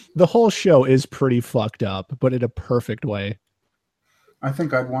The whole show is pretty fucked up, but in a perfect way. I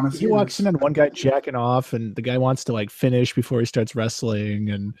think I'd want to see He walks this. in on one guy jacking off, and the guy wants to like finish before he starts wrestling.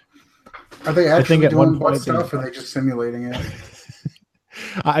 And Are they I think actually at one doing butt point stuff, or are they just simulating it?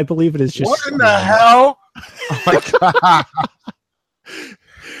 I believe it is just. What in the hell? Oh my god!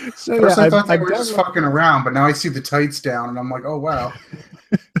 So First, yeah, I thought they I'm were just down- fucking around, but now I see the tights down, and I'm like, oh wow.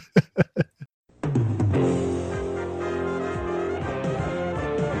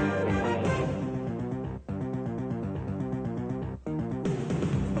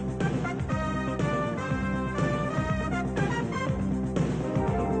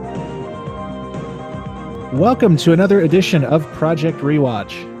 Welcome to another edition of Project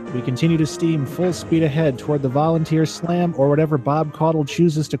Rewatch. We continue to steam full speed ahead toward the Volunteer Slam, or whatever Bob Caudle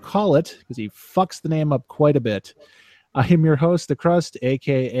chooses to call it, because he fucks the name up quite a bit. I am your host, The Crust,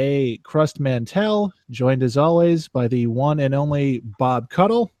 a.k.a. Crust Mantel, joined as always by the one and only Bob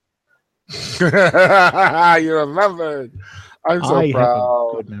Cuddle. You remembered. I'm so I proud.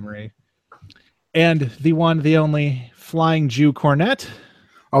 have a good memory. And the one, the only Flying Jew Cornet.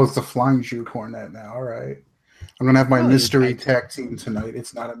 Oh, it's the Flying Jew Cornet now. All right. I'm going to have my Oh, mystery tag team tonight.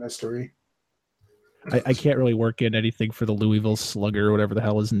 It's not a mystery. I can't really work in anything for the Louisville Slugger or whatever the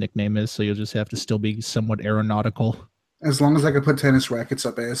hell his nickname is, so you'll just have to still be somewhat aeronautical. As long as I can put tennis rackets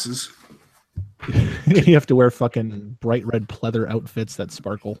up asses. You have to wear fucking bright red pleather outfits that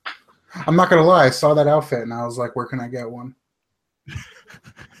sparkle. I'm not going to lie. I saw that outfit, and I was like, where can I get one?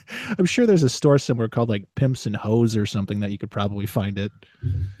 I'm sure there's a store somewhere called like Pimps and Hoes or something that you could probably find it.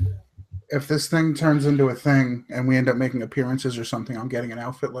 If this thing turns into a thing and we end up making appearances or something, I'm getting an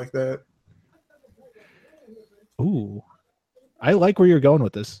outfit like that. Ooh. I like where you're going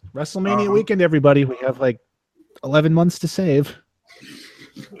with this. WrestleMania weekend, everybody. We have like 11 months to save.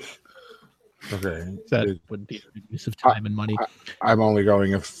 Okay. That would be a use of time and money. I'm only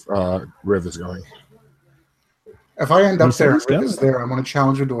going if Riv is going. If I end He up there and says Riv go. is there, I'm going to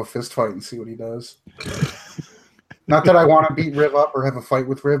challenge him to a fist fight and see what he does. Not that I want to beat Riv up or have a fight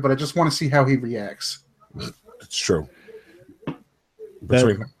with Riv, but I just want to see how he reacts. It's true.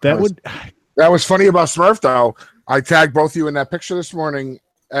 That was funny about Smurf though. I tagged both of you in that picture this morning,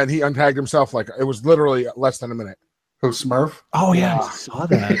 and he untagged himself like it was literally less than a minute. Who, Smurf? Oh yeah, I saw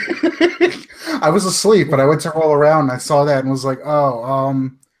that. I was asleep, but I went to roll around and I saw that and was like,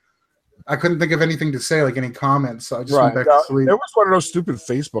 I couldn't think of anything to say, like any comments, so I just went back to sleep. It was one of those stupid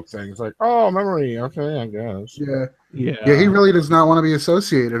Facebook things, like, oh, memory, okay, I guess. Yeah, he really does not want to be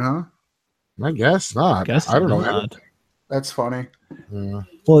associated, huh? I guess not. I don't know. Not. That's funny. Yeah.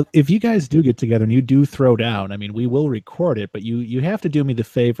 Well, if you guys do get together and you do throw down, I mean, we will record it, but you have to do me the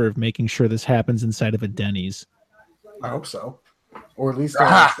favor of making sure this happens inside of a Denny's. I hope so. Or at least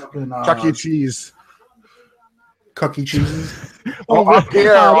Chuck E. Cheese. Cookie cheeses. Up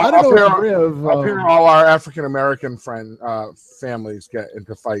here, I don't know if Riv, up here, all our African American families get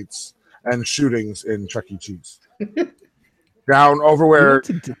into fights and shootings in Chuck E. Cheese. Down over where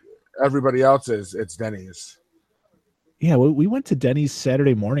everybody else is, it's Denny's. Yeah, we went to Denny's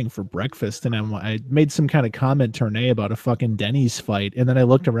Saturday morning for breakfast, and I made some kind of comment tournay about a fucking Denny's fight, and then I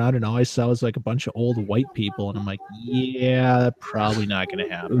looked around and all I saw was like a bunch of old white people, and I'm like, yeah, probably not going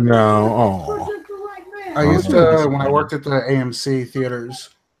to happen. No. I used to, when I worked at the AMC theaters,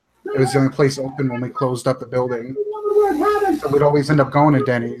 it was the only place open when we closed up the building. So we'd always end up going to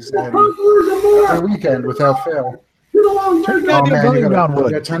Denny's every weekend without fail. Turn turn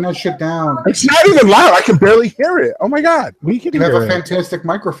that shit down. It's not even loud. I can barely hear it. Oh my god. We can You have hear a it. fantastic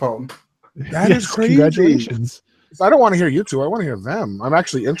microphone. That is crazy. Congratulations. I don't want to hear you two. I want to hear them. I'm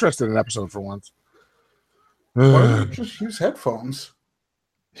actually interested in an episode for once. Why don't you just use headphones?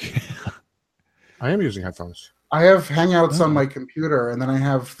 I am using headphones. I have Hangouts on my computer, and then I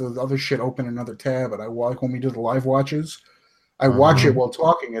have the other shit open in another tab. And I like when we do the live watches, I watch it while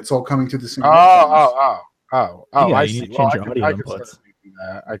talking. It's all coming to the same. Yeah, I see. need to change your audio I could inputs. certainly do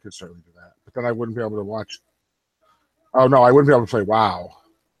that. I could certainly do that. But then I wouldn't be able to watch. Oh, no, I wouldn't be able to play WoW.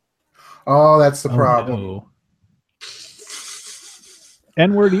 Oh, that's the problem. No.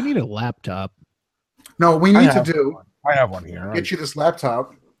 N-word, you need a laptop. No, we need to do. I have one here. Get you this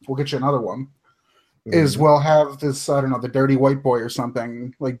laptop. We'll get you another one. Is we'll have this, I don't know, the dirty white boy or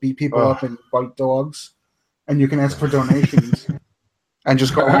something, like beat people up and bite dogs, and you can ask for donations and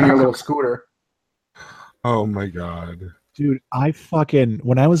just go on your little scooter. Oh my god. Dude,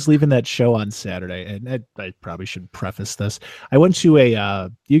 when I was leaving that show on Saturday, and I probably should preface this, I went to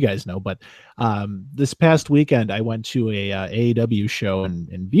you guys know, but this past weekend, I went to a AEW show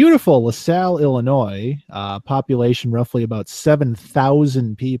in beautiful LaSalle, Illinois, population roughly about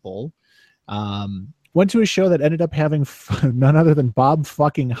 7,000 people. Went to a show that ended up having none other than Bob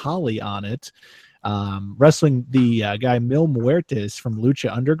fucking Holly on it, wrestling the guy Mil Muertes from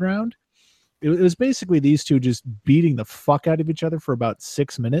Lucha Underground. It was basically these two just beating the fuck out of each other for about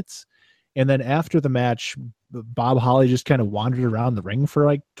 6 minutes. And then after the match, Bob Holly just kind of wandered around the ring for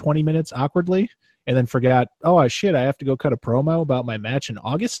like 20 minutes awkwardly and then forgot, oh, shit, I have to go cut a promo about my match in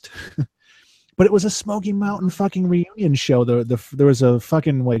August. But it was a Smoky Mountain fucking reunion show. There was a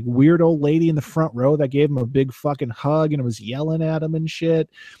fucking like weird old lady in the front row that gave him a big fucking hug and was yelling at him and shit.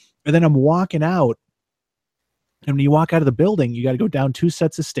 And then I'm walking out. And when you walk out of the building, you got to go down 2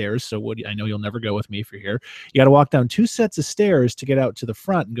 sets of stairs. So I know you'll never go with me if you're here. You got to walk down 2 sets of stairs to get out to the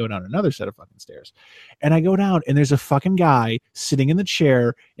front and go down another set of fucking stairs. And I go down and there's a fucking guy sitting in the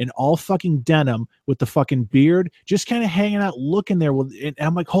chair in all fucking denim with the fucking beard, just kind of hanging out, looking there. And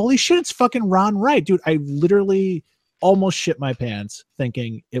I'm like, holy shit, it's fucking Ron Wright. Dude, I literally almost shit my pants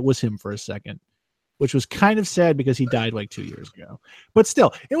thinking it was him for a second, which was kind of sad because he died like 2 years ago. But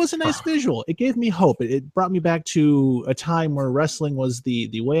still, it was a nice visual. It gave me hope. It brought me back to a time where wrestling was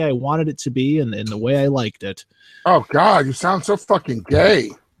the way I wanted it to be and the way I liked it. Oh, God, you sound so fucking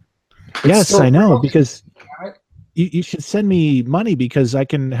gay. Yes, I know, because you should send me money because I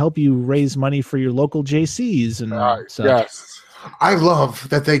can help you raise money for your local JCs. And such. Yes. I love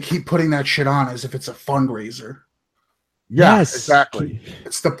that they keep putting that shit on as if it's a fundraiser. Yes, exactly.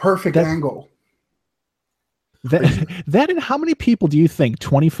 It's the perfect angle. That and how many people do you think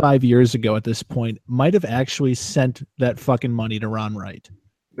 25 years ago at this point might have actually sent that fucking money to Ron Wright?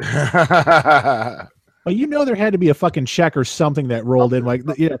 Well, you know there had to be a fucking check or something that rolled in, like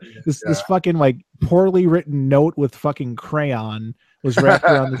this fucking like poorly written note with fucking crayon was wrapped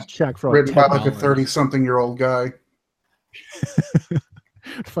around this check for written by like a 30-something-year-old guy.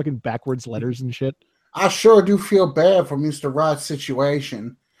 Fucking backwards letters and shit. I sure do feel bad for Mr. Wright's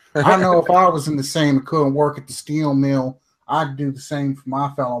situation. I know if I was in the same and couldn't work at the steel mill, I'd do the same for my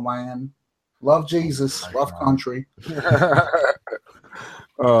fellow man. Love Jesus, love country.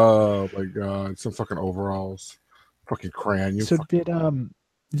 Oh my God! Some fucking overalls, fucking crayon. So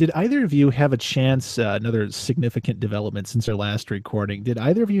did either of you have a chance? Another significant development since our last recording. Did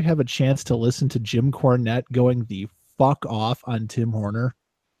either of you have a chance to listen to Jim Cornette going the fuck off on Tim Horner?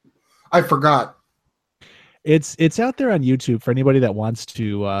 I forgot. It's out there on YouTube for anybody that wants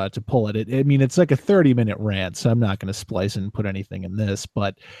to pull it. I mean, it's like a 30-minute rant, so I'm not going to splice and put anything in this.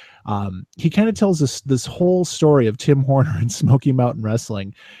 But he kind of tells us this whole story of Tim Horner and Smoky Mountain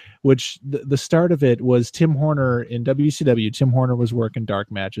Wrestling, which the start of it was Tim Horner in WCW. Tim Horner was working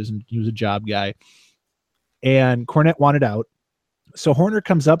dark matches, and he was a job guy. And Cornette wanted out. So Horner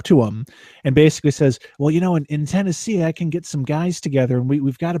comes up to him and basically says, well, in Tennessee, I can get some guys together and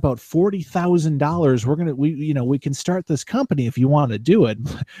we've got about $40,000. We can start this company if you want to do it.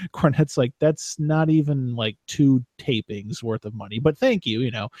 Cornette's like, that's not even like 2 tapings worth of money, but thank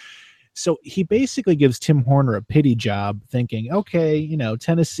you, So he basically gives Tim Horner a pity job thinking, okay,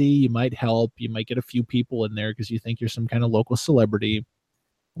 Tennessee, you might help. You might get a few people in there because you think you're some kind of local celebrity.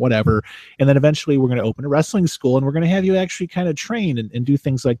 Whatever. And then eventually we're going to open a wrestling school and we're going to have you actually kind of train and do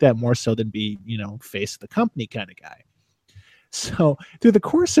things like that more so than be, face of the company kind of guy. So through the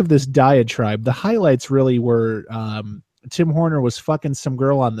course of this diatribe, the highlights really were Tim Horner was fucking some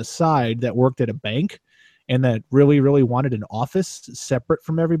girl on the side that worked at a bank and that really, really wanted an office separate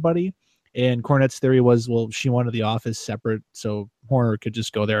from everybody. And Cornette's theory was, well, she wanted the office separate so Horner could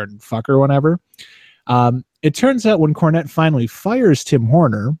just go there and fuck her whenever. It turns out when Cornette finally fires Tim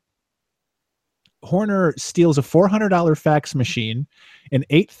Horner, Horner steals a $400 fax machine, an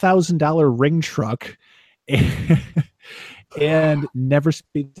 $8,000 ring truck, and never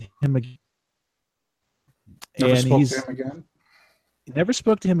speaks to him again. Never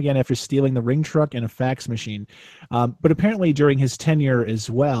spoke to him again after stealing the ring truck and a fax machine. But apparently during his tenure as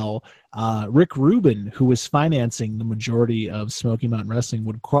well, Rick Rubin, who was financing the majority of Smoky Mountain Wrestling,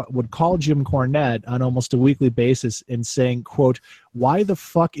 would call Jim Cornette on almost a weekly basis and saying, quote, why the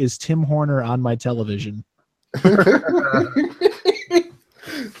fuck is Tim Horner on my television?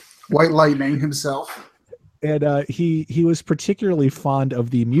 White Lightning himself. And he was particularly fond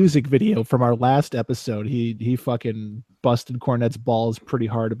of the music video from our last episode. He fucking busted Cornette's balls pretty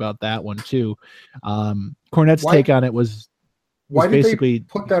hard about that one too. Cornette's take on it was why did basically they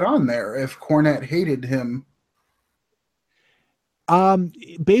put that on there if Cornette hated him?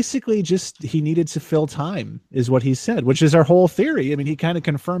 Basically just he needed to fill time is what he said, which is our whole theory. I mean, he kind of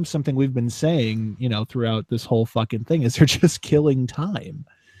confirmed something we've been saying, throughout this whole fucking thing is they're just killing time.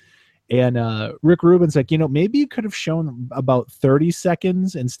 And Rick Rubin's like, maybe you could have shown about 30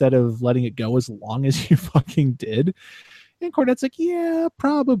 seconds instead of letting it go as long as you fucking did. And Cornette's like, yeah,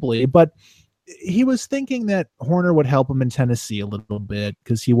 probably. But he was thinking that Horner would help him in Tennessee a little bit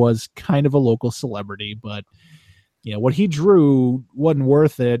because he was kind of a local celebrity, but what he drew wasn't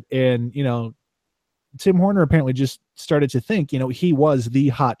worth it. And, Tim Horner apparently just started to think, he was the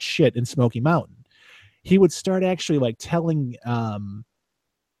hot shit in Smoky Mountain. He would start actually like telling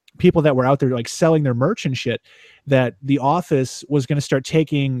people that were out there like selling their merch and shit that the office was going to start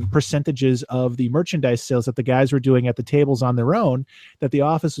taking percentages of the merchandise sales that the guys were doing at the tables on their own, that the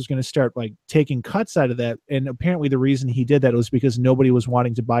office was going to start like taking cuts out of that. And apparently the reason he did that was because nobody was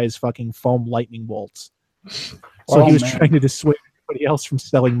wanting to buy his fucking foam lightning bolts. So he was trying to dissuade everybody else from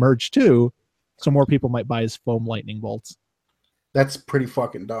selling merch too, so more people might buy his foam lightning bolts. That's pretty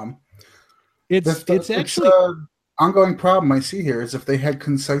fucking dumb. It's actually ongoing problem I see here is if they had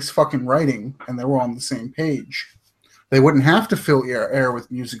concise fucking writing and they were on the same page, they wouldn't have to fill air with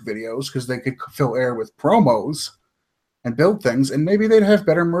music videos because they could fill air with promos and build things, and maybe they'd have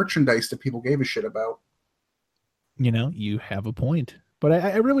better merchandise that people gave a shit about. You have a point. But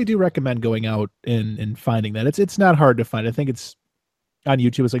I really do recommend going out and finding that. It's not hard to find. I think it's on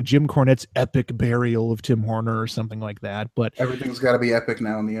YouTube. It's like Jim Cornette's epic burial of Tim Horner or something like that. But everything's got to be epic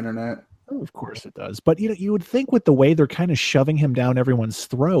now on the internet. Of course it does. But you would think with the way they're kind of shoving him down everyone's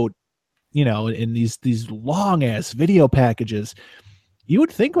throat, in these long ass video packages, you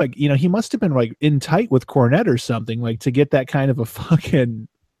would think like, he must have been like in tight with Cornette or something like to get that kind of a fucking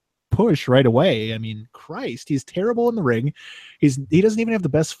push right away. I mean, Christ, he's terrible in the ring. He doesn't even have the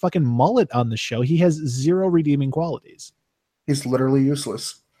best fucking mullet on the show. He has zero redeeming qualities. He's literally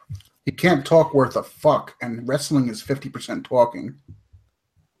useless. He can't talk worth a fuck, and wrestling is 50% talking.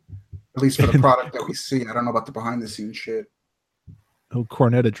 At least for the product that we see. I don't know about the behind the scenes shit. Oh,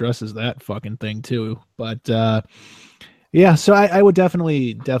 Cornette addresses that fucking thing too. But yeah, so I would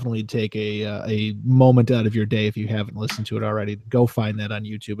definitely take a moment out of your day if you haven't listened to it already. Go find that on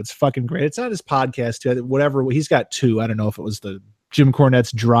YouTube. It's fucking great. It's on his podcast too. Whatever, he's got two. I don't know if it was the Jim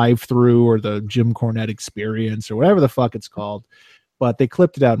Cornette's drive-through or the Jim Cornette experience or whatever the fuck it's called. But they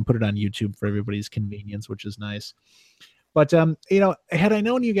clipped it out and put it on YouTube for everybody's convenience, which is nice. But, had I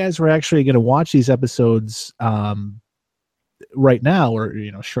known you guys were actually going to watch these episodes right now or,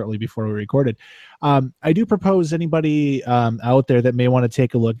 shortly before we recorded, I do propose anybody out there that may want to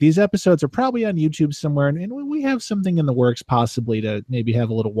take a look. These episodes are probably on YouTube somewhere, and we have something in the works possibly to maybe have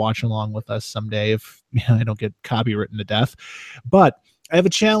a little watch along with us someday if I don't get copywritten to death. But I have a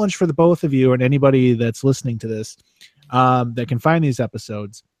challenge for the both of you and anybody that's listening to this that can find these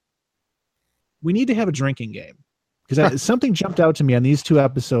episodes. We need to have a drinking game. Because something jumped out to me on these two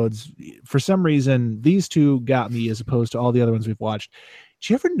episodes. For some reason, these two got me as opposed to all the other ones we've watched. Did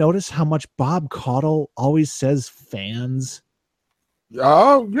you ever notice how much Bob Caudle always says fans?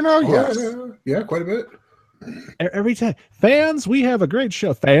 Oh, yes. Yeah, quite a bit. Every time. Fans, we have a great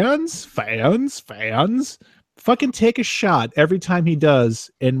show. Fans. Fucking take a shot every time he does,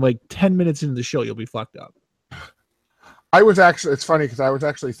 and like 10 minutes into the show, you'll be fucked up. It's funny because I was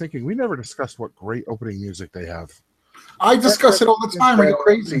actually thinking, we never discussed what great opening music they have. I discuss it all the time. I go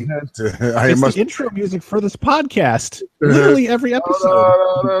crazy. It's the intro music for this podcast. Literally every episode.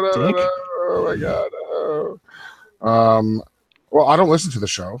 Dick. Oh my god. Well, I don't listen to the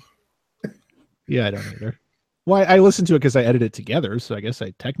show. Yeah, I don't either. Well, I listen to it because I edit it together, so I guess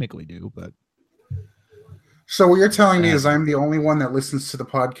I technically do. But so what you're telling me is I'm the only one that listens to the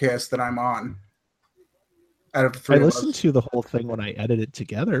podcast that I'm on. Out of the three I listen to the whole thing when I edit it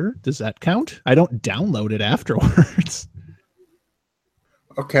together. Does that count? I don't download it afterwards.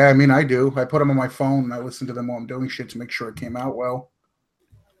 Okay, I mean, I do. I put them on my phone and I listen to them while I'm doing shit to make sure it came out well.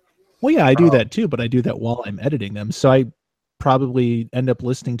 Well, yeah, I do that too, but I do that while I'm editing them. So I probably end up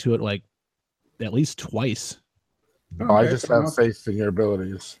listening to it like at least twice. No, I just have faith in your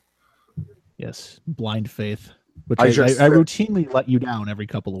abilities. Yes, blind faith. Which I routinely let you down every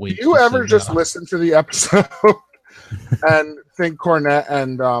couple of weeks. Do you ever just listen to the episode and think Cornette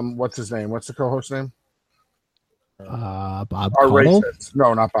and what's his name? What's the co-host name? Bob Caudle? Racist.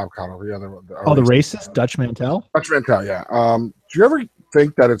 No, not Bob Caudle. The other one. The racist? Dutch Mantel? Dutch Mantel, yeah. Do you ever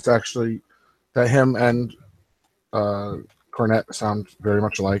think that it's actually that him and Cornette sound very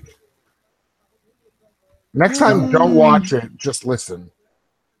much alike? Next time, don't watch it. Just listen.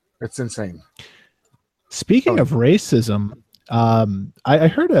 It's insane. Speaking of racism, I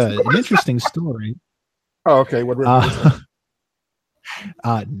heard an interesting story. Oh, okay. What?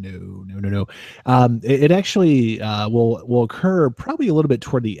 No. It actually will occur probably a little bit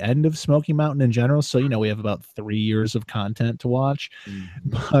toward the end of Smoky Mountain in general. So, we have about 3 years of content to watch.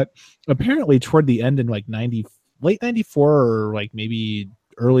 Mm-hmm. But apparently toward the end in like late 94 or like maybe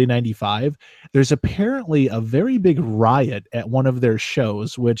early 95, there's apparently a very big riot at one of their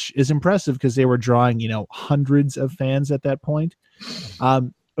shows, which is impressive because they were drawing, hundreds of fans at that point.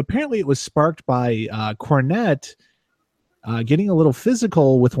 Apparently it was sparked by Cornette getting a little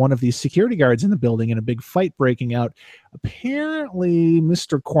physical with one of these security guards in the building and a big fight breaking out. Apparently,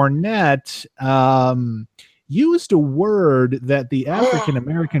 Mr. Cornette used a word that the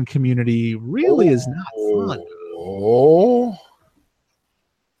African-American community really is not fond of.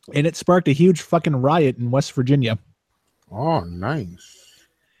 And it sparked a huge fucking riot in West Virginia. Oh, nice.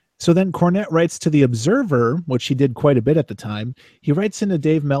 So then Cornette writes to The Observer, which he did quite a bit at the time. He writes into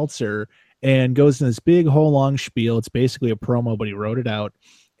Dave Meltzer and goes in this big whole long spiel. It's basically a promo, but he wrote it out.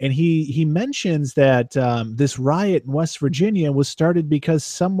 And he mentions that this riot in West Virginia was started because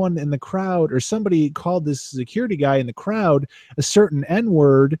someone in the crowd, or somebody called this security guy in the crowd a certain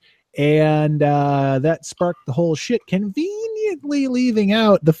N-word, and that sparked the whole shit, conveniently leaving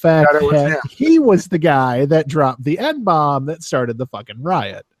out the fact that he was the guy that dropped the N-bomb that started the fucking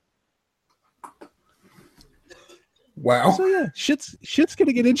riot. Wow. So yeah, shit's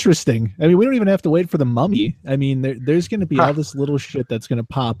gonna get interesting. I mean, we don't even have to wait for the mummy. I mean, there's gonna be all this little shit that's gonna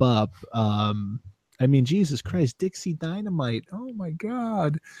pop up. I mean, Jesus Christ, Dixie Dynamite. Oh my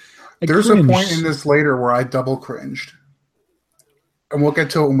God. There's a point in this later where I double cringed, and we'll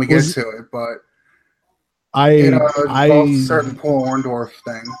get to it when we get to it. But I a certain Paul Orndorff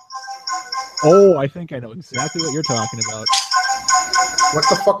thing. Oh, I think I know exactly what you're talking about. What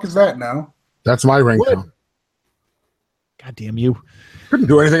the fuck is that now? That's my ringtone. God damn you. Couldn't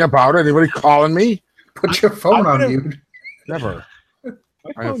do anything about it. Anybody calling me? Put your phone on mute. Never. My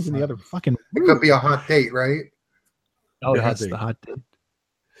phone's in the other fucking room. It could be a hot date, right? Oh, that's the hot date.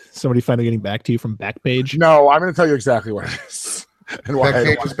 Somebody finally getting back to you from Backpage? No, I'm going to tell you exactly what it is. And why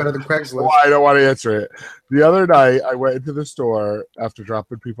Backpage is better than Craigslist. Why I don't want to answer it. The other night, I went into the store after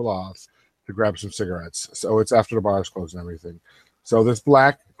dropping people off to grab some cigarettes. So it's after the bar's closed and everything. So this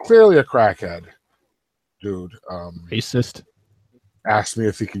black, clearly a crackhead dude, racist, asked me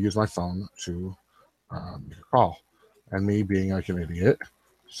if he could use my phone to call, and me being like an idiot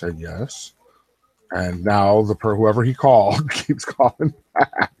said yes. And now whoever he called keeps calling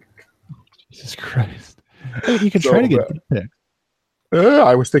back. Jesus Christ! You could try to get picked.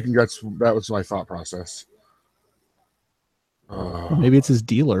 I was thinking that was my thought process. Maybe it's his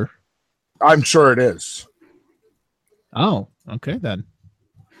dealer. I'm sure it is. Oh, okay then.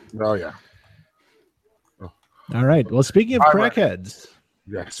 Oh yeah. All right. Well, speaking of crackheads.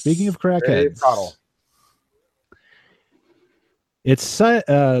 Yes. Speaking of crackheads. It's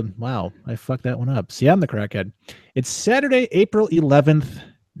wow, I fucked that one up. See, I'm the crackhead. It's Saturday, April 11th,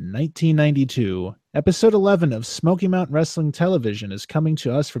 1992. Episode 11 of Smoky Mountain Wrestling Television is coming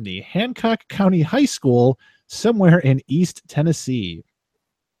to us from the Hancock County High School somewhere in East Tennessee.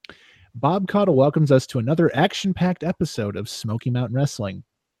 Bob Caudle welcomes us to another action-packed episode of Smoky Mountain Wrestling.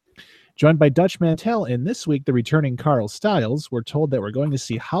 Joined by Dutch Mantell and this week the returning Carl Stiles, we're told that we're going to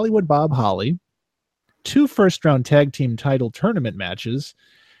see Hollywood Bob Holly, 2 first-round tag team title tournament matches.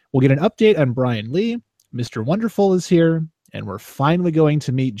 We'll get an update on Brian Lee. Mr. Wonderful is here, and we're finally going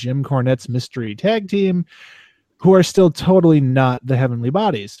to meet Jim Cornette's mystery tag team, who are still totally not the Heavenly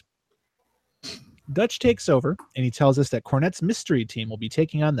Bodies. Dutch takes over, and he tells us that Cornette's mystery team will be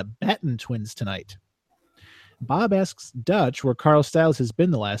taking on the Batten twins tonight. Bob asks Dutch where Carl Stiles has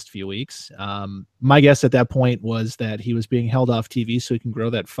been the last few weeks. My guess at that point was that he was being held off TV so he can grow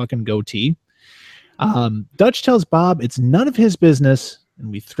that fucking goatee. Dutch tells Bob it's none of his business,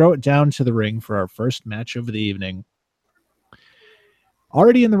 and we throw it down to the ring for our first match of the evening.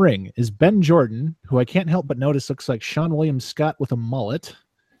 Already in the ring is Ben Jordan, who I can't help but notice looks like Sean William Scott with a mullet.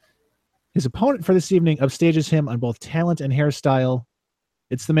 His opponent for this evening upstages him on both talent and hairstyle.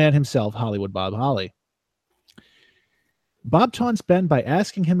 It's the man himself, Hollywood Bob Holly. Bob taunts Ben by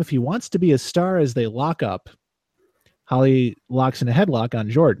asking him if he wants to be a star as they lock up. Holly locks in a headlock on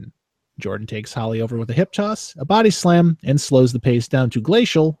Jordan. Jordan takes Holly over with a hip toss, a body slam, and slows the pace down to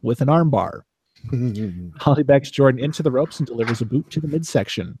glacial with an armbar. Holly backs Jordan into the ropes and delivers a boot to the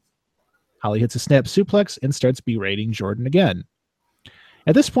midsection. Holly hits a snap suplex and starts berating Jordan again.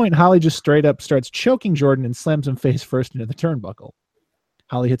 At this point, Holly just straight up starts choking Jordan and slams him face first into the turnbuckle.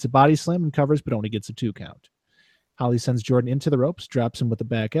 Holly hits a body slam and covers, but only gets a 2 count. Holly sends Jordan into the ropes, drops him with a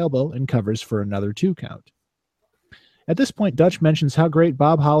back elbow, and covers for another 2 count. At this point, Dutch mentions how great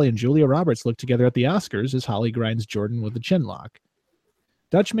Bob Holly and Julia Roberts look together at the Oscars as Holly grinds Jordan with a chin lock.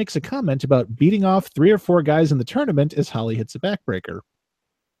 Dutch makes a comment about beating off 3 or 4 guys in the tournament as Holly hits a backbreaker.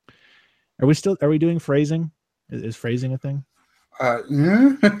 Are we doing phrasing? Is phrasing a thing?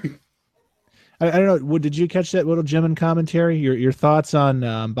 Yeah. I don't know. Did you catch that little Jim in commentary? Your thoughts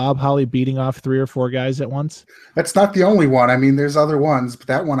on Bob Holly beating off 3 or 4 guys at once? That's not the only one. I mean, there's other ones, but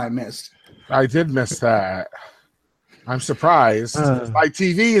that one I missed. I did miss that. I'm surprised. My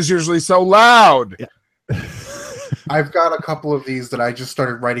TV is usually so loud. Yeah. I've got a couple of these that I just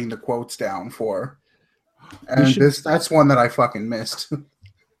started writing the quotes down for. And that's one that I fucking missed.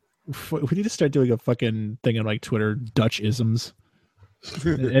 We need to start doing a fucking thing on like Twitter, Dutch isms.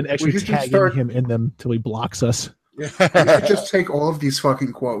 And actually tagging him in them till he blocks us. We could just take all of these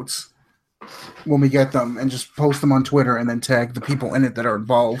fucking quotes when we get them and just post them on Twitter and then tag the people in it that are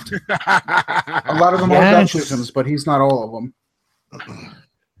involved. A lot of them are Dutchisms, but he's not all of them.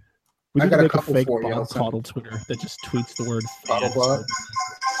 I got a couple fake for you. Caudle Twitter that just tweets the word Caudle.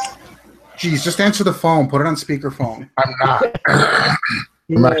 Jeez, just answer the phone. Put it on speakerphone. I'm not.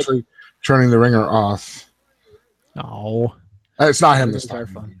 I'm actually turning the ringer off. Oh. It's not him this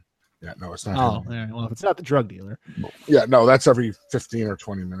time. Yeah, no, it's not him. All right. Well, if it's not the drug dealer. Yeah, no, that's every 15 or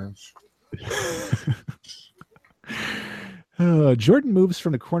 20 minutes. Jordan moves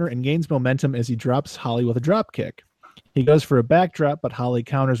from the corner and gains momentum as he drops Holly with a drop kick. He goes for a backdrop, but Holly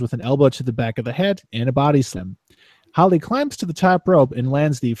counters with an elbow to the back of the head and a body slam. Holly climbs to the top rope and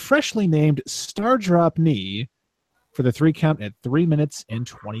lands the freshly named Star Drop knee for the 3 count at 3 minutes and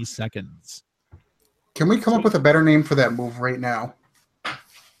 20 seconds. Can we come up with a better name for that move right now?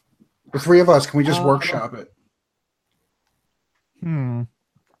 The 3 of us, can we just workshop it?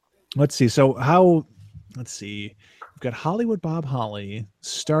 Let's see. Let's see. We've got Hollywood Bob Holly,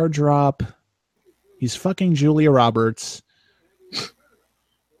 Star Drop. He's fucking Julia Roberts.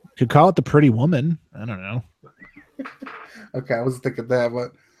 Could call it the Pretty Woman. I don't know. Okay, I was thinking that,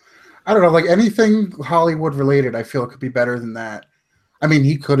 but I don't know. Like anything Hollywood related, I feel it could be better than that. I mean,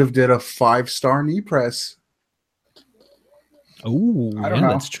 he could have did a 5-star knee press. Oh, yeah,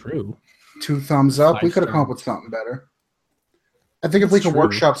 that's true. 2 thumbs up. We could have come up with something better. I think if we could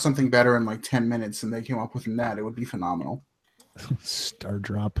workshop something better in like 10 minutes and they came up with that, it would be phenomenal. Star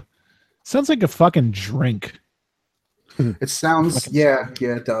Drop. Sounds like a fucking drink. It sounds, yeah,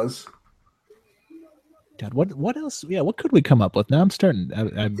 it does. God, what else? Yeah, what could we come up with? Now I'm starting.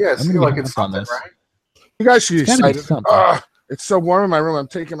 I'm like it's something, right? You guys should be excited. It's so warm in my room. I'm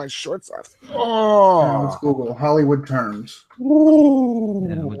taking my shorts off. Oh, let's Google Hollywood terms.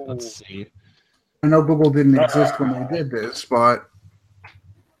 Yeah, let's see. I know Google didn't exist when they did this, but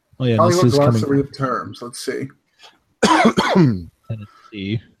Hollywood glossary of terms. Let's see.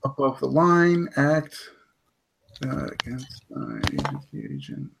 Tennessee. Above the line, act against agency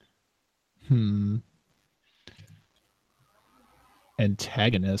agent.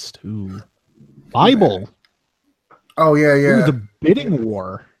 Antagonist. Ooh. Bible. Oh yeah. Ooh, the bidding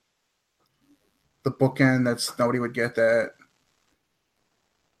war. The bookend. Nobody would get that.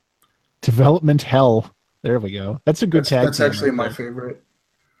 Development hell. There we go. That's a good tag. That's actually my favorite.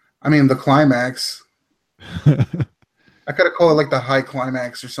 I mean, the climax. I gotta call it like the high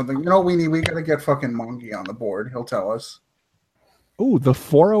climax or something. You know what we need? We gotta get fucking Mongi on the board. He'll tell us. Ooh, the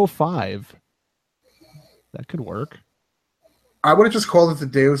 405. That could work. I would have just called it the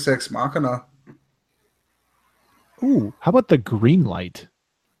Deus Ex Machina. Ooh, how about the green light?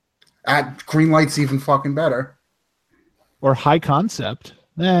 Green light's even fucking better. Or high concept.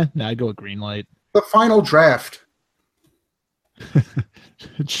 I'd go with green light. The final draft. How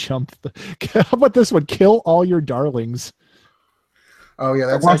about this one? Kill all your darlings. Oh yeah,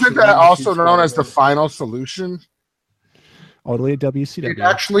 that's wasn't that also known as the final solution? Totally at WCW. It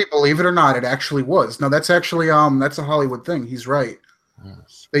actually, believe it or not, it actually was. No, that's actually that's a Hollywood thing. He's right.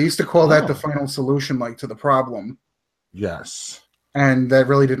 Yes. They used to call that the final solution, like to the problem. Yes. And that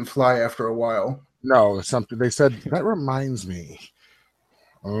really didn't fly after a while. No, something they said that reminds me.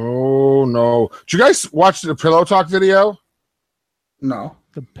 Oh no! Did you guys watch the Pillow Talk video? No.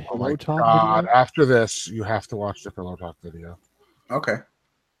 The Pillow Talk video? After this, you have to watch the Pillow Talk video. Okay.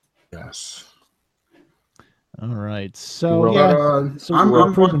 Yes. All right. So I'm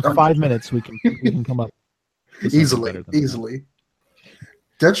in 5 minutes. We can come up easily.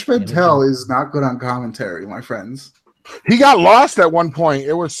 Dutch Mantel is not good on commentary, my friends. He got lost at one point.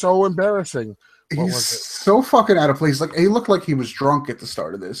 It was so embarrassing. He's so fucking out of place. Like he looked like he was drunk at the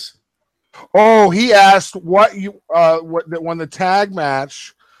start of this. Oh, he asked when the tag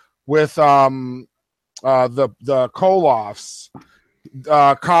match with the Koloffs.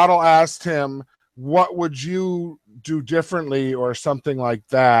 Caudle asked him, "What would you do differently?" or something like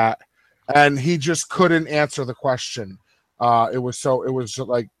that, and he just couldn't answer the question. It was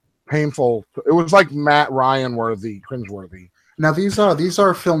like painful. It was like Matt Ryan worthy, cringeworthy. Now these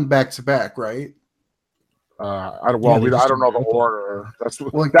are filmed back to back, right? I don't know the order.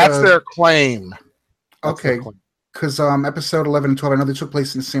 That's their claim. Okay, because episode 11 and 12, I know they took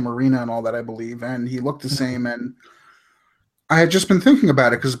place in the same arena and all that, I believe, and he looked the same. And I had just been thinking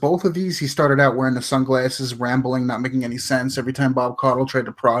about it because both of these, he started out wearing the sunglasses, rambling, not making any sense. Every time Bob Caudle tried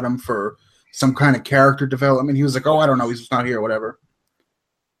to prod him for some kind of character development, he was like, "Oh, I don't know, he's just not here, whatever."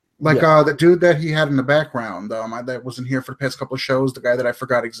 Like the dude that he had in the background, that wasn't here for the past couple of shows, the guy that I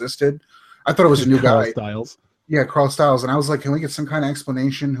forgot existed. I thought it was a new Carl guy. Stiles. Yeah, Carl Stiles. And I was like, can we get some kind of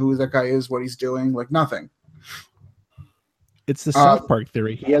explanation who that guy is, what he's doing? Like, nothing. It's the South Park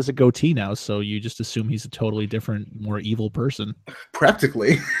theory. He has a goatee now, so you just assume he's a totally different, more evil person.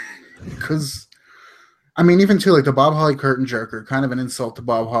 Practically. Because, I mean, even too, like the Bob Holly curtain jerker, kind of an insult to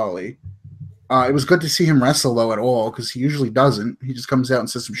Bob Holly. It was good to see him wrestle, though, at all, because he usually doesn't. He just comes out and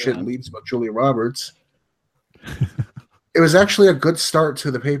says some shit and leaves about Julia Roberts. It was actually a good start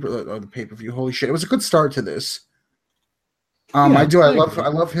to the pay-per-view. Holy shit. It was a good start to this. I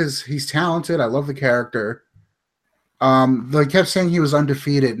love he's talented. I love the character. They kept saying he was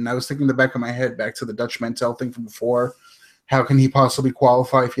undefeated, and I was thinking in the back of my head back to the Dutch Mantel thing from before. How can he possibly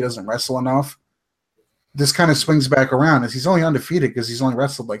qualify if he doesn't wrestle enough? This kind of swings back around as he's only undefeated because he's only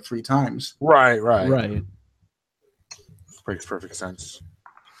wrestled like 3 times. Right. Makes perfect sense.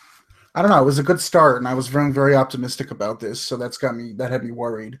 I don't know. It was a good start, and I was very, very optimistic about this. So that had me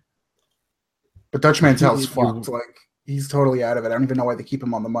worried. But Dutch Mantel's fucked. Like, he's totally out of it. I don't even know why they keep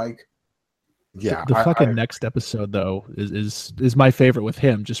him on the mic. Yeah, the next episode though is my favorite with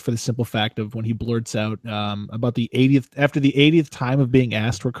him, just for the simple fact of when he blurts out about the 80th time of being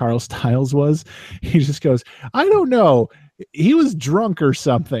asked where Carl Stiles was, he just goes, "I don't know. He was drunk or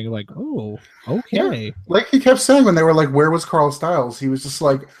something." Like, oh, okay. Yeah. Like he kept saying when they were like, "Where was Carl Stiles?" He was just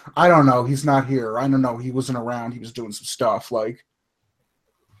like, "I don't know. He's not here. I don't know. He wasn't around. He was doing some stuff." Like,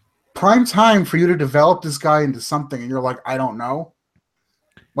 prime time for you to develop this guy into something, and you're like, "I don't know."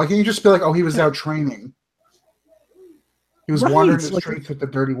 Why can't you just be like, "Oh, he was out training. He was wandering the streets with the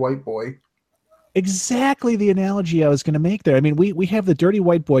dirty white boy." Exactly the analogy I was going to make there. I mean, we have the dirty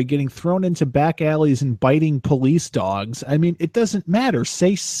white boy getting thrown into back alleys and biting police dogs. I mean, it doesn't matter.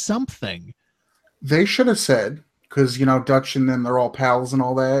 Say something. They should have said, because, you know, Dutch and them, they're all pals and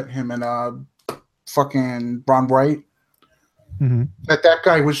all that, him and fucking Ron Wright, that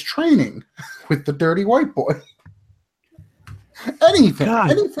guy was training with the dirty white boy.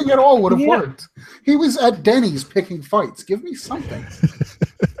 Anything at all would have worked. He was at Denny's picking fights. Give me something.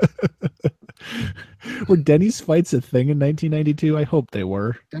 Were Denny's fights a thing in 1992? I hope they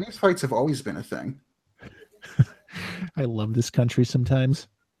were. Denny's fights have always been a thing. I love this country sometimes.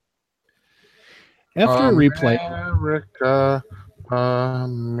 After a replay, America. I'd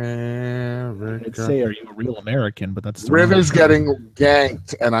say, "Are you a real American?" But that's Riv is getting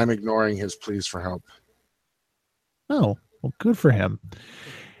ganked, and I'm ignoring his pleas for help. Oh. Well, good for him.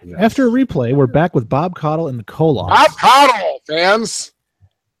 Yes. After a replay, we're back with Bob Caudle and the Koloffs. Bob Caudle, fans!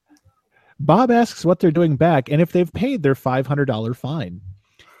 Bob asks what they're doing back and if they've paid their $500 fine.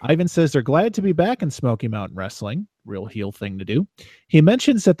 Ivan says they're glad to be back in Smoky Mountain Wrestling. Real heel thing to do. He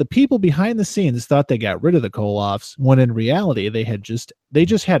mentions that the people behind the scenes thought they got rid of the Koloffs, when in reality they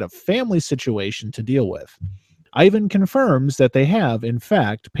just had a family situation to deal with. Ivan confirms that they have, in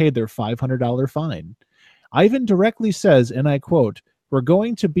fact, paid their $500 fine. Ivan directly says, and I quote, "We're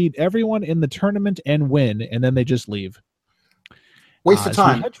going to beat everyone in the tournament and win," and then they just leave. Waste of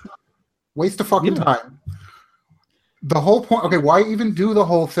time. Waste of fucking time. The whole point. Okay, why even do the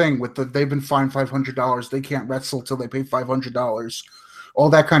whole thing with they've been fined $500? They can't wrestle till they pay $500. All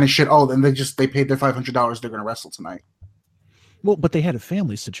that kind of shit. Oh, then they paid their $500. They're going to wrestle tonight. Well, but they had a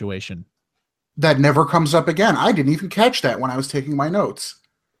family situation. That never comes up again. I didn't even catch that when I was taking my notes.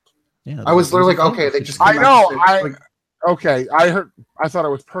 Yeah, I was literally like, okay, they just. I know. I thought it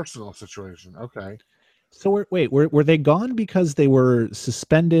was personal situation. Okay. So were they gone because they were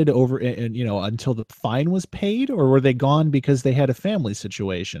suspended over, until the fine was paid, or were they gone because they had a family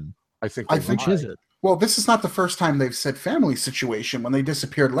situation? I think. Which is it? Well, this is not the first time they've said family situation. When they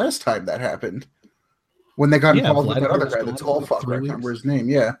disappeared last time, that happened. When they got involved with that other guy, the tall fucker. I can't remember his name.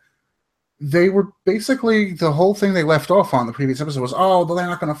 Yeah. They were basically, the whole thing they left off on the previous episode was, oh, they're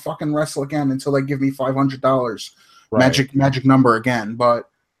not going to fucking wrestle again until they give me $500. Right. Magic number again. But,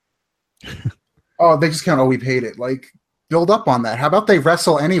 they just can't, we paid it. Like, build up on that. How about they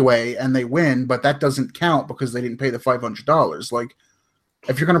wrestle anyway and they win, but that doesn't count because they didn't pay the $500. Like,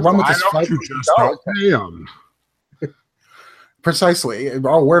 if you're going to run with this $500, precisely.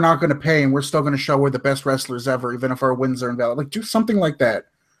 Oh, we're not going to pay and we're still going to show we're the best wrestlers ever, even if our wins are invalid. Like, do something like that.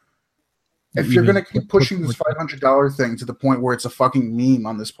 If you're going to keep pushing this $500 thing to the point where it's a fucking meme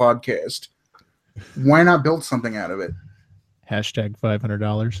on this podcast, Why not build something out of it? Hashtag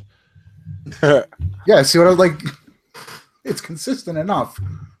 $500. Yeah, see what I like? It's consistent enough.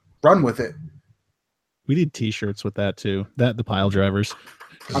 Run with it. We need T-shirts with that too. That the pile drivers.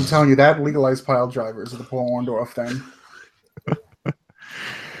 I'm telling you, that legalized pile drivers are the Paul Orndorff thing.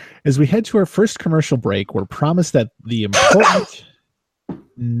 As we head to our first commercial break, we're promised that the important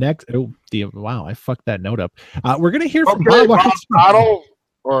next. Oh, wow! I fucked that note up. We're gonna hear from Bob Armstrong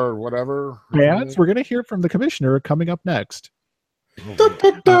or whatever. Fans, we're gonna hear from the commissioner coming up next. If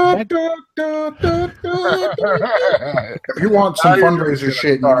you want some fundraiser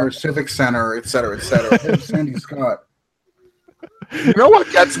shit in your civic center, et cetera, Sandy Scott. You know what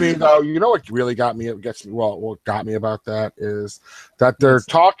gets me though? You know what really got me? It gets me. Well, what got me about that is that they're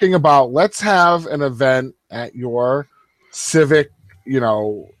talking about let's have an event at your civic,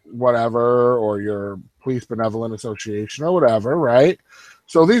 whatever, or your police benevolent association or whatever, right?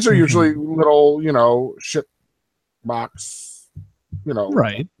 So these are usually little, shit box,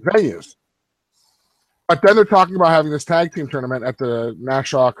 right venues. But then they're talking about having this tag team tournament at the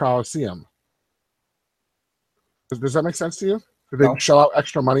Nassau Coliseum. Does that make sense to you? Did they shell out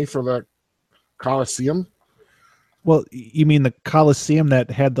extra money for the Coliseum? Well, you mean the Coliseum that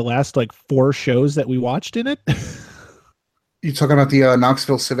had the last 4 shows that we watched in it? You talking about the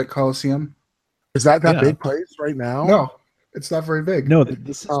Knoxville Civic Coliseum? Is that big place right now? No, it's not very big. No,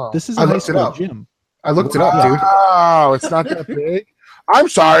 this is a high school gym. I looked it up, dude. Oh, it's not that big. I'm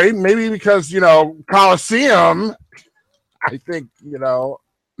sorry. Maybe because Coliseum. I think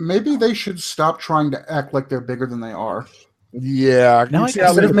maybe they should stop trying to act like they're bigger than they are. Yeah.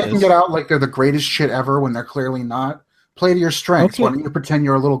 Instead of making it out like they're the greatest shit ever when they're clearly not, play to your strengths. Okay. Why don't you pretend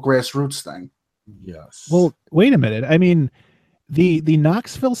you're a little grassroots thing? Yes. Well, wait a minute. I mean, the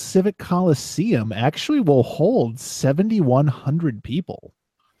Knoxville Civic Coliseum actually will hold 7,100 people.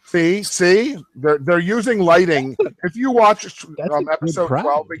 See, they're using lighting. If you watch episode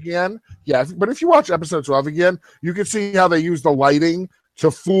 12 again, but if you watch episode 12 again, you can see how they use the lighting to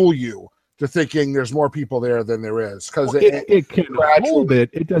fool you to thinking there's more people there than there is, because it can hold it.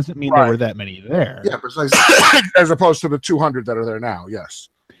 It doesn't mean there were that many there. Yeah, precisely. As opposed to the 200 that are there now. Yes.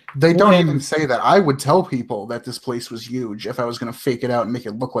 They don't even say that. I would tell people that this place was huge if I was going to fake it out and make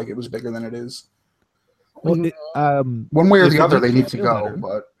it look like it was bigger than it is. Well, one way or the other, they need to go. Better.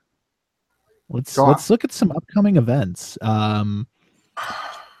 But let's look at some upcoming events.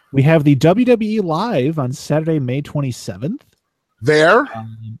 We have the WWE Live on Saturday, May 27th. There?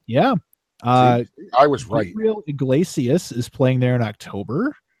 Yeah. I was right. Gabriel Iglesias is playing there in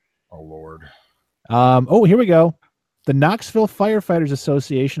October. Oh, Lord. Here we go. The Knoxville Firefighters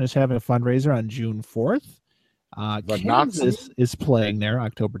Association is having a fundraiser on June 4th. Kansas is playing there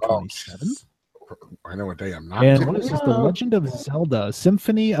October 27th. I know what day I'm not. And what is this? The Legend of Zelda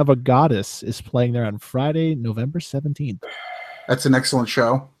Symphony of a Goddess is playing there on Friday, November 17th. That's an excellent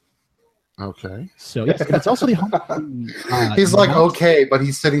show. Okay. So yes, and it's also the home. He's like, okay, but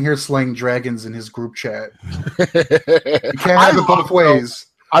he's sitting here slaying dragons in his group chat. You can't have it both ways.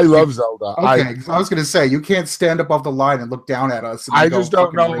 I love Zelda. Okay, I was going to say, you can't stand up off the line and look down at us. I just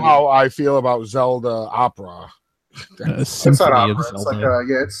don't know how I feel about Zelda opera. It's not opera. It's like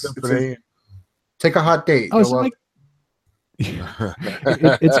it's take a hot date.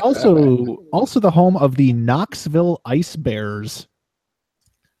 It's also the home of the Knoxville Ice Bears.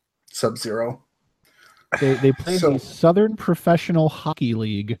 Sub-Zero. They play the Southern Professional Hockey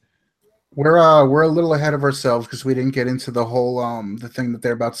League. We're a little ahead of ourselves because we didn't get into the whole the thing that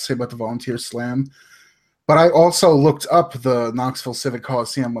they're about to say about the Volunteer Slam. But I also looked up the Knoxville Civic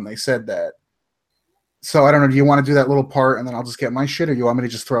Coliseum when they said that. So I don't know. Do you want to do that little part and then I'll just get my shit, or do you want me to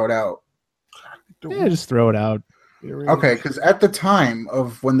just throw it out? Yeah, just throw it out. Okay, because at the time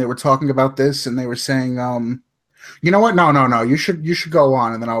of when they were talking about this and they were saying, you know what? No. You should go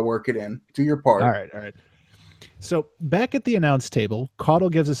on and then I'll work it in. Do your part. All right. So back at the announce table, Caudle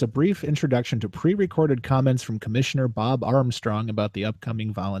gives us a brief introduction to pre-recorded comments from Commissioner Bob Armstrong about the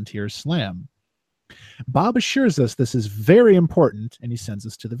upcoming Volunteer Slam. Bob assures us this is very important, and he sends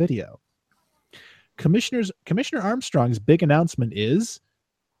us to the video. Commissioner Armstrong's big announcement is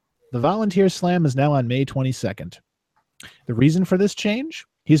the Volunteer Slam is now on May 22nd. The reason for this change?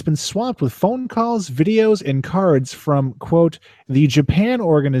 He's been swamped with phone calls, videos, and cards from, quote, the Japan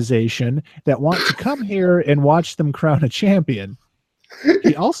organization that want to come here and watch them crown a champion.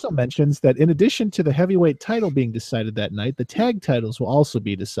 He also mentions that in addition to the heavyweight title being decided that night, the tag titles will also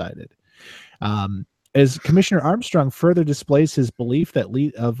be decided. As Commissioner Armstrong further displays his belief that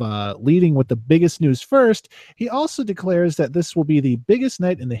leading with the biggest news first, he also declares that this will be the biggest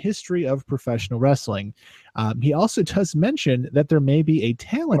night in the history of professional wrestling. He also does mention that there may be a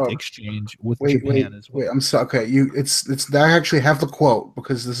talent exchange with Japan as well. Wait, I'm sorry. Okay, I actually have the quote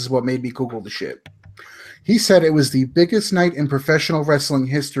because this is what made me Google the shit. He said it was the biggest night in professional wrestling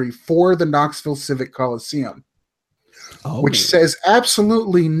history for the Knoxville Civic Coliseum. Which says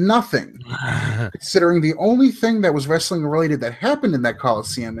absolutely nothing, considering the only thing that was wrestling related that happened in that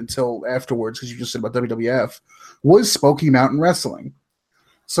Coliseum until afterwards, because you just said about WWF, was Smoky Mountain Wrestling.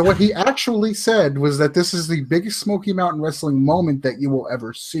 So what he actually said was that this is the biggest Smoky Mountain Wrestling moment that you will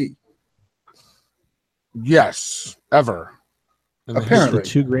ever see. Yes, ever. Apparently. The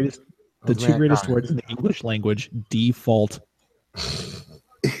two greatest words in the English language, default.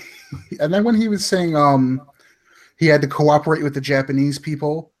 And then when he was saying he had to cooperate with the Japanese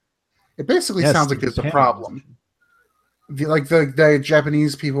people, it basically sounds like there's a problem. Like the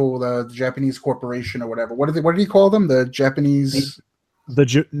Japanese people, the Japanese corporation or whatever. What did he call them? The Japanese...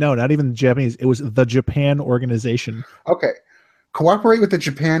 No, not even the Japanese. It was the Japan organization. Okay. Cooperate with the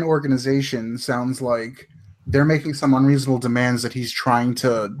Japan organization sounds like they're making some unreasonable demands that he's trying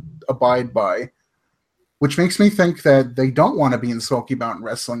to abide by, which makes me think that they don't want to be in Smoky Mountain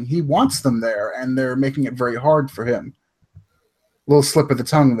Wrestling. He wants them there, and they're making it very hard for him. Little slip of the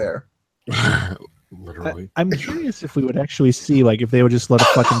tongue there. Literally. I'm curious if we would actually see, like, if they would just let a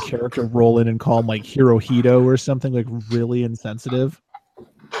fucking character roll in and call him, like, Hirohito or something, like, really insensitive.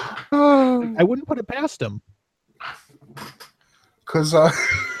 I wouldn't put it past him. Because,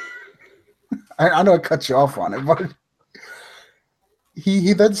 I know I cut you off on it, but...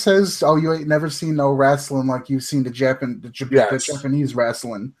 He then says, "Oh, you ain't never seen no wrestling like you've seen the Japanese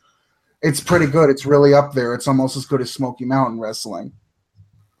wrestling. It's pretty good. It's really up there. It's almost as good as Smoky Mountain Wrestling."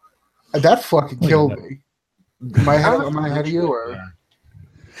 That fucking killed me. Am I ahead of you? Or?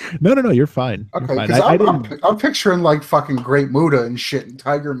 No, you're fine. Okay, because I'm picturing like fucking Great Muta and shit and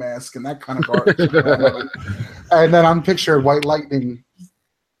Tiger Mask and that kind of garbage. And then I'm picturing White Lightning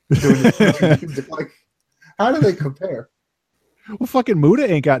doing this. Like, how do they compare? Well, fucking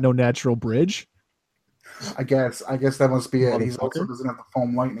Muta ain't got no natural bridge. I guess that must be it. He also doesn't have the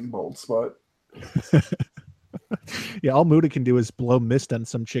foam lightning bolts, but yeah, all Muta can do is blow mist on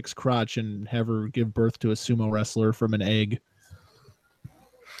some chick's crotch and have her give birth to a sumo wrestler from an egg.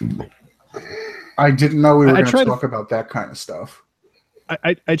 I didn't know we were going to talk about that kind of stuff.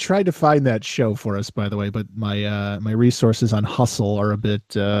 I tried to find that show for us, by the way, but my resources on Hustle are a bit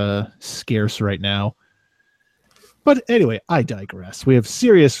scarce right now. But anyway, I digress. We have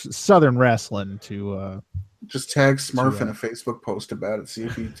serious Southern wrestling to... Just tag Smurf in a Facebook post about it. See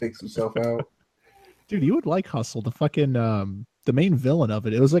if he takes himself out. Dude, you would like Hustle. The fucking... the main villain of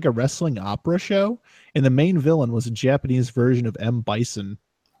it. It was like a wrestling opera show, and the main villain was a Japanese version of M. Bison.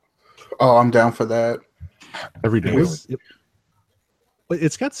 Oh, I'm down for that. Every day.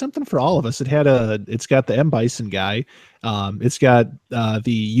 It's got something for all of us. It's got the M. Bison guy. It's got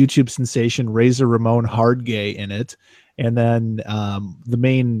the YouTube sensation Razor Ramon Hardgay in it, and then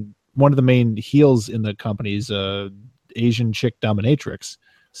one of the main heels in the company is Asian chick dominatrix.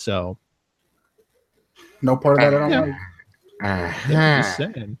 So no part of that I don't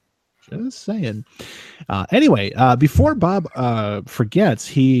like. Just saying. Anyway, before Bob forgets,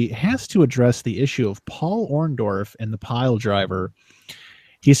 he has to address the issue of Paul Orndorff and the pile driver.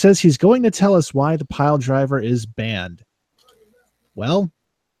 He says he's going to tell us why the pile driver is banned. Well,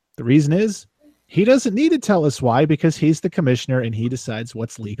 the reason is he doesn't need to tell us why, because he's the commissioner and he decides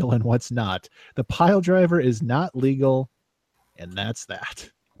what's legal and what's not. The pile driver is not legal, and that's that.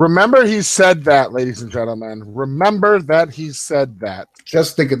 Remember he said that, ladies and gentlemen. Remember that he said that.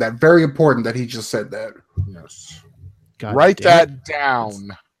 Just think of that. Very important that he just said that. Yes. Write that down.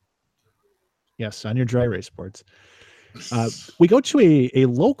 Yes, on your dry erase boards. We go to a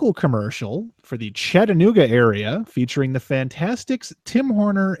local commercial for the Chattanooga area featuring the Fantastics, Tim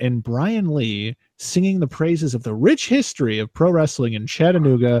Horner and Brian Lee singing the praises of the rich history of pro wrestling in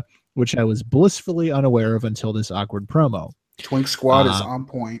Chattanooga, which I was blissfully unaware of until this awkward promo. Twink Squad is on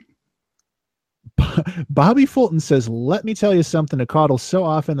point. Bobby Fulton says, "Let me tell you something to coddle so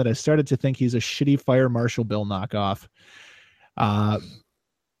often that I started to think he's a shitty Fire Marshal Bill knockoff." And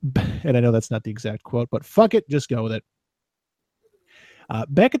I know that's not the exact quote, but fuck it, just go with it.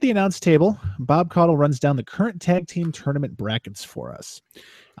 Back at the announce table, Bob Caudle runs down the current tag team tournament brackets for us.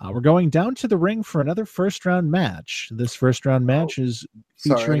 We're going down to the ring for another first-round match. This first-round match is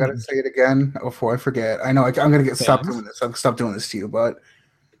featuring... Sorry, I got to say it again before I forget. I know I'm going to get stopped doing this. I'll stop doing this to you, but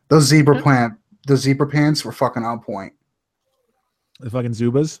those zebra pants were fucking on point. The fucking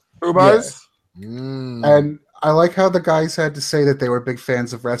Zubas? Zubas? And I like how the guys had to say that they were big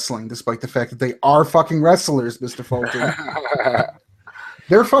fans of wrestling, despite the fact that they are fucking wrestlers, Mr. Fulton.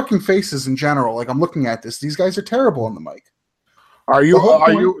 They're fucking faces in general. Like, I'm looking at this. These guys are terrible on the mic. Are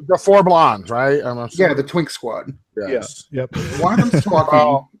you the four blondes, right? Yeah, the Twink Squad. Yes. Yeah. Yep. One of them's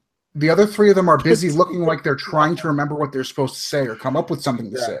talking. The other three of them are busy looking like they're trying to remember what they're supposed to say or come up with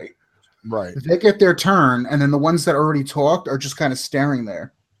something to say. Right. They get their turn, and then the ones that already talked are just kind of staring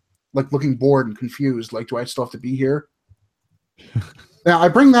there, like looking bored and confused. Like, do I still have to be here? Now, I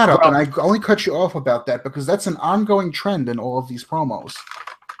bring that up, and I only cut you off about that because that's an ongoing trend in all of these promos.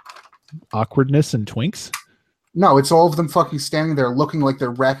 Awkwardness and twinks? No, it's all of them fucking standing there looking like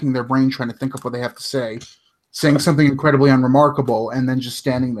they're racking their brain trying to think of what they have to say, saying something incredibly unremarkable, and then just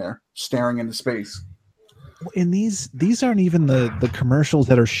standing there, staring into space. And these aren't even the commercials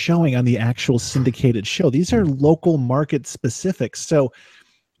that are showing on the actual syndicated show. These are local market specific. So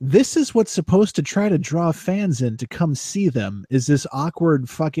this is what's supposed to try to draw fans in to come see them, is this awkward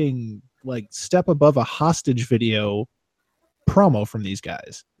fucking like step above a hostage video promo from these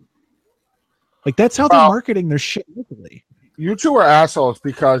guys. Like, that's how they're marketing their shit locally. You two are assholes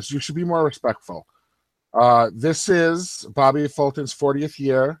because you should be more respectful. This is Bobby Fulton's 40th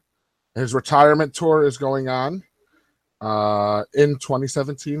year. His retirement tour is going on in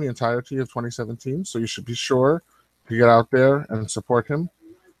 2017, the entirety of 2017. So you should be sure to get out there and support him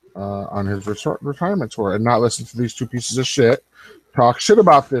on his retirement tour and not listen to these two pieces of shit talk shit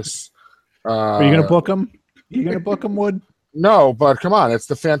about this. Are you going to book him? You going to book him, Wood? No, but come on. It's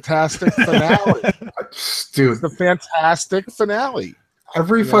the fantastic finale. Dude, it's the fantastic finale.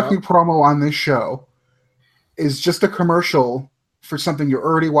 Every fucking promo on this show is just a commercial for something you're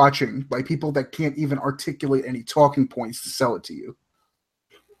already watching by people that can't even articulate any talking points to sell it to you.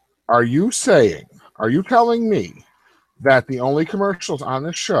 Are you telling me that the only commercials on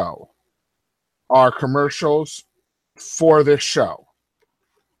this show are commercials for this show?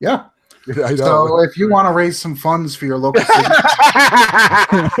 Yeah. So if you want to raise some funds for your local city.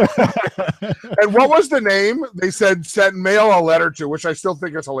 And what was the name? They said send mail a letter to, which I still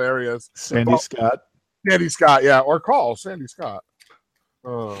think is hilarious. Sandy Scott. Sandy Scott, yeah. Or call Sandy Scott.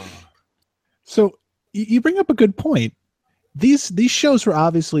 So you bring up a good point. These shows were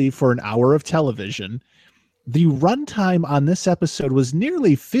obviously for an hour of television. The runtime on this episode was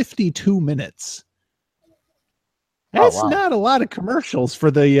nearly 52 minutes. That's not a lot of commercials for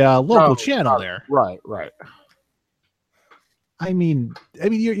the local channel there. Right. I mean,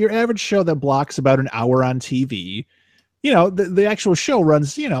 your average show that blocks about an hour on TV, the actual show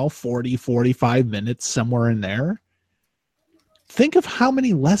runs, 40, 45 minutes, somewhere in there. Think of how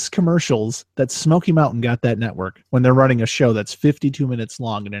many less commercials that Smoky Mountain got that network when they're running a show that's 52 minutes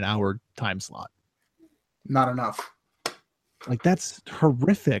long in an hour time slot. Not enough. Like, that's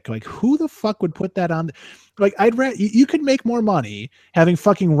horrific. Like, who the fuck would put that on? Like, you could make more money having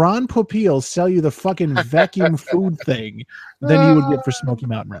fucking Ron Popeil sell you the fucking vacuum food thing than you would get for Smoky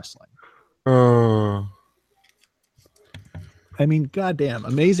Mountain Wrestling. I mean, goddamn,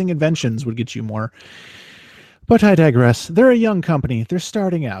 Amazing Inventions would get you more. But I digress. They're a young company. They're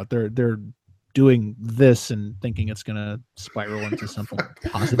starting out. They're doing this and thinking it's gonna spiral into something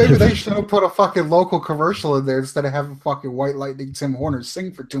positive. Maybe they should have put a fucking local commercial in there instead of having fucking White Lightning Tim Horner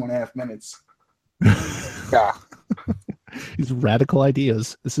sing for 2.5 minutes. Yeah. These radical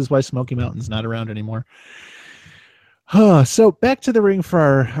ideas. This is why Smoky Mountain's not around anymore. So back to the ring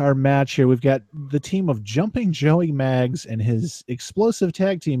for our match here. We've got the team of Jumping Joey Maggs and his explosive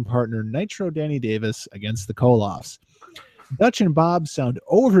tag team partner Nitro Danny Davis against the Koloffs. Dutch and Bob sound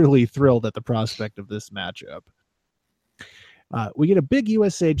overly thrilled at the prospect of this matchup. We get a big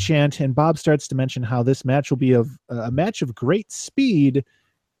USA chant, and Bob starts to mention how this match will be a match of great speed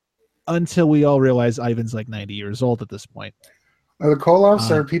until we all realize Ivan's like 90 years old at this point. The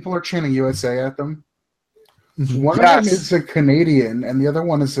Koloffs people are chanting USA at them. One of them is a Canadian, and the other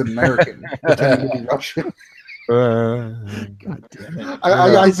one is an American. Pretending to be Russian. God damn it.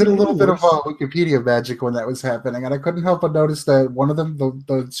 I did a little bit of Wikipedia magic when that was happening, and I couldn't help but notice that one of them,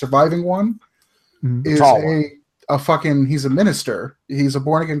 the surviving one, is he's a minister. He's a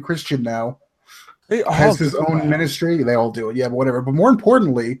born-again Christian now. He has his own ministry. They all do it, yeah, but whatever. But more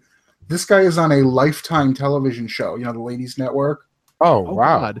importantly, this guy is on a Lifetime television show, the Ladies Network. Oh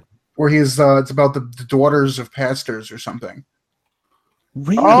wow. God. Where it's about the daughters of pastors or something.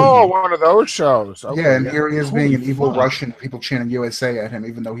 Really? Oh, one of those shows. Okay, yeah, and here he is being an evil fuck. Russian, people chanting USA at him,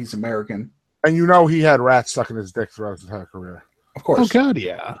 even though he's American. And he had rats stuck in his dick throughout his entire career. Of course. Oh, God,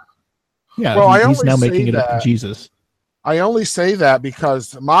 yeah. Yeah, well, he's now making it up to Jesus. I only say that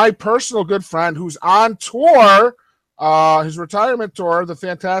because my personal good friend who's on tour his retirement tour, the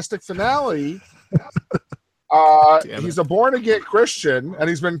Fantastic Finale. He's a born-again Christian, and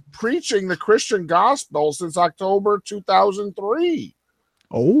he's been preaching the Christian gospel since October 2003.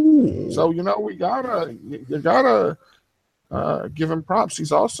 Oh, so you gotta give him props.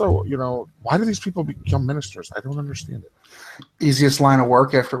 He's also, why do these people become ministers? I don't understand it. Easiest line of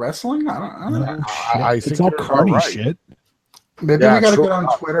work after wrestling? I don't know. I it's think all you're carny right. shit. Maybe we gotta get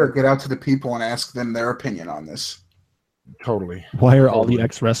on Twitter, get out to the people, and ask them their opinion on this. Totally. Why are all the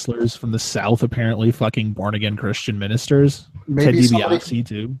ex-wrestlers from the South apparently fucking born-again Christian ministers? Maybe Ted DiBiase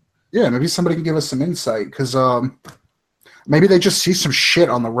too. Yeah, maybe somebody can give us some insight, because maybe they just see some shit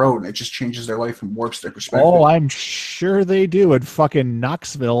on the road and it just changes their life and warps their perspective. Oh, I'm sure they do at fucking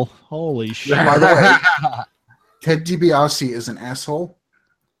Knoxville. Holy shit. By the way, Ted DiBiase is an asshole.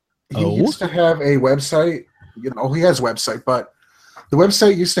 He used to have a website. He has a website, but the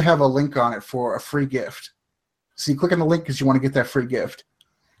website used to have a link on it for a free gift. So you click on the link because you want to get that free gift.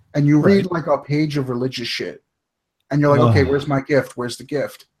 And you read like a page of religious shit. And you're like, okay, where's my gift? Where's the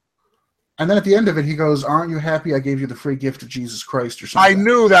gift? And then at the end of it, he goes, aren't you happy I gave you the free gift of Jesus Christ or something? I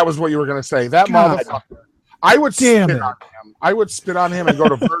knew that was what you were going to say. That motherfucker. I would spit on him. I would spit on him and go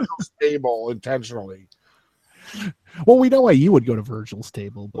to Virgil's table intentionally. Well, we know why you would go to Virgil's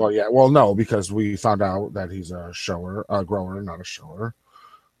table. But... Well, yeah. Well, no, because we found out that he's a grower, not a shower.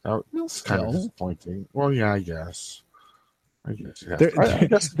 That's kind of disappointing. Well, yeah, I guess. Yeah. I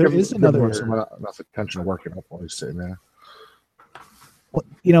guess there is another enough attention working up while he's sitting there. Well,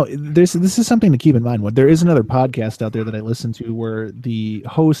 this is something to keep in mind. There is another podcast out there that I listen to where the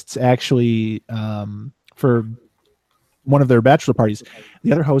hosts actually, for one of their bachelor parties,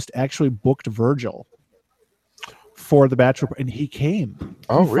 the other host actually booked Virgil for the bachelor, and he came.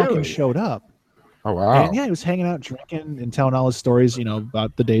 Oh, he really? Fucking showed up. Oh, wow. And yeah, he was hanging out, drinking, and telling all his stories,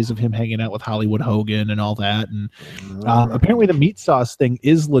 about the days of him hanging out with Hollywood Hogan and all that. And apparently the meat sauce thing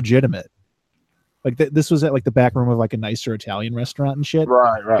is legitimate. Like this was at like the back room of like a nicer Italian restaurant and shit.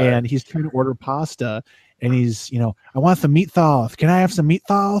 Right. And he's trying to order pasta, and he's, I want some meat thoth. Can I have some meat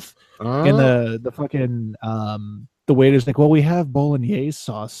thoth? And the fucking the waiter's like, well, we have bolognese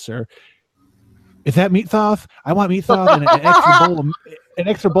sauce, sir. Is that meat thoth? I want meat thoth and an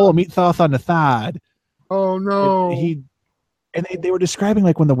extra bowl of meat thoth on the side. Oh no! And they were describing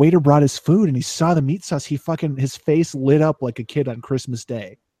like when the waiter brought his food and he saw the meat sauce, his face lit up like a kid on Christmas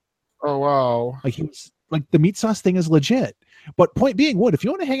Day. Oh wow! Like he was like, the meat sauce thing is legit. But point being, Wood, if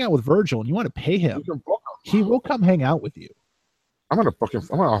you want to hang out with Virgil and you want to pay him, he will come hang out with you. I'm gonna book him.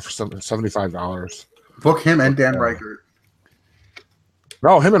 I'm gonna offer $75. Book him and Dan Reichert.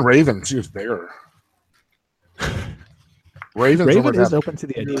 No, him and Raven. She was bigger. Raven is open to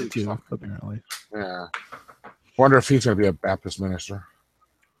the idea too, apparently. Yeah. Wonder if he's gonna be a Baptist minister.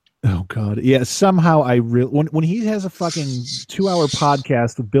 Oh God, yeah. Somehow when he has a fucking 2-hour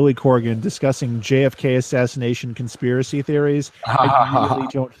podcast with Billy Corgan discussing JFK assassination conspiracy theories, I really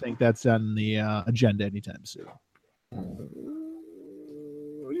don't think that's on the agenda anytime soon.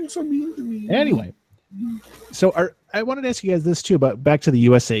 You're so mean to me. Anyway, so I wanted to ask you guys this too, about back to the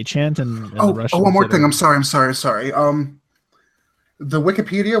USA chant and the Russian. One more thing. I'm sorry. The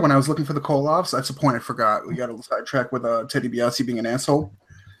Wikipedia, when I was looking for the Koloffs, that's a point I forgot. We got a sidetrack with Ted DiBiase being an asshole.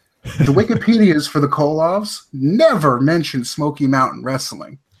 The Wikipedias for the Koloffs never mention Smoky Mountain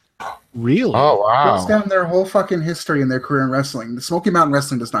Wrestling. Really? Oh, wow. Goes down their whole fucking history and their career in wrestling. The Smoky Mountain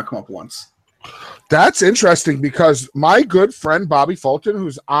Wrestling does not come up once. That's interesting because my good friend Bobby Fulton,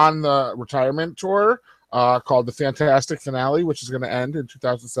 who's on the retirement tour called The Fantastic Finale, which is going to end in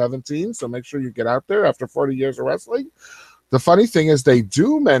 2017. So make sure you get out there after 40 years of wrestling. The funny thing is they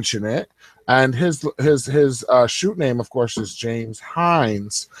do mention it, and his shoot name, of course, is James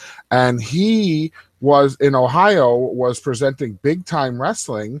Hines, and he was in Ohio, was presenting Big Time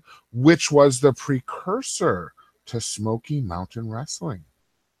Wrestling, which was the precursor to Smoky Mountain Wrestling.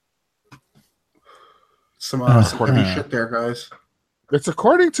 Some shit there, guys. It's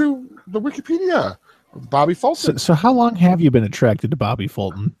according to the Wikipedia. Bobby Fulton. So how long have you been attracted to Bobby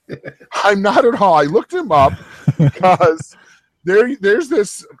Fulton? I'm not at all. I looked him up because there's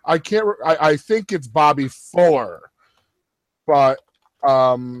this. I think it's Bobby Fuller, but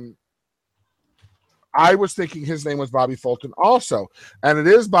I was thinking his name was Bobby Fulton also, and it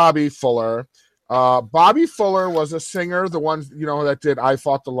is Bobby Fuller. Bobby Fuller was a singer, the one that did "I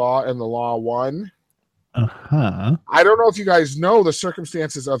Fought the Law" and "The Law Won." Uh-huh. I don't know if you guys know the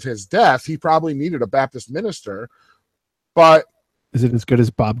circumstances of his death. He probably needed a Baptist minister, but is it as good as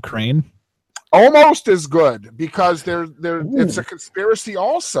Bob Crane? Almost as good, because it's a conspiracy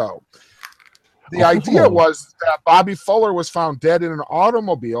also. The idea was that Bobby Fuller was found dead in an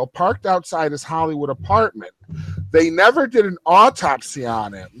automobile parked outside his Hollywood apartment. They never did an autopsy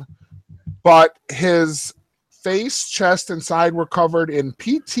on him, but his face, chest, and side were covered in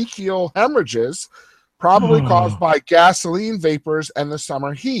petechial hemorrhages, probably caused by gasoline vapors and the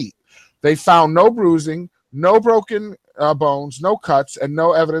summer heat. They found no bruising, no broken bones, no cuts, and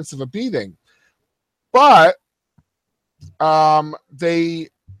no evidence of a beating. But they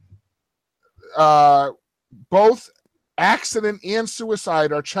both accident and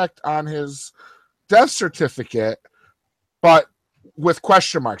suicide are checked on his death certificate, but with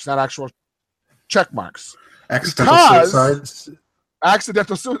question marks, not actual check marks. Accidental suicide.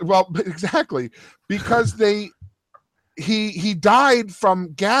 Accidental suicide. Well, exactly, because he died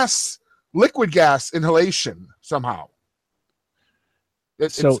from liquid gas inhalation somehow.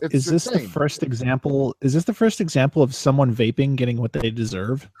 Is this the first example? Is this the first example of someone vaping getting what they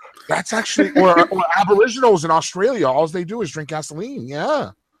deserve? That's actually, or Aboriginals in Australia, all they do is drink gasoline. Yeah,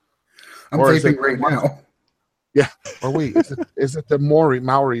 I'm vaping right now. Yeah, or wait, is it the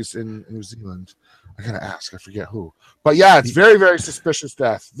Maoris in New Zealand? I gotta ask. I forget who. But yeah, it's very, very suspicious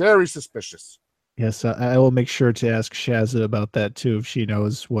death. Very suspicious. Yes, I will make sure to ask Shazza about that too, if she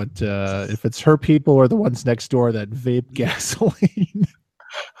knows what if it's her people or the ones next door that vape gasoline.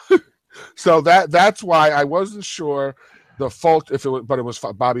 So that's why I wasn't sure the fault if it was, but it was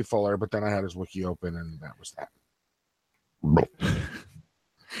Bobby Fuller. But then I had his wiki open, and that was that.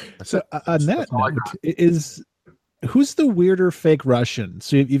 So on that note, who's the weirder fake Russian?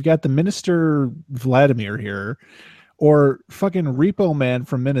 So you've got the Minister Vladimir here, or fucking Repo Man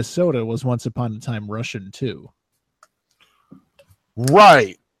from Minnesota was once upon a time Russian too.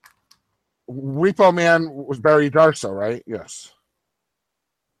 Right. Repo Man was Barry Darso, right? Yes.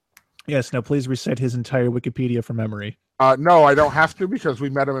 Yes. Now please recite his entire Wikipedia from memory. No, I don't have to because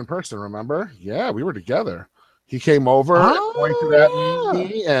we met him in person. Remember? Yeah, we were together. He came over, pointed at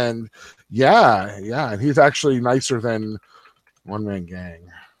me, and yeah, and he's actually nicer than One Man Gang.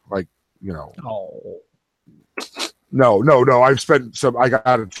 Like, you know. Oh. No. I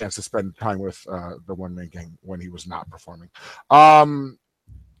got a chance to spend time with the One Man Gang when he was not performing. Well,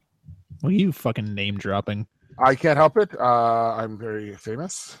 you fucking name dropping. I can't help it. I'm very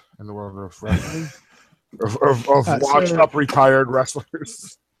famous in the world of wrestling, of washed up retired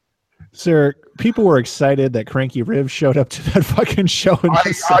wrestlers. Sir, people were excited that Cranky Riv showed up to that fucking show.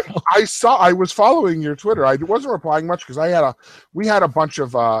 I was following your Twitter. I wasn't replying much because we had a bunch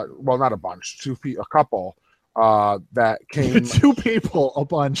of well, not a bunch, a couple that came. Two people, a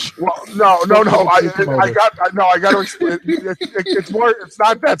bunch. Well, no. I got to explain. It's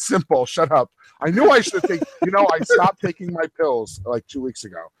not that simple. Shut up. I knew I should take. I stopped taking my pills like 2 weeks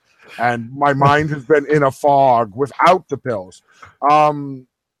ago, and my mind has been in a fog without the pills.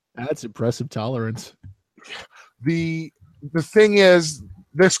 That's impressive tolerance. The thing is,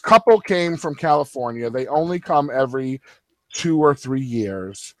 this couple came from California. They only come every 2 or 3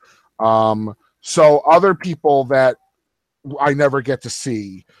 years. So other people that I never get to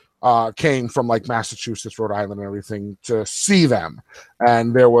see came from like Massachusetts, Rhode Island, and everything to see them.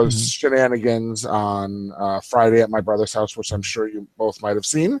 And there was shenanigans on Friday at my brother's house, which I'm sure you both might have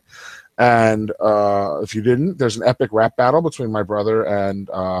seen. And if you didn't, there's an epic rap battle between my brother and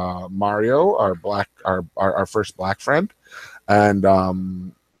Mario, our first black friend.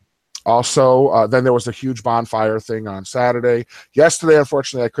 And also, then there was a huge bonfire thing on Saturday. Yesterday,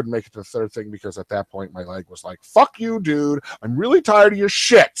 unfortunately, I couldn't make it to the third thing because at that point, my leg was like, fuck you, dude. I'm really tired of your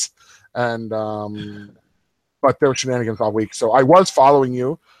shit. And but there were shenanigans all week. So I was following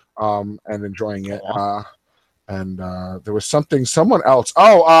you and enjoying it. And there was someone else.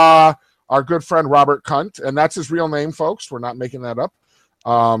 Our good friend Robert Cunt, and that's his real name, folks. We're not making that up.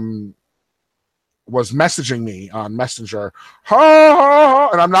 Was messaging me on Messenger. Ha, ha, ha.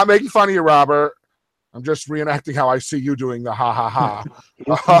 And I'm not making fun of you, Robert. I'm just reenacting how I see you doing the ha ha ha.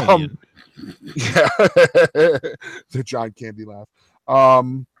 Yeah, the John Candy laugh.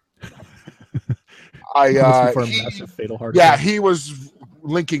 He was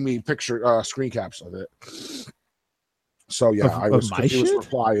linking me screen caps of it. So yeah, I was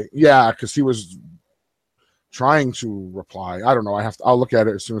replying. Yeah, because he was trying to reply. I don't know. I'll look at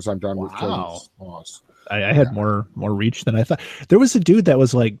it as soon as I'm done with Cody's pause. I had more reach than I thought. There was a dude that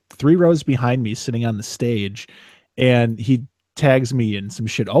was like 3 rows behind me sitting on the stage, and he tags me in some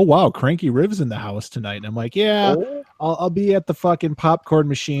shit. Oh wow, Cranky Riv's in the house tonight. And I'm like, yeah, I'll be at the fucking popcorn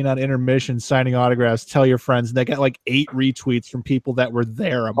machine on intermission signing autographs. Tell your friends. And they got like 8 retweets from people that were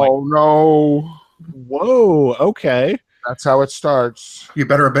there. I'm like, no. Whoa, okay. That's how it starts. You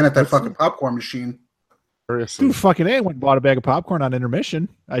better have been at that fucking popcorn machine. Seriously. Dude, fucking A, I went and bought a bag of popcorn on intermission.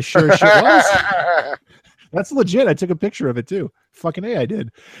 I sure as shit was. That's legit. I took a picture of it too. Fucking A, I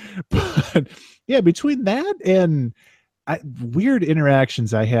did. But yeah, between that and weird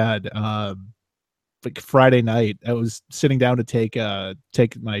interactions I had, like Friday night, I was sitting down to take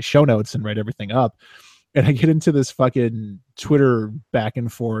my show notes and write everything up. And I get into this fucking Twitter back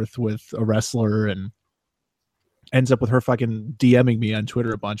and forth with a wrestler and ends up with her fucking DMing me on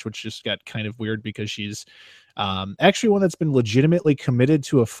Twitter a bunch, which just got kind of weird because she's actually one that's been legitimately committed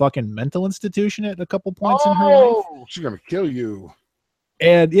to a fucking mental institution at a couple points in her life. Oh, she's gonna kill you.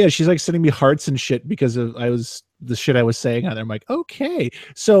 And yeah, she's like sending me hearts and shit because of the shit I was saying on there. I'm like, okay.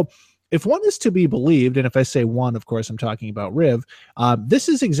 So if one is to be believed, and if I say one, of course, I'm talking about Riv, this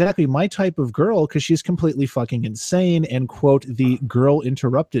is exactly my type of girl because she's completely fucking insane and, quote, the girl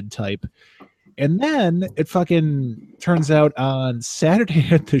interrupted type. And then it fucking turns out on Saturday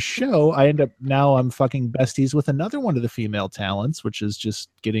at the show, I'm fucking besties with another one of the female talents, which is just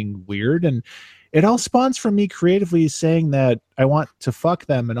getting weird. And it all spawns from me creatively saying that I want to fuck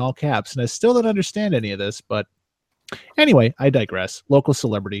them in all caps. And I still don't understand any of this, but anyway, I digress. Local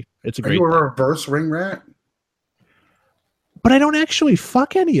celebrity. It's a great thing. Are you a reverse ring rat? But I don't actually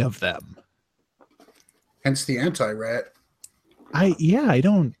fuck any of them. Hence the anti-rat. I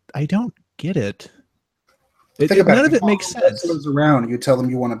don't get it. None of it makes sense. Goes around, you tell them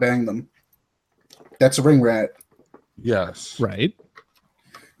you want to bang them. That's a ring rat. Yes. Right.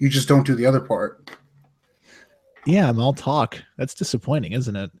 You just don't do the other part. Yeah, I'm all talk. That's disappointing,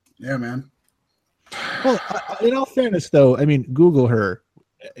 isn't it? Yeah, man. Well, in all fairness, though, I mean, Google her.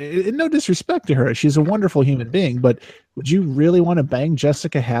 No disrespect to her. She's a wonderful human being, but would you really want to bang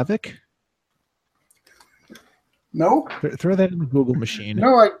Jessica Havoc? No. Throw that in the Google machine.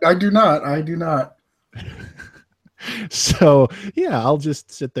 No, I do not. I do not. So, yeah, I'll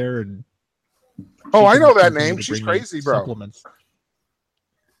just sit there and... Oh, I know that name. She's crazy, bro. Supplements.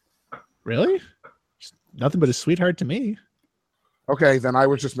 Really? She's nothing but a sweetheart to me. Okay, then I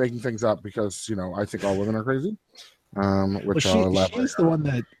was just making things up because, I think all women are crazy. Which she's the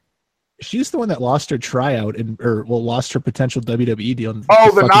one that lost her tryout lost her potential WWE deal.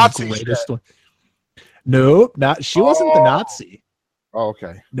 The Nazi one. No, she wasn't the Nazi. Oh,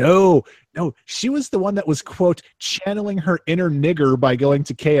 okay. No, she was the one that was, quote, channeling her inner nigger by going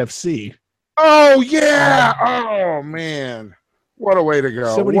to KFC. Oh yeah! Oh man, what a way to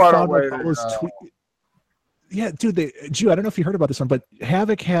go! Somebody what found a way all those Yeah, dude, I don't know if you heard about this one, but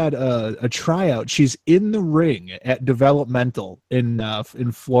Havoc had a tryout. She's in the ring at Developmental in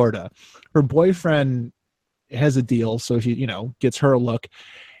Florida. Her boyfriend has a deal, so she, gets her a look.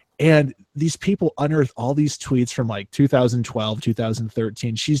 And these people unearth all these tweets from like 2012,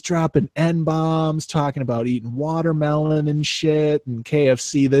 2013. She's dropping N-bombs, talking about eating watermelon and shit, and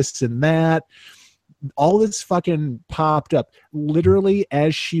KFC this and that. All this fucking popped up literally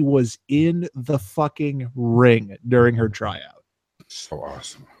as she was in the fucking ring during her tryout. So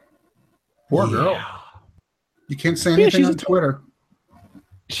awesome. Poor girl. You can't say anything on Twitter.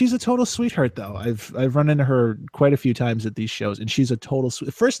 She's a total sweetheart, though. I've run into her quite a few times at these shows, and she's a total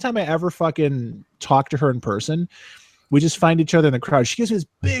sweet. First time I ever fucking talked to her in person, we just find each other in the crowd. She gives me this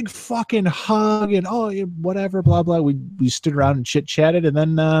big fucking hug and whatever, blah blah. We stood around and chit chatted, and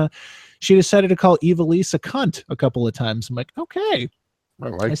then she decided to call Evilise a cunt a couple of times. I'm like, okay,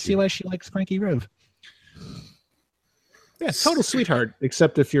 I see why she likes Frankie Riv. Yeah, total sweetheart,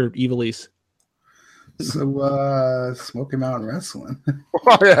 except if you're Evilise. So, Smoky Mountain Wrestling.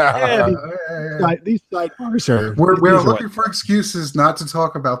 Oh, yeah. These sidebars are... We're looking for excuses not to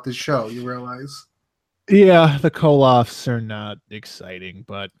talk about this show, you realize? Yeah, the Koloffs are not exciting,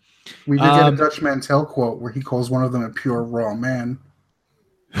 but... We did get a Dutch Mantel quote where he calls one of them a pure raw man.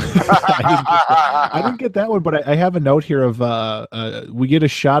 I didn't get that one, but I have a note here of we get a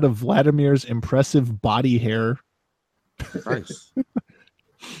shot of Vladimir's impressive body hair. Nice.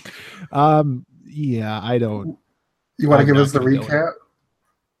 Yeah, I don't. You want to give us the recap?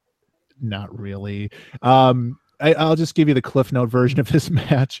 Not really. I'll just give you the Cliff Note version of this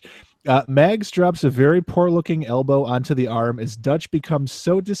match. Mags drops a very poor-looking elbow onto the arm as Dutch becomes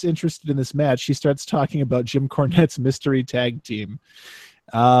so disinterested in this match, she starts talking about Jim Cornette's mystery tag team.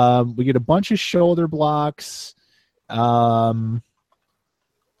 We get a bunch of shoulder blocks.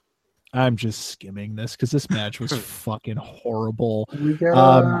 I'm just skimming this because this match was fucking horrible. We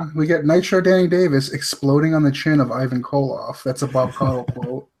get Nitro Danny Davis exploding on the chin of Ivan Koloff. That's a Bob Caudle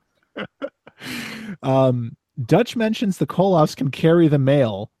quote. Dutch mentions the Koloffs can carry the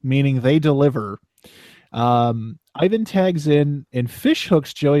mail, meaning they deliver. Ivan tags in and fish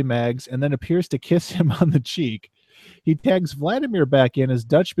hooks Joey Mags and then appears to kiss him on the cheek. He tags Vladimir back in as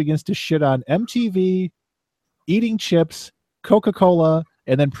Dutch begins to shit on MTV, eating chips, Coca-Cola,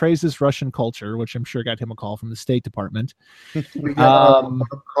 and then praises Russian culture, which I'm sure got him a call from the State Department. We got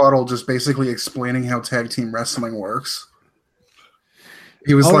Caudle just basically explaining how tag team wrestling works.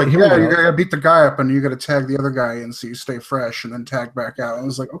 He was like, yeah, you gotta beat the guy up and you gotta tag the other guy in so you stay fresh and then tag back out. I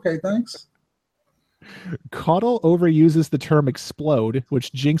was like, okay, thanks. Caudle overuses the term explode,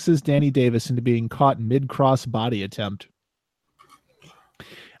 which jinxes Danny Davis into being caught mid-cross body attempt.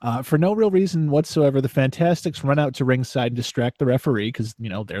 For no real reason whatsoever, the Fantastics run out to ringside and distract the referee because, you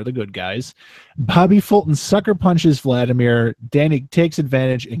know, they're the good guys. Bobby Fulton sucker punches Vladimir. Danny takes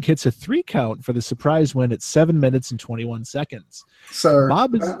advantage and gets a 3 count for the surprise win at 7 minutes and 21 seconds. Sir,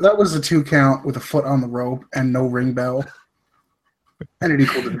 that was a 2 count with a foot on the rope and no ring bell. And it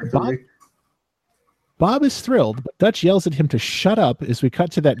equaled the victory. Bob is thrilled, but Dutch yells at him to shut up as we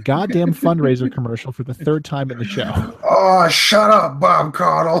cut to that goddamn fundraiser commercial for the 3rd time in the show. Oh, shut up, Bob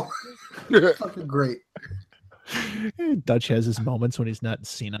Caudle. Fucking great. Dutch has his moments when he's not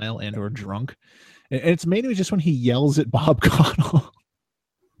senile and or drunk. And it's mainly just when he yells at Bob Caudle.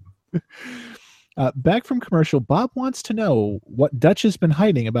 Back from commercial, Bob wants to know what Dutch has been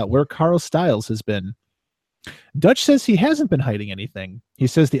hiding about where Carl Styles has been. Dutch says he hasn't been hiding anything. He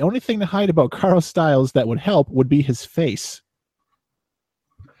says the only thing to hide about Carl Styles that would help would be his face.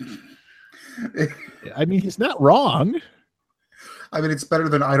 I mean, he's not wrong. I mean, it's better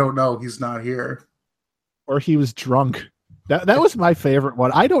than I don't know. He's not here. Or he was drunk. That was my favorite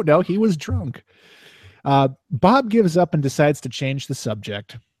one. I don't know. He was drunk. Bob gives up and decides to change the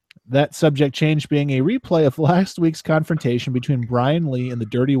subject. That subject change being a replay of last week's confrontation between Brian Lee and the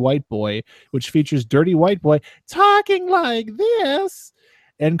Dirty White Boy, which features Dirty White Boy talking like this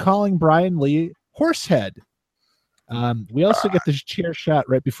and calling Brian Lee Horsehead. We also get this chair shot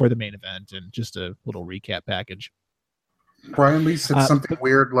right before the main event and just a little recap package. Brian Lee said something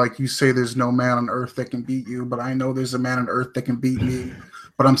weird like, you say there's no man on earth that can beat you, but I know there's a man on earth that can beat me,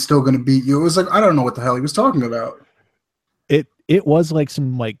 but I'm still going to beat you. It was like, I don't know what the hell he was talking about. It was like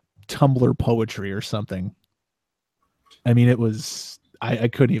some like Tumblr poetry or something. I mean, it was, I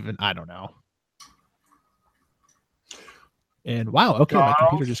couldn't even, I don't know. And wow, okay, my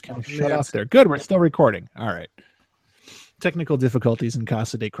computer just kind of shut off there. Good, we're still recording. All right. Technical difficulties in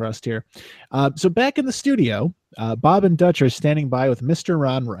Casa de Crust here. So back in the studio, Bob and Dutch are standing by with Mr.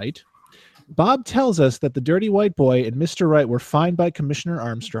 Ron Wright. Bob tells us that the Dirty White Boy and Mr. Wright were fined by Commissioner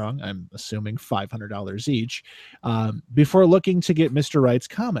Armstrong, I'm assuming $500 each, before looking to get Mr. Wright's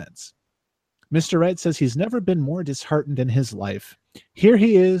comments. Mr. Wright says he's never been more disheartened in his life. Here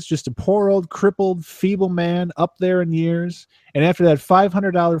he is, just a poor old crippled, feeble man up there in years, and after that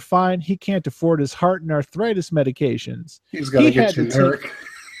 $500 fine, he can't afford his heart and arthritis medications. He's got to get generic.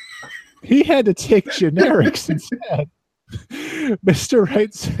 He had to take generics instead. Mr.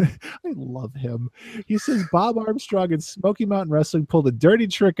 Wright, I love him. He says Bob Armstrong and Smoky Mountain Wrestling pulled a dirty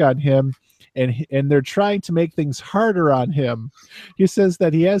trick on him, and they're trying to make things harder on him. He says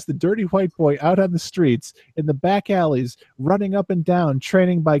that he has the Dirty White Boy out on the streets, in the back alleys, running up and down,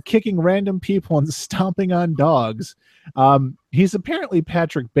 training by kicking random people and stomping on dogs. He's apparently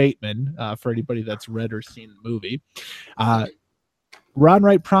Patrick Bateman, for anybody that's read or seen the movie. Ron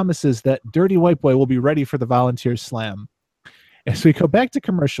Wright promises that Dirty White Boy will be ready for the Volunteer Slam. As we go back to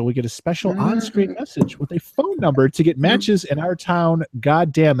commercial, we get a special on-screen message with a phone number to get matches in our town,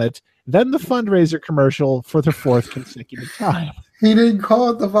 God damn it. Then the fundraiser commercial for the 4th consecutive time. He didn't call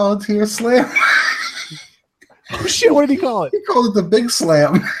it the Volunteer Slam. Oh shit, what did he call it? He called it the Big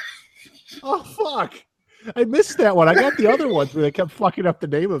Slam. Oh fuck. I missed that one. I got the other ones where they kept fucking up the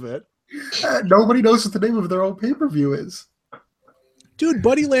name of it. Nobody knows what the name of their own pay-per-view is. Dude,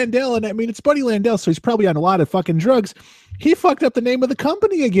 Buddy Landell, and I mean, it's Buddy Landell, so he's probably on a lot of fucking drugs. He fucked up the name of the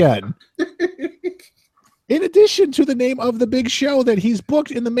company again. In addition to the name of the big show that he's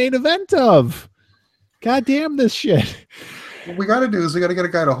booked in the main event of. God damn this shit. What we got to do is we got to get a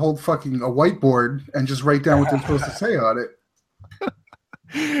guy to hold fucking a whiteboard and just write down what they're supposed to say on it.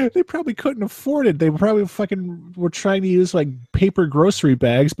 They probably couldn't afford it. They probably fucking were trying to use like paper grocery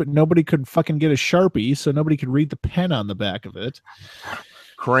bags, but nobody could fucking get a Sharpie, so nobody could read the pen on the back of it.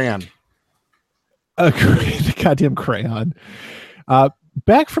 Crayon. The goddamn crayon.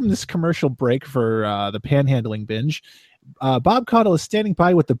 Back from this commercial break for the panhandling binge, Bob Caudle is standing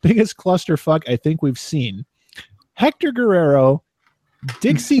by with the biggest clusterfuck I think we've seen. Hector Guerrero,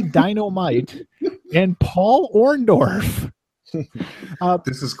 Dixie Dynamite, and Paul Orndorff.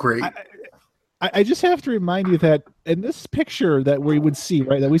 This is great. I just have to remind you that in this picture that we would see,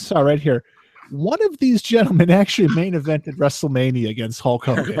 right, that we saw right here, one of these gentlemen actually main evented WrestleMania against Hulk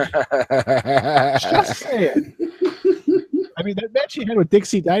Hogan. Just saying. I mean, that match he had with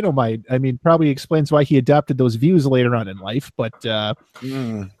Dixie Dynamite, I mean, probably explains why he adopted those views later on in life. But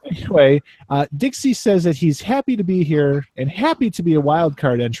anyway, Dixie says that he's happy to be here and happy to be a wild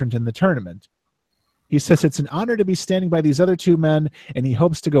card entrant in the tournament. He says it's an honor to be standing by these other two men, and he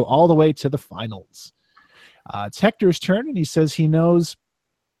hopes to go all the way to the finals. It's Hector's turn, and he says he knows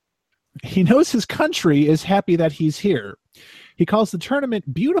his country is happy that he's here. He calls the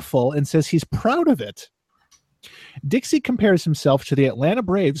tournament beautiful and says he's proud of it. Dixie compares himself to the Atlanta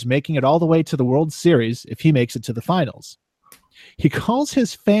Braves making it all the way to the World Series if he makes it to the finals. He calls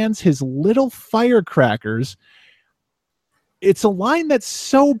his fans his little firecrackers. It's a line that's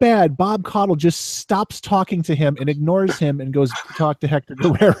so bad, Bob Caudle just stops talking to him and ignores him and goes to talk to Hector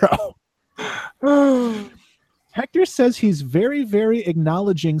Guerrero. Hector says he's very, very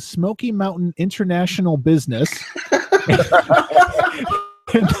acknowledging Smoky Mountain international business.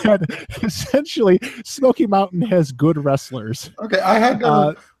 And that essentially Smoky Mountain has good wrestlers. Okay, I had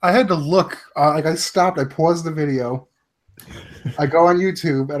to look. Like I stopped, I paused the video. I go on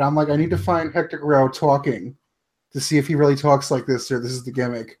YouTube and I'm like, I need to find Hector Guerrero talking to see if he really talks like this or this is the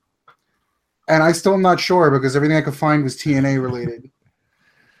gimmick. And I still am not sure because everything I could find was TNA related.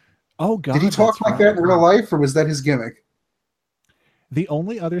 Oh God! Did he talk like that in real life, or was that his gimmick? The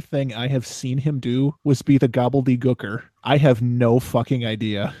only other thing I have seen him do was be the gobbledygooker. I have no fucking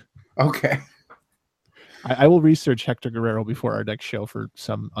idea. Okay. I will research Hector Guerrero before our next show for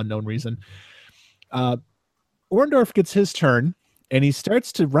some unknown reason. Orndorff gets his turn, and he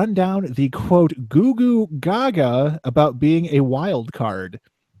starts to run down the, quote, goo goo gaga about being a wild card.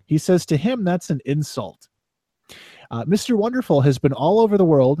 He says to him that's an insult. Mr. Wonderful has been all over the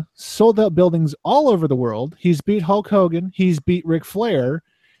world, sold out buildings all over the world. He's beat Hulk Hogan. He's beat Ric Flair.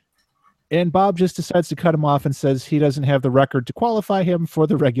 And Bob just decides to cut him off and says he doesn't have the record to qualify him for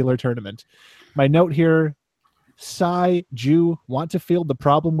the regular tournament. My note here, Cy, Jew, want to field the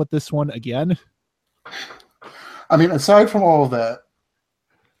problem with this one again? I mean, aside from all of that,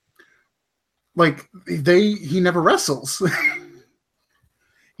 like, he never wrestles.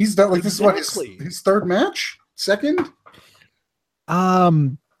 He's done, like, this is what, his third match? Second?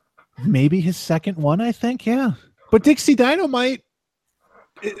 Maybe his second one, I think, yeah. But Dixie Dynamite...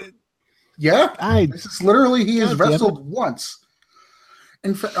 this is literally, he has wrestled once.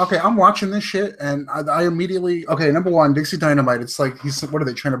 In fact, okay, I'm watching this shit, and I immediately... Okay, number one, Dixie Dynamite, it's like, what are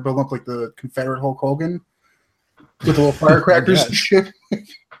they, trying to build up, like, the Confederate Hulk Hogan? With the little firecrackers and shit?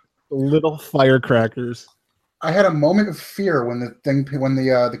 Little firecrackers. I had a moment of fear when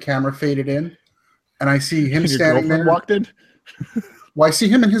the camera faded in. And I see him standing there. Walked in? Well, I see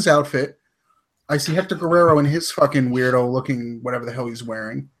him in his outfit. I see Hector Guerrero in his fucking weirdo looking whatever the hell he's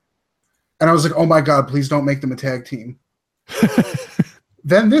wearing. And I was like, oh my God, please don't make them a tag team.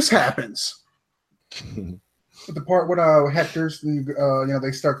 Then this happens. The part with Hector's,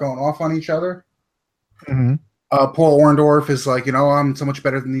 they start going off on each other. Mm-hmm. Paul Orndorff is like, I'm so much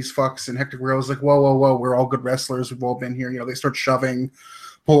better than these fucks. And Hector Guerrero's like, whoa, whoa, whoa, we're all good wrestlers. We've all been here. They start shoving.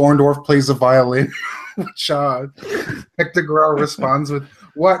 Paul Orndorff plays the violin, which Hector Guerrero responds with,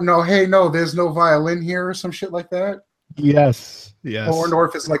 what? No, hey, no, there's no violin here or some shit like that. Yes. Paul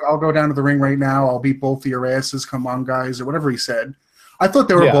Orndorff is like, I'll go down to the ring right now. I'll beat both of your asses. Come on, guys, or whatever he said. I thought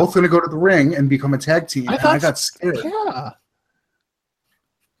they were both going to go to the ring and become a tag team, and I got scared. Yeah.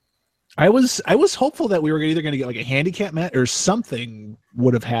 I was hopeful that we were either going to get like a handicap match or something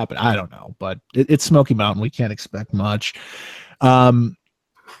would have happened. I don't know, but it's Smoky Mountain. We can't expect much.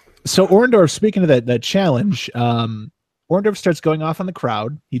 So Orndorff, speaking of that challenge, Orndorff starts going off on the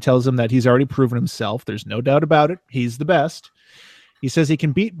crowd. He tells them that he's already proven himself. There's no doubt about it. He's the best. He says he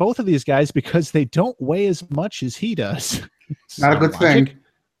can beat both of these guys because they don't weigh as much as he does. Not a good thing.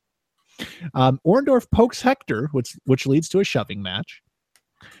 Orndorff pokes Hector, which leads to a shoving match.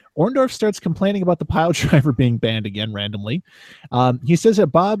 Orndorff starts complaining about the pile driver being banned again randomly. He says that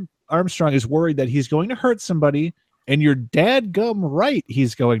Bob Armstrong is worried that he's going to hurt somebody, and you're dadgum right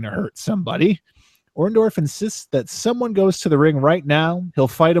he's going to hurt somebody. Orndorff insists that someone goes to the ring right now. He'll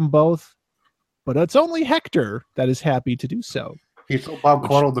fight them both, but it's only Hector that is happy to do so. He told Bob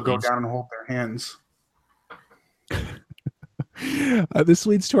Caudle to go down and hold their hands. This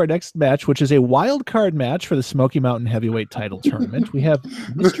leads to our next match, which is a wild card match for the Smoky Mountain Heavyweight Title Tournament. We have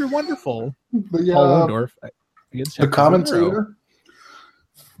Mr. Wonderful, Paul Orndorff against the commentator.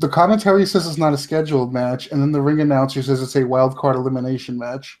 The commentary says it's not a scheduled match, and then the ring announcer says it's a wild card elimination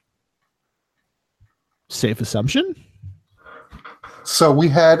match. Safe assumption. So we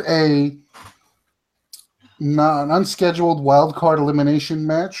had an unscheduled wild card elimination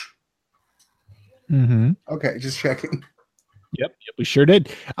match. Mm-hmm. Okay, just checking. Yep, we sure did.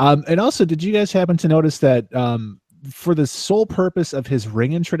 And also, did you guys happen to notice that for the sole purpose of his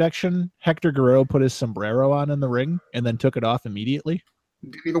ring introduction, Hector Guerrero put his sombrero on in the ring and then took it off immediately.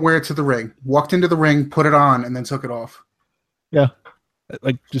 Didn't even wear it to the ring. Walked into the ring, put it on, and then took it off. Yeah.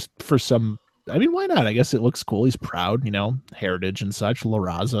 Like, just for some, I mean, why not? I guess it looks cool. He's proud, heritage and such, La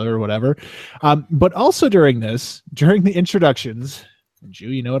Raza or whatever. But also during the introductions, and Jew,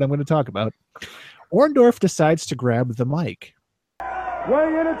 you know what I'm going to talk about, Orndorff decides to grab the mic.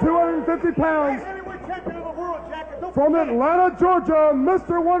 Weighing in at 250 pounds, from Atlanta, Georgia,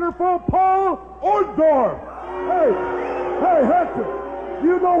 Mr. Wonderful Paul Orndorff. Hey, Hector,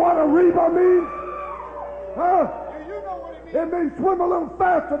 you know what a Reba means? Huh? It means swim a little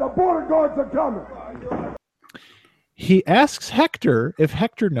faster, the border guards are coming. He asks Hector if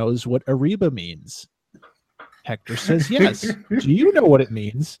Hector knows what Ariba means. Hector says yes. Do you know what it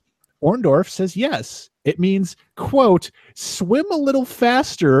means? Orndorff says yes. It means, quote, swim a little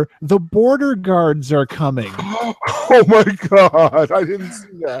faster, the border guards are coming. Oh my God, I didn't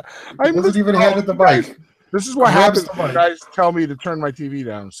see that. I wasn't even handed the mic. This is what happens when you guys tell me to turn my TV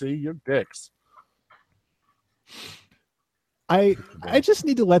down. See, you're dicks. I just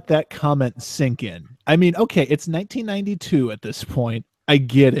need to let that comment sink in. I mean, okay, it's 1992 at this point. I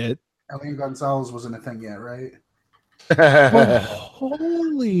get it. Elian Gonzalez wasn't a thing yet, right? But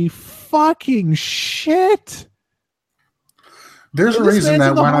holy fucking shit. There's a reason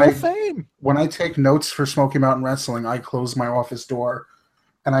that fame. when I take notes for Smoky Mountain Wrestling, I close my office door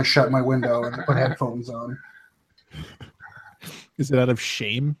and I shut my window and put headphones on. Is it out of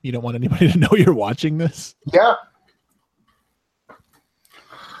shame? You don't want anybody to know you're watching this? Yeah.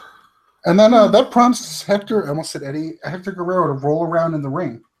 And then that prompts Hector, I almost said Eddie, Hector Guerrero to roll around in the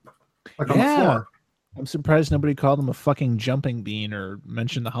ring. Like on the floor. I'm surprised nobody called him a fucking jumping bean or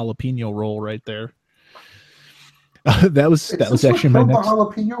mentioned the jalapeno roll right there. That was actually my next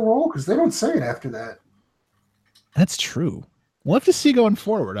jalapeno roll, because they don't say it after that. That's true. We'll have to see going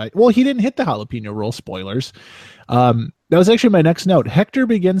forward. He didn't hit the jalapeno roll, spoilers. That was actually my next note. Hector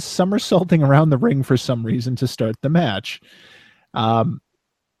begins somersaulting around the ring for some reason to start the match.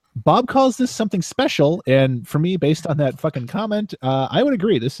 Bob calls this something special, and for me, based on that fucking comment, I would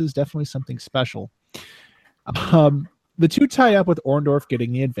agree. This is definitely something special. The two tie up with Orndorff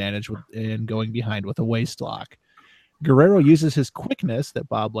getting the advantage and going behind with a waist lock. Guerrero uses his quickness that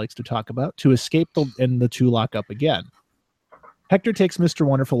Bob likes to talk about to escape and the two lock up again. Hector takes Mr.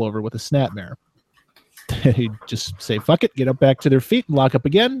 Wonderful over with a snapmare. They just say, fuck it, get up back to their feet and lock up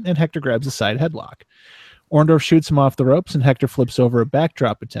again, and Hector grabs a side headlock. Orndorff shoots him off the ropes, and Hector flips over a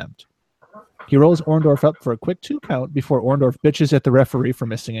backdrop attempt. He rolls Orndorff up for a quick 2 count before Orndorff bitches at the referee for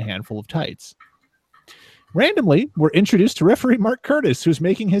missing a handful of tights. Randomly, we're introduced to referee Mark Curtis, who's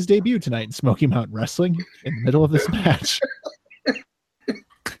making his debut tonight in Smoky Mountain Wrestling in the middle of this match.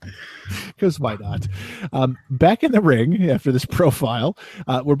 Because why not? Back in the ring, after this profile,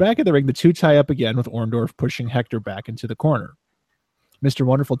 we're back in the ring. The two tie up again with Orndorff pushing Hector back into the corner. Mr.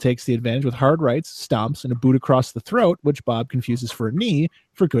 Wonderful takes the advantage with hard rights, stomps, and a boot across the throat, which Bob confuses for a knee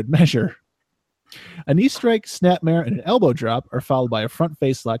for good measure. A knee strike, snapmare, and an elbow drop are followed by a front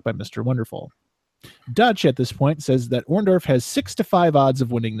face lock by Mr. Wonderful. Dutch, at this point, says that Orndorff has 6-5 odds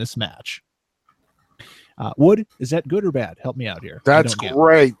of winning this match. Wood, is that good or bad? Help me out here. That's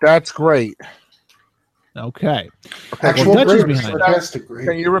great. That's great. Okay. Actual Dutch is great, behind. sarcastic great.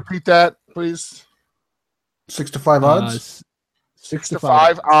 Can you repeat that, please? 6-5 odds?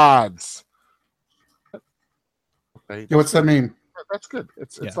 6-5 odds. Okay. Yeah, what's that mean? That's good.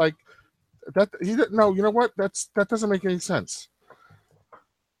 It's like that. No, you know what? That doesn't make any sense.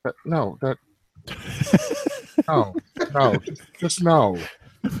 No, just no.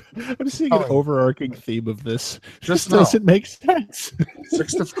 I'm seeing an overarching theme of this. Just doesn't make sense.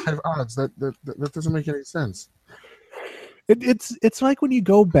 6-5 odds. That doesn't make any sense. It's like when you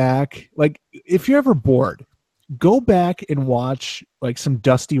go back, like if you're ever bored, go back and watch like some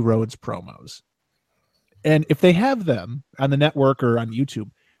Dusty Rhodes promos. And if they have them on the network or on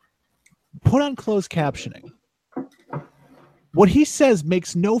YouTube, put on closed captioning. What he says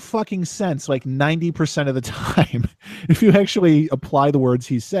makes no fucking sense like 90% of the time. If you actually apply the words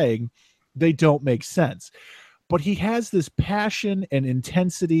he's saying, they don't make sense. But he has this passion and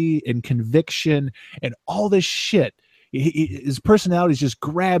intensity and conviction and all this shit. His personality is just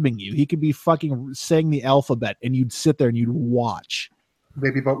grabbing you. He could be fucking saying the alphabet and you'd sit there and you'd watch.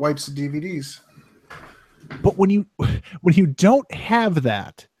 Baby butt wipes and DVDs. But when you don't have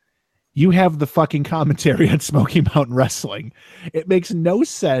that, you have the fucking commentary on Smoky Mountain Wrestling. It makes no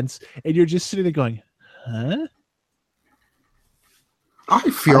sense, and you're just sitting there going, huh? I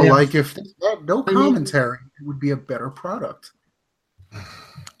feel like if they had no commentary, it would be a better product.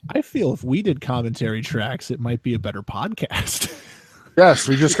 I feel if we did commentary tracks, it might be a better podcast. Yes,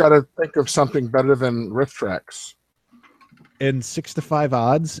 we just got to think of something better than riff tracks. And 6-5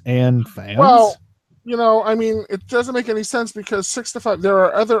 odds and fans. Well, I mean, it doesn't make any sense because 6-5. There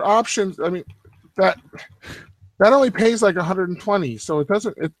are other options. I mean, that only pays like 120, so it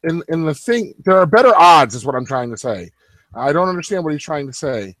doesn't. In the thing, there are better odds, is what I'm trying to say. I don't understand what he's trying to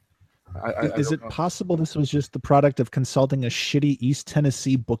say. Is it possible this was just the product of consulting a shitty East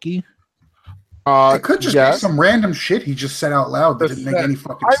Tennessee bookie? It could just be some random shit he just said out loud that didn't make any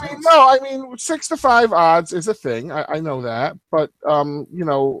fucking sense. I mean, 6-5 odds is a thing. I know that, but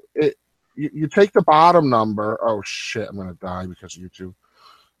you take the bottom number. Oh shit, I'm gonna die because of you two.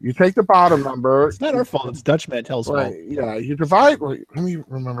 You take the bottom number. It's not our fault. It's Dutch Mantel's fault. Yeah, you divide. Let me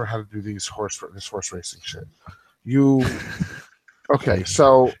remember how to do this horse racing shit. Okay,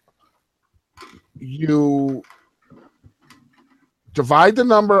 so you divide the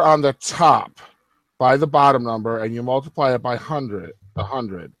number on the top by the bottom number, and you multiply it by 100,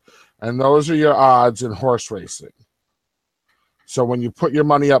 and those are your odds in horse racing. So when you put your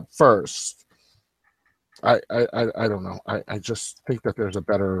money up first, I don't know. I just think that there's a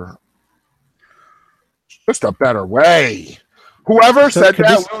better way. Whoever said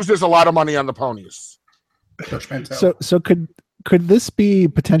that loses a lot of money on the ponies. So could this be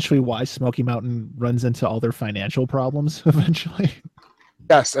potentially why Smoky Mountain runs into all their financial problems eventually?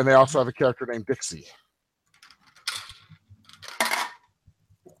 Yes, and they also have a character named Dixie.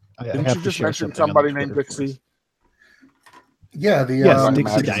 Didn't you just mention somebody named Dixie? Yeah,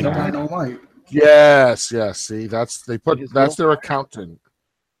 Dixie Dynamite. Yes. See, that's their accountant.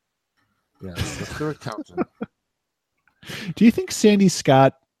 Yes, that's their accountant. Do you think Sandy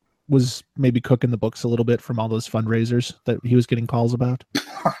Scott was maybe cooking the books a little bit from all those fundraisers that he was getting calls about?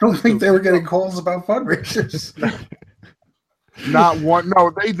 I don't think they were getting calls about fundraisers. Not one. No,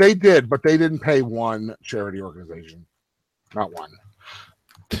 they did, but they didn't pay one charity organization. Not one.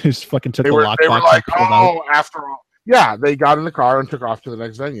 They just fucking took the lockbox. They were like, after all. Yeah, they got in the car and took off to the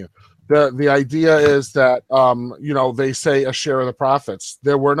next venue. The idea is that, they say a share of the profits.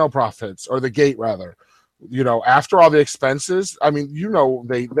 There were no profits, or the gate, rather. After all the expenses, I mean,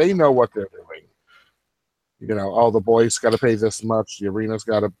 they know what they're doing. The boys got to pay this much. The arena's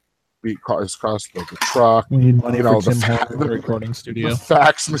got to cost the truck. We need money for the recording studio. The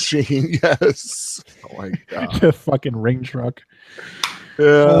fax machine, yes. Oh my god. The fucking ring truck.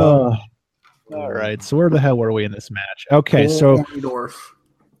 Yeah. All right. So where the hell were we in this match? Okay, so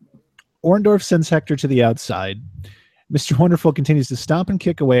Orndorff sends Hector to the outside. Mr. Wonderful continues to stomp and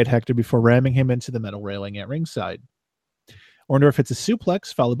kick away at Hector before ramming him into the metal railing at ringside. Orndorff hits a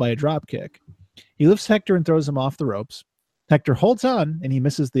suplex followed by a drop kick. He lifts Hector and throws him off the ropes. Hector holds on and he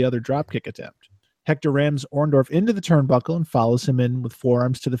misses the other drop kick attempt. Hector rams Orndorff into the turnbuckle and follows him in with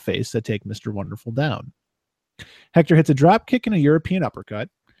forearms to the face that take Mr. Wonderful down. Hector hits a drop kick and a European uppercut.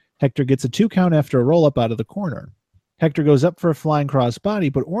 Hector gets a 2 count after a roll up out of the corner. Hector goes up for a flying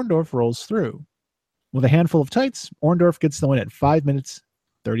crossbody, but Orndorff rolls through. With a handful of tights, Orndorff gets the win at 5 minutes,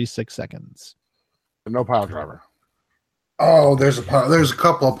 36 seconds. No pile driver. Oh, there's a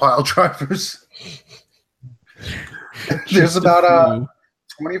couple of pile drivers. There's about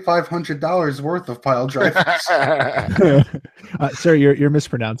 $2,500 worth of pile drivers. Sir, you're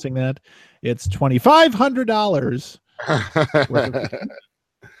mispronouncing that. It's $2,500.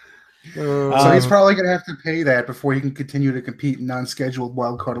 So he's probably going to have to pay that before he can continue to compete in non-scheduled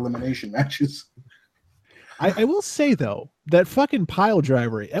wildcard elimination matches. I will say, though, that fucking pile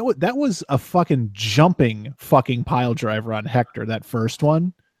driver, that was a fucking jumping fucking pile driver on Hector, that first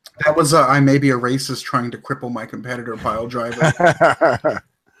one. That was I may be a racist trying to cripple my competitor pile driver.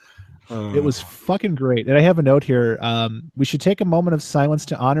 It was fucking great. And I have a note here. We should take a moment of silence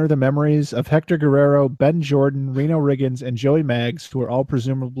to honor the memories of Hector Guerrero, Ben Jordan, Reno Riggins, and Joey Maggs, who were all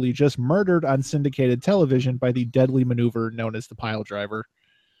presumably just murdered on syndicated television by the deadly maneuver known as the pile driver.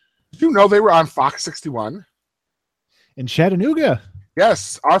 Did you know they were on Fox 61? In Chattanooga.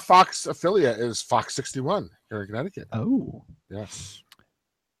 Yes, our Fox affiliate is Fox 61 here in Connecticut. Oh. Yes.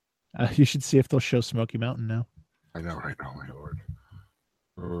 You should see if they'll show Smoky Mountain now. I know, right now, my lord.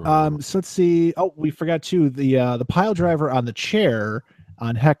 So let's see. Oh, we forgot too the pile driver on the chair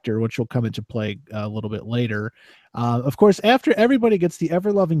on Hector, which will come into play a little bit later. Of course, after everybody gets the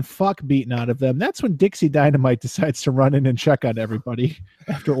ever-loving fuck beaten out of them, that's when Dixie Dynamite decides to run in and check on everybody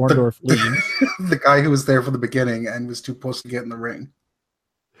after Orndorff leaves. The guy who was there from the beginning and was too close to get in the ring.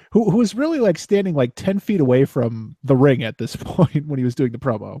 Who was really like standing like 10 feet away from the ring at this point when he was doing the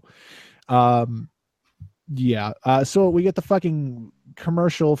promo. So we get the fucking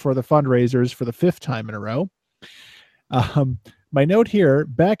commercial for the fundraisers for the 5th time in a row. My note here,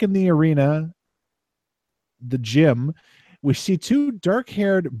 back in the arena, the gym, we see two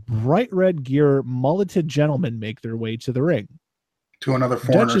dark-haired, bright red gear, mulleted gentlemen make their way to the ring. To another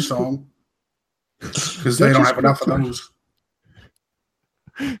Foreigner Dutch is song. Because they don't have enough of those.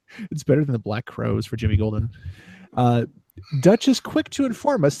 It's better than the Black Crows for Jimmy Golden. Dutch is quick to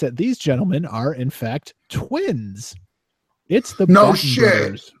inform us that these gentlemen are, in fact, twins. It's the No Button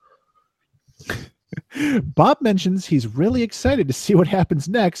shit. Brothers. Bob mentions he's really excited to see what happens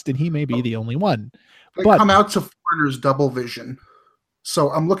next, and he may be the only one. They But- come out to Foreigner's Double Vision.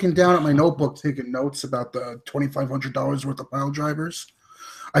 So I'm looking down at my notebook, taking notes about the $2,500 worth of pile drivers.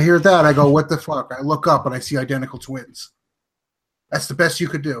 I hear that. I go, what the fuck? I look up and I see identical twins. That's the best you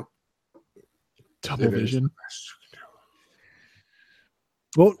could do. Double It is vision. the best you can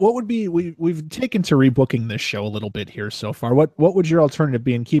do. What would be we've taken to rebooking this show a little bit here so far. What would your alternative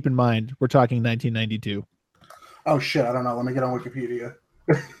be? And keep in mind, we're talking 1992. Oh shit, I don't know. Let me get on Wikipedia.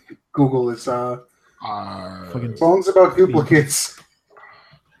 Google is Fucking- songs about duplicates.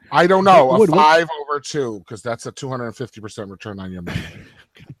 I don't know. What- A what- 5/2, because that's a 250% return on your money.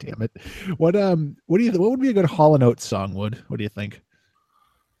 God damn it! What would be a good Hall and Oates song? What do you think?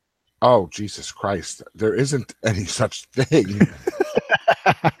 Oh, Jesus Christ. There isn't any such thing.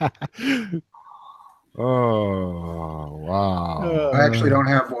 Oh, wow. I actually don't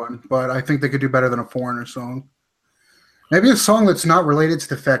have one, but I think they could do better than a Foreigner song. Maybe a song that's not related to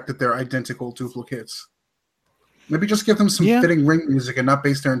the fact that they're identical duplicates. Maybe just give them some fitting ring music and not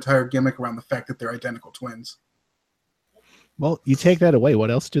base their entire gimmick around the fact that they're identical twins. Well, you take that away.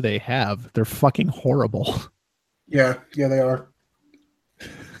 What else do they have? They're fucking horrible. Yeah, they are.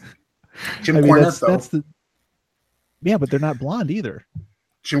 Jim I mean, Cornette, though. that's the. Yeah, but they're not blonde either.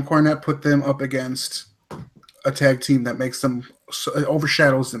 Jim Cornette put them up against a tag team that makes them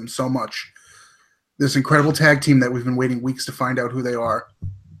overshadows them so much. This incredible tag team that we've been waiting weeks to find out who they are.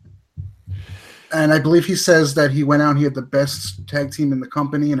 And I believe he says that he went out and he had the best tag team in the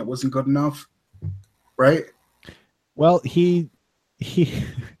company and it wasn't good enough. Right? Well, he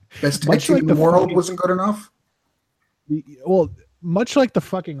Best tag much team like in the the world fucking- wasn't good enough. well, much like the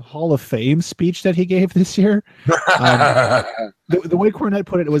fucking Hall of Fame speech that he gave this year. The way Cornette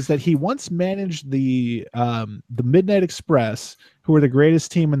put it was that he once managed the Midnight Express, who were the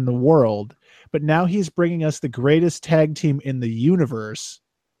greatest team in the world, but now he's bringing us the greatest tag team in the universe,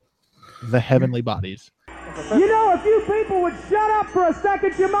 the Heavenly Bodies. You know, if you people would shut up for a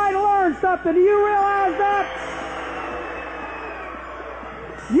second, you might learn something. Do you realize that?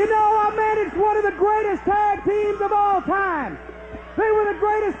 You know, I managed one of the greatest tag teams of all time. They were the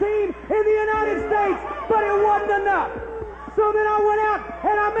greatest team in the United States, but it wasn't enough. So then I went out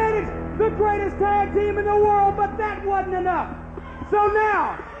and I managed the greatest tag team in the world, but that wasn't enough. So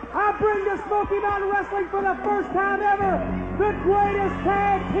now, I bring to Smoky Mountain Wrestling for the first time ever, the greatest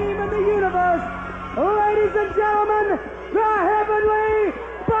tag team in the universe. Ladies and gentlemen, the Heavenly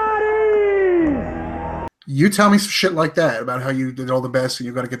Bodies! You tell me some shit like that about how you did all the best and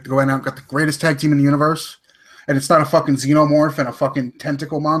you got to go out and got the greatest tag team in the universe, and it's not a fucking xenomorph and a fucking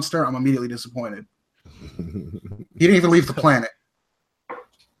tentacle monster, I'm immediately disappointed. He didn't even leave the planet.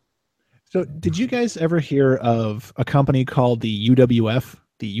 So, did you guys ever hear of a company called the UWF,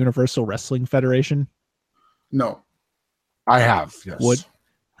 the Universal Wrestling Federation? No. I have, yes. Would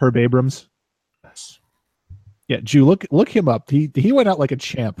Herb Abrams? Yes. Yeah, Jew, look him up. He went out like a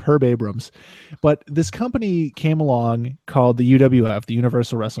champ, Herb Abrams. But this company came along called the UWF, the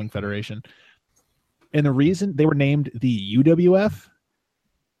Universal Wrestling Federation. And the reason they were named the UWF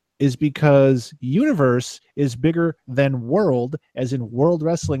is because universe is bigger than world, as in World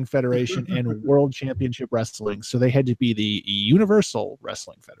Wrestling Federation and World Championship Wrestling. So they had to be the Universal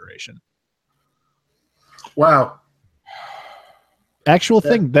Wrestling Federation. Wow. Actual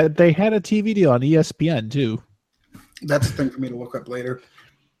thing that they had a TV deal on ESPN too. That's a thing for me to look up later.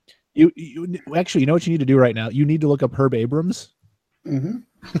 You actually, you know what you need to do right now? You need to look up Herb Abrams,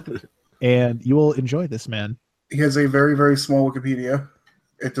 Mm-hmm. and you will enjoy this man. He has a very, very small Wikipedia.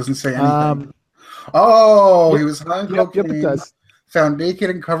 It doesn't say anything. He was high on Yep, it cocaine, does. found naked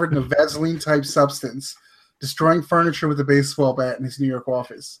and covered in a Vaseline-type substance, destroying furniture with a baseball bat in his New York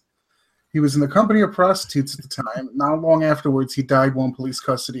office. He was in the company of prostitutes at the time. Not long afterwards, he died while in police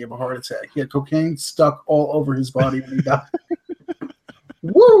custody of a heart attack. He had cocaine stuck all over his body when he died.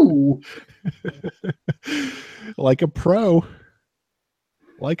 Woo! Like a pro.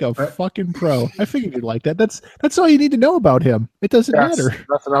 Like a Right. fucking pro. I figured you'd like that. That's all you need to know about him. It doesn't Yes, matter.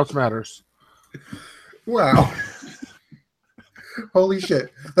 nothing else matters. Wow. Holy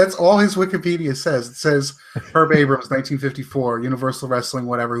shit. That's all his Wikipedia says. It says Herb Abrams, 1954, Universal Wrestling,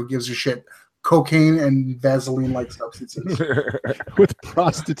 whatever, who gives a shit. cocaine and Vaseline-like substances. With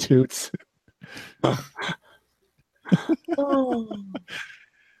prostitutes.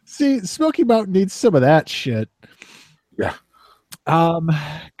 See, Smoky Mountain needs some of that shit. Yeah.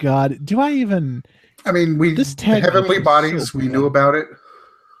 God, do I even? I mean, This the tag Heavenly is Bodies, so we bad. knew about it.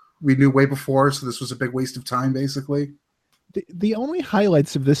 We knew way before, so this was a big waste of time, basically. The only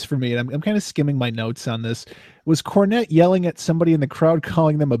highlights of this for me, and I'm kind of skimming my notes on this, was Cornette yelling at somebody in the crowd,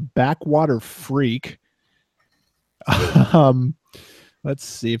 calling them a backwater freak. Let's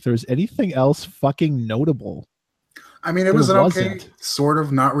see if there's anything else fucking notable. I mean, it There was an okay, wasn't. sort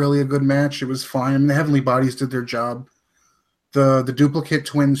of, not really a good match. It was fine. I mean, the Heavenly Bodies did their job. The Duplicate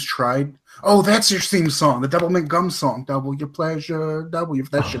Twins tried. Oh, that's your theme song, the Double Mint Gum song. Double your pleasure, double your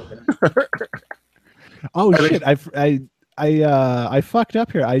that shit. Oh I shit! I fucked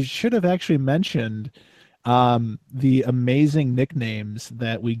up here. I should have actually mentioned the amazing nicknames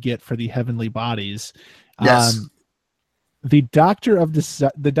that we get for the Heavenly Bodies. Yes. The Doctor of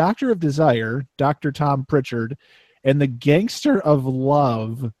Desire, Dr. Tom Pritchard, and the Gangster of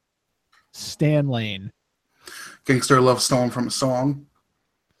Love, Stan Lane. Gangster Love stolen from a song.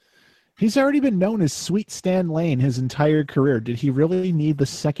 He's already been known as Sweet Stan Lane his entire career. Did he really need the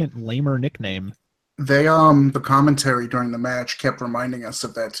second lamer nickname? They the commentary during the match kept reminding us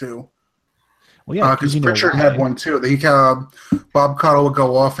of that too. Well, yeah, Because you know Pritchard why. had one too. Bob Caudle would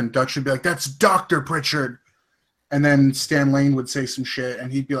go off and Dutch would be like, "That's Dr. Pritchard," and then Stan Lane would say some shit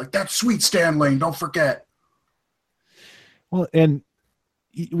and he'd be like, "That's Sweet Stan Lane. Don't forget." Well, and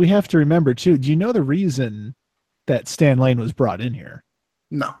we have to remember too. Do you know the reason that Stan Lane was brought in here?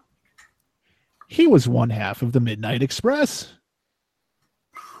 No. He was one half of the Midnight Express.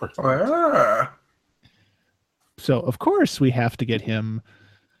 So, of course, we have to get him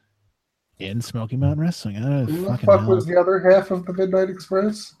in Smoky Mountain Wrestling. Who the fuck was the other half of the Midnight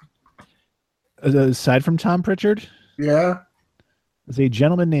Express? Aside from Tom Pritchard, Yeah. there's a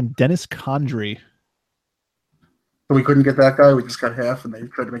gentleman named Dennis Condrey. So we couldn't get that guy. We just got half, and they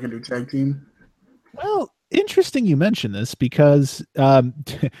tried to make a new tag team. Well, interesting you mention this because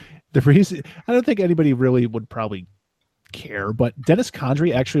the reason I don't think anybody really would probably care, but Dennis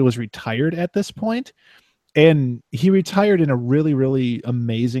Condrey actually was retired at this point, and he retired in a really, really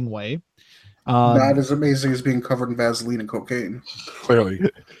amazing way. Not as amazing as being covered in Vaseline and cocaine. Clearly.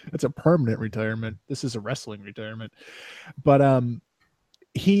 It's a permanent retirement. This is a wrestling retirement. But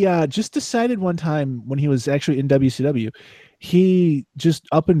he just decided one time when he was actually in WCW, he just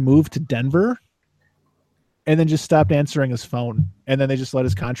up and moved to Denver and then just stopped answering his phone. And then they just let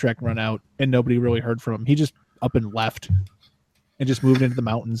his contract run out and nobody really heard from him. He just up and left and just moved into the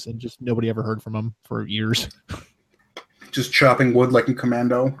mountains and just nobody ever heard from him for years. Just chopping wood like in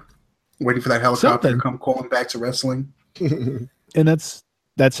Commando, waiting for that helicopter Something. to come calling back to wrestling. And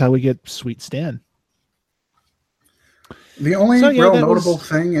that's how we get Sweet Stan. The only So, yeah, real that notable was-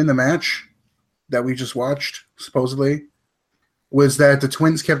 thing in the match that we just watched, supposedly, was that the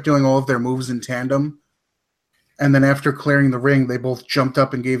twins kept doing all of their moves in tandem. And then after clearing the ring, they both jumped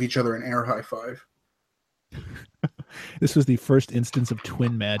up and gave each other an air high five. This was the first instance of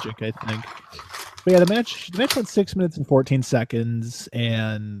twin magic, I think. But yeah, the match went 6 minutes and 14 seconds,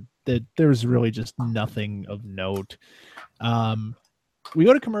 and there was really just nothing of note. We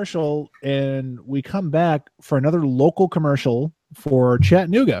go to commercial, and we come back for another local commercial for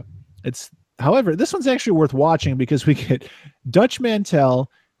Chattanooga. However, this one's actually worth watching because we get Dutch Mantell,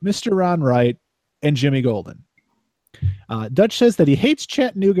 Mr. Ron Wright, and Jimmy Golden. Dutch says that he hates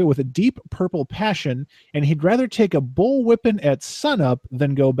Chattanooga with a deep purple passion, and he'd rather take a bull whipping at sunup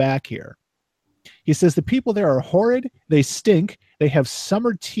than go back here. He says the people there are horrid, they stink, they have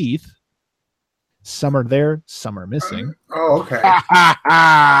summer teeth. Some are there, some are missing. Oh, okay.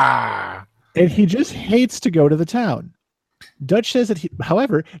 And he just hates to go to the town. Dutch says that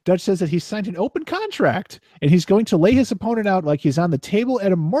he signed an open contract and he's going to lay his opponent out like he's on the table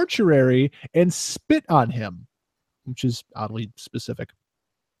at a mortuary and spit on him, which is oddly specific.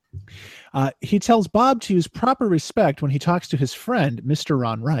 He tells Bob to use proper respect when he talks to his friend, Mr.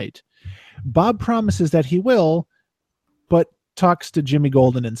 Ron Wright. Bob promises that he will, but talks to Jimmy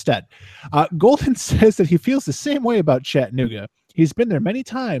Golden instead. Golden says that he feels the same way about Chattanooga. He's been there many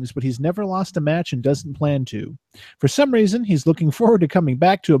times, but he's never lost a match and doesn't plan to. For some reason, he's looking forward to coming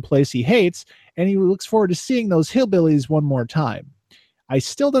back to a place he hates, and he looks forward to seeing those hillbillies one more time. I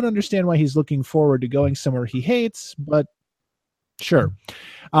still don't understand why he's looking forward to going somewhere he hates, but sure.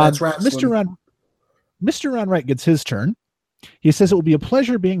 That's wrestling. Mr. Ron Wright gets his turn. He says it will be a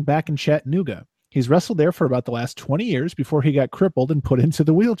pleasure being back in Chattanooga. He's wrestled there for about the last 20 years before he got crippled and put into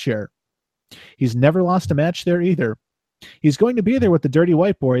the wheelchair. He's never lost a match there either. He's going to be there with the Dirty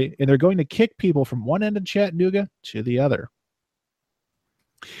White Boy, and they're going to kick people from one end of Chattanooga to the other.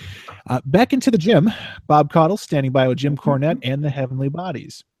 Back into the gym, Bob Caudle standing by with Jim Cornette and the Heavenly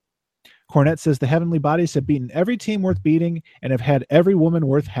Bodies. Cornette says the Heavenly Bodies have beaten every team worth beating and have had every woman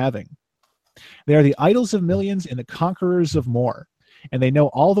worth having. They are the idols of millions and the conquerors of more, and they know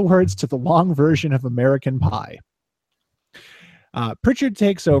all the words to the long version of American Pie. Pritchard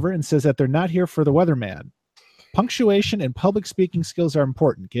takes over and says that they're not here for the weatherman. Punctuation and public speaking skills are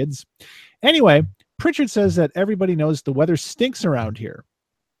important, kids. Anyway, Pritchard says that everybody knows the weather stinks around here.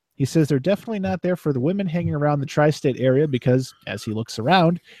 He says they're definitely not there for the women hanging around the tri-state area because, as he looks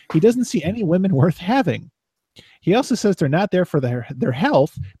around, he doesn't see any women worth having. He also says they're not there for their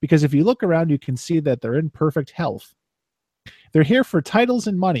health because if you look around, you can see that they're in perfect health. They're here for titles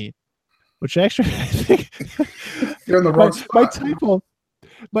and money, which actually I think You're in the wrong spot.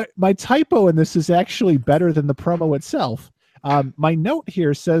 My typo in this is actually better than the promo itself. My note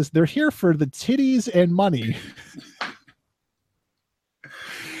here says they're here for the titties and money.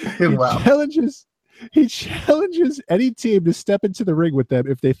 Wow. He challenges any team to step into the ring with them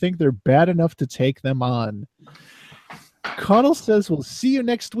if they think they're bad enough to take them on. Caudle says we'll see you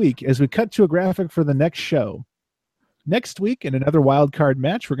next week as we cut to a graphic for the next show. Next week, in another wild card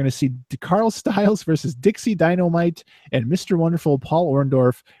match, we're going to see Carl Styles versus Dixie Dynamite and Mr. Wonderful Paul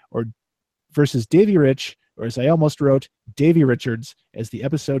Orndorff versus Davey Rich, or as I almost wrote, Davey Richards, as the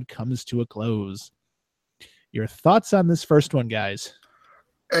episode comes to a close. Your thoughts on this first one, guys?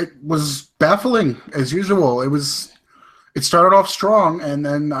 It was baffling, as usual. It started off strong, and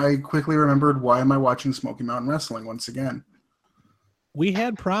then I quickly remembered, why am I watching Smoky Mountain Wrestling once again? We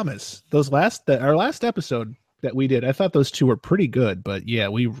had promise. Our last episode that we did, I thought those two were pretty good, but yeah,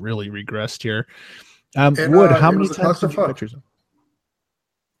 we really regressed here. Wood, how many times did you pictures?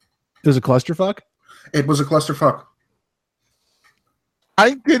 It was a clusterfuck? It was a clusterfuck.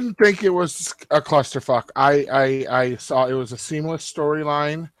 I didn't think it was a clusterfuck. I saw it was a seamless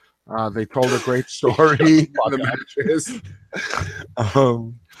storyline. They told a great story in the matches.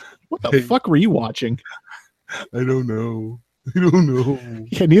 What the fuck were you watching? I don't know.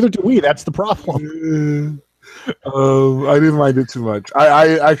 Yeah, neither do we. That's the problem. I didn't mind it too much.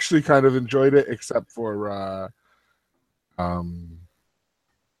 I actually kind of enjoyed it, except for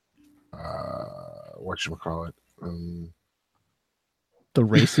whatchamacallit? The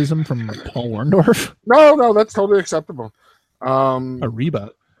racism from Paul Orndorff? No, that's totally acceptable. Ariba.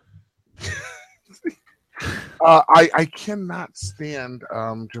 I cannot stand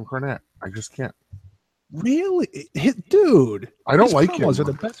Jim Cornette. I just can't. Really? Dude. I don't like him. Those are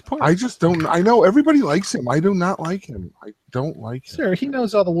the best part. I just don't. I know everybody likes him. I do not like him. I don't like him. Sir, he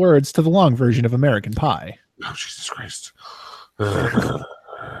knows all the words to the long version of American Pie. Oh, Jesus Christ. I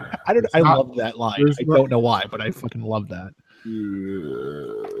love that line. I don't know why, but I fucking love that. There's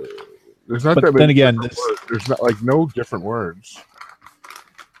not but that many then again, there's not like no different words.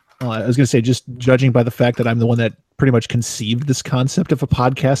 Well, I was going to say, just judging by the fact that I'm the one that pretty much conceived this concept of a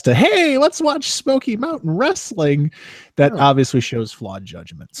podcast to, hey, let's watch Smoky Mountain Wrestling, that obviously shows flawed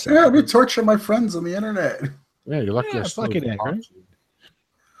judgment. So. Yeah, we torture my friends on the internet. Yeah, you're lucky. Yeah, fucking egg, right?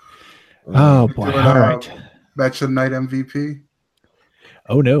 Oh, boy. All right. Match of the night MVP.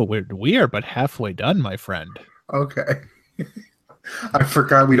 Oh, no. We are but halfway done, my friend. Okay. I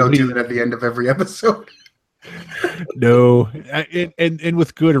forgot we don't do that at the end of every episode. No, and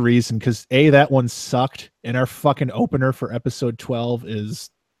with good reason, because that one sucked, and our fucking opener for episode 12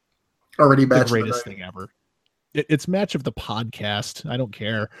 is already the greatest thing ever. It's match of the podcast. I don't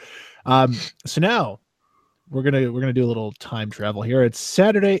care. So now we're gonna do a little time travel here. It's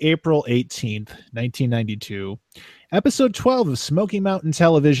Saturday, April 18th, 1992. Episode 12 of Smoky Mountain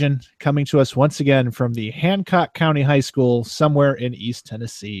Television, coming to us once again from the Hancock County High School somewhere in East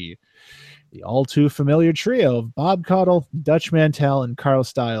Tennessee. The all-too familiar trio of Bob Caudle, Dutch Mantel, and Carl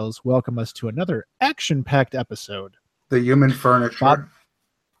Styles welcome us to another action-packed episode. The human furniture.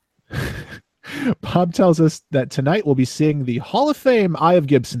 Bob tells us that tonight we'll be seeing the Hall of Fame Eye of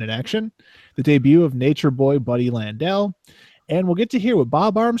Gibson in action, the debut of Nature Boy Buddy Landell, and we'll get to hear what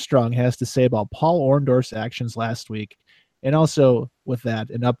Bob Armstrong has to say about Paul Orndorff's actions last week, and also, with that,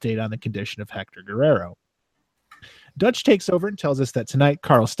 an update on the condition of Hector Guerrero. Dutch takes over and tells us that tonight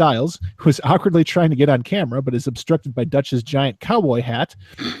Carl Styles, who is awkwardly trying to get on camera but is obstructed by Dutch's giant cowboy hat,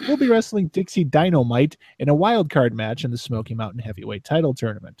 will be wrestling Dixie Dynamite in a wild card match in the Smoky Mountain Heavyweight Title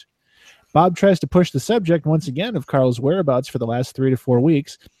Tournament. Bob tries to push the subject once again of Carl's whereabouts for the last 3 to 4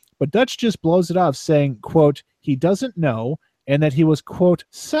 weeks, but Dutch just blows it off, saying, quote, he doesn't know, and that he was, quote,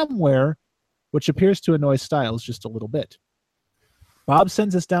 somewhere, which appears to annoy Styles just a little bit. Bob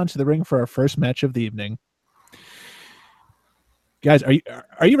sends us down to the ring for our first match of the evening. Guys,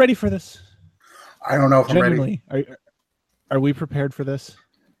 are you ready for this? I don't know if I'm ready. Genuinely, are we prepared for this?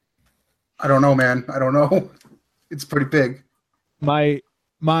 I don't know, man. I don't know. It's pretty big. My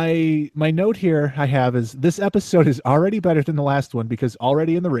note here I have is this episode is already better than the last one because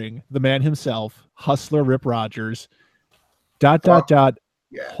already in the ring, the man himself, Hustler Rip Rogers, ...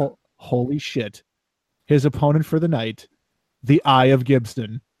 Yeah. Holy shit. His opponent for the night, the Eye of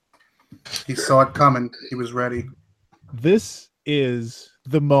Gibson. He saw it coming. He was ready. This is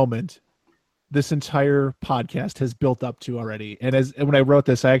the moment this entire podcast has built up to already. And when I wrote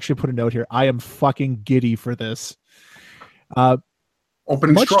this, I actually put a note here. I am fucking giddy for this.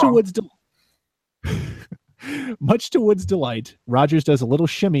 Opening Much strong. Much to Wood's delight, Rogers does a little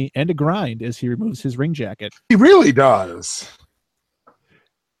shimmy and a grind as he removes his ring jacket. He really does.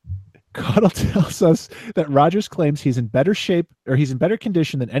 Caudle tells us that Rogers claims he's in better shape or he's in better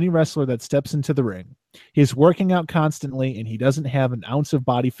condition than any wrestler that steps into the ring. He's working out constantly and he doesn't have an ounce of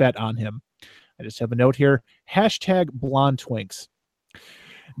body fat on him. I just have a note here. #BlondeTwinks.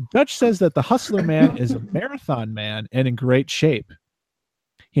 Dutch says that the Hustler man is a marathon man and in great shape.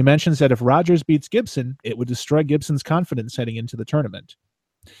 He mentions that if Rogers beats Gibson, it would destroy Gibson's confidence heading into the tournament.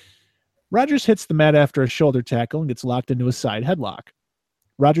 Rogers hits the mat after a shoulder tackle and gets locked into a side headlock.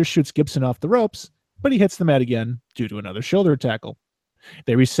 Rogers shoots Gibson off the ropes, but he hits the mat again due to another shoulder tackle.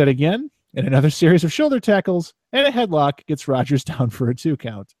 They reset again, and another series of shoulder tackles, and a headlock gets Rogers down for a 2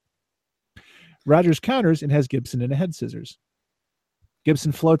 count. Rogers counters and has Gibson in a head scissors.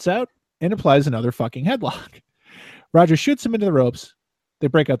 Gibson floats out and applies another fucking headlock. Rogers shoots him into the ropes. They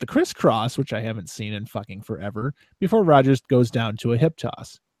break out the crisscross, which I haven't seen in fucking forever, before Rogers goes down to a hip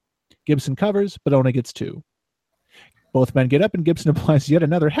toss. Gibson covers, but only gets 2. Both men get up and Gibson applies yet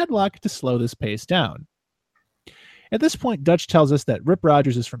another headlock to slow this pace down. At this point, Dutch tells us that Rip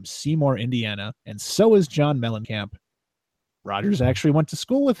Rogers is from Seymour, Indiana, and so is John Mellencamp. Rogers actually went to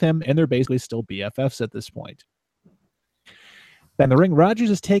school with him, and they're basically still BFFs at this point. Then the ring,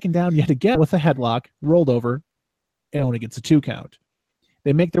 Rogers is taken down yet again with a headlock, rolled over, and only gets a 2 count.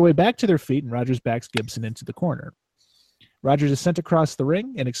 They make their way back to their feet, and Rogers backs Gibson into the corner. Rogers is sent across the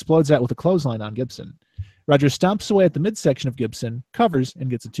ring and explodes out with a clothesline on Gibson. Rogers stomps away at the midsection of Gibson, covers,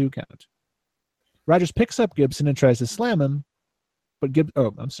 and gets a 2 count. Rogers picks up Gibson and tries to slam him, but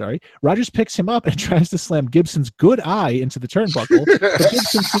Rogers picks him up and tries to slam Gibson's good eye into the turnbuckle, but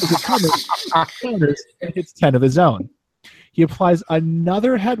Gibson sees it coming, counters, and hits 10 of his own. He applies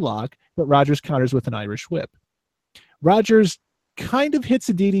another headlock, but Rogers counters with an Irish whip. Rogers kind of hits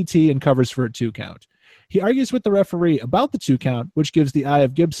a DDT and covers for a 2 count. He argues with the referee about the 2 count, which gives the Eye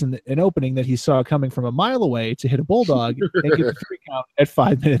of Gibson an opening that he saw coming from a mile away to hit a bulldog and get a 3 count at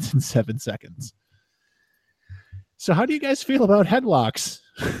 5 minutes and 7 seconds. So how do you guys feel about headlocks?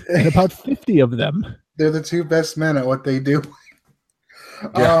 And about 50 of them. They're the 2 best men at what they do.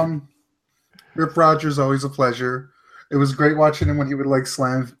 Yeah. Rip Rogers, always a pleasure. It was great watching him when he would like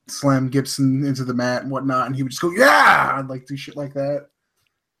slam Gibson into the mat and whatnot, and he would just go, yeah, I'd like do shit like that.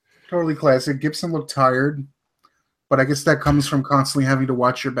 Totally classic. Gibson looked tired, but I guess that comes from constantly having to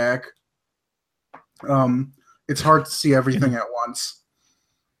watch your back. It's hard to see everything at once.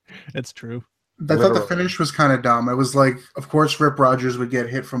 That's true. I thought the finish was kind of dumb. It was like, of course, Rip Rogers would get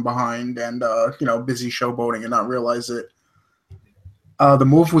hit from behind and, busy showboating and not realize it. The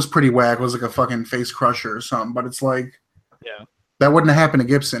move was pretty whack. It was like a fucking face crusher or something, but it's like, yeah, that wouldn't have happened to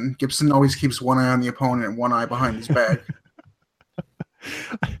Gibson. Gibson always keeps one eye on the opponent and one eye behind his back.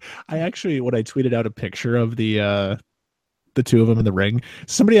 I actually, when I tweeted out a picture of the 2 of them in the ring,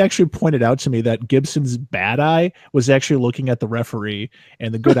 somebody actually pointed out to me that Gibson's bad eye was actually looking at the referee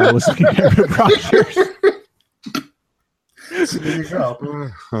and the good eye was looking at Rip Rogers. So there you go.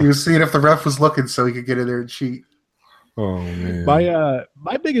 He was seeing if the ref was looking so he could get in there and cheat. Oh man.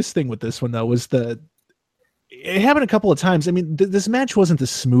 My biggest thing with this one though was it happened a couple of times. I mean, this match wasn't the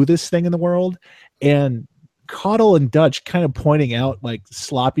smoothest thing in the world, and Caudle and Dutch kind of pointing out like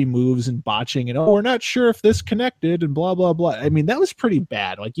sloppy moves and botching and we're not sure if this connected and blah blah blah. I mean, that was pretty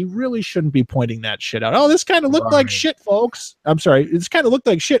bad. Like, you really shouldn't be pointing that shit out. Oh, this kind of looked like shit, folks. I'm sorry, it's kind of looked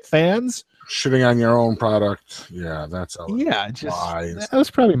like shit, fans. Shitting on your own product. Yeah, that's that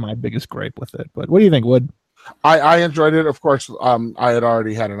was probably my biggest gripe with it. But what do you think, Wood? I enjoyed it. Of course, I had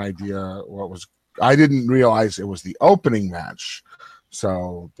already had an idea I didn't realize it was the opening match.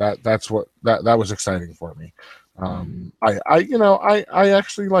 So that's what was exciting for me. I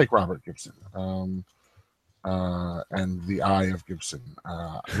actually like Robert Gibson. And the Eye of Gibson.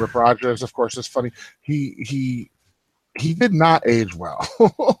 Rip Rogers, of course, is funny. He did not age well.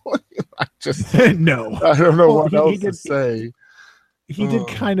 No. I don't know what else to say. He did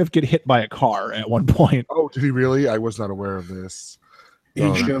kind of get hit by a car at one point. Oh, did he really? I was not aware of this. He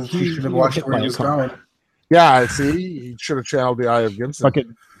should have watched where he was going. Yeah, see, he should have channeled the eye of Gibson.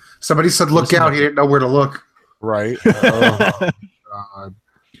 Fucking Somebody said, "Look out!" He didn't know where to look. Right. Oh, God.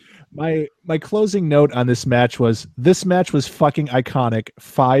 My closing note on this match was fucking iconic.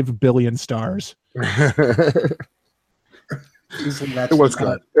 5 billion stars. It was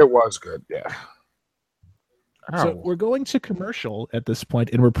good. It was good. Yeah. So we're going to commercial at this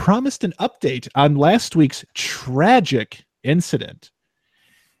point, and we're promised an update on last week's tragic incident.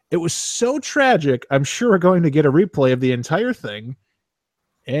 It was so tragic, I'm sure we're going to get a replay of the entire thing,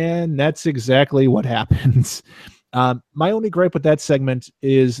 and that's exactly what happens. My only gripe with that segment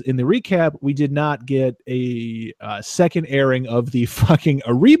is in the recap, we did not get a second airing of the fucking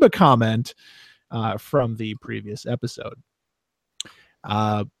Ariba comment from the previous episode.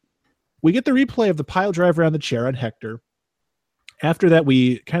 We get the replay of the pile driver on the chair on Hector. After that,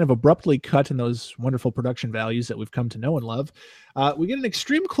 we kind of abruptly cut in those wonderful production values that we've come to know and love. We get an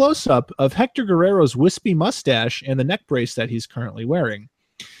extreme close-up of Hector Guerrero's wispy mustache and the neck brace that he's currently wearing.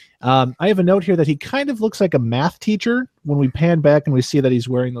 I have a note here that he kind of looks like a math teacher when we pan back and we see that he's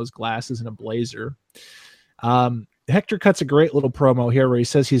wearing those glasses and a blazer. Hector cuts a great little promo here where he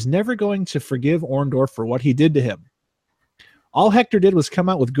says he's never going to forgive Orndorff for what he did to him. All Hector did was come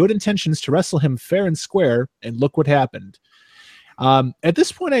out with good intentions to wrestle him fair and square, and look what happened. At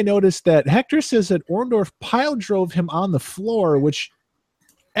this point, I noticed that Hector says that Orndorff pile drove him on the floor, which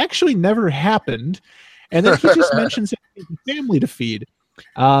actually never happened. And then he just mentions he has a family to feed.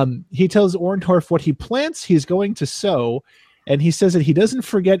 He tells Orndorff what he plants, he's going to sow, and he says that he doesn't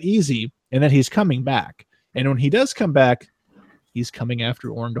forget easy and that he's coming back. And when he does come back, he's coming after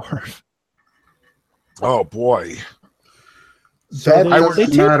Orndorff. Oh, boy. That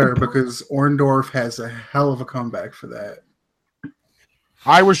doesn't matter because Orndorff has a hell of a comeback for that.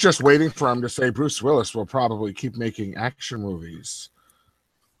 I was just waiting for him to say Bruce Willis will probably keep making action movies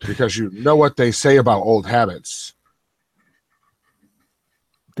because you know what they say about old habits.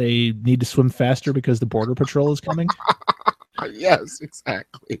 They need to swim faster because the Border Patrol is coming? Yes,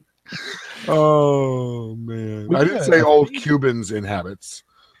 exactly. Oh, man. I didn't say old Cubans in habits.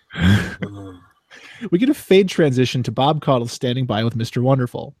 We get a fade transition to Bob Caudle standing by with Mr.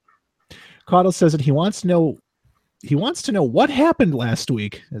 Wonderful. Caudle says that he wants to know what happened last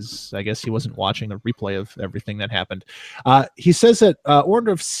week, as I guess he wasn't watching a replay of everything that happened. He says that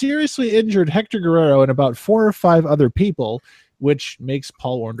Orndorff seriously injured Hector Guerrero and about 4 or 5 other people, which makes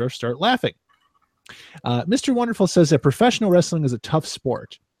Paul Orndorff start laughing. Mr. Wonderful says that professional wrestling is a tough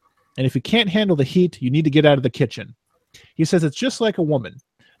sport, and if you can't handle the heat, you need to get out of the kitchen. He says it's just like a woman.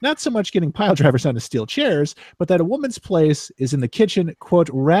 Not so much getting pile drivers onto steel chairs, but that a woman's place is in the kitchen, quote,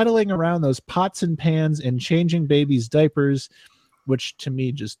 rattling around those pots and pans and changing babies' diapers, which to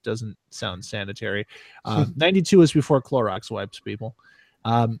me just doesn't sound sanitary. 92 is before Clorox wipes, people.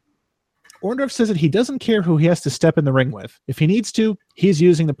 Orndorff says that he doesn't care who he has to step in the ring with. If he needs to, he's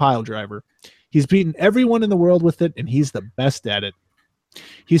using the pile driver. He's beaten everyone in the world with it, and he's the best at it.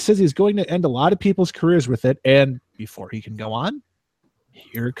 He says he's going to end a lot of people's careers with it, and before he can go on,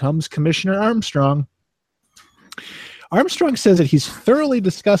 here comes Commissioner Armstrong. Armstrong says that he's thoroughly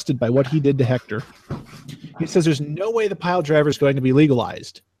disgusted by what he did to Hector. He says there's no way the pile driver is going to be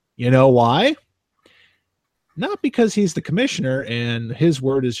legalized. You know why? Not because he's the commissioner and his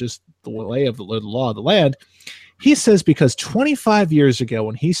word is just the way of the law of the land. He says because 25 years ago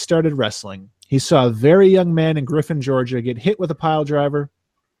when he started wrestling, he saw a very young man in Griffin, Georgia get hit with a pile driver,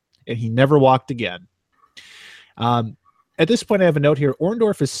 and he never walked again. At this point, I have a note here.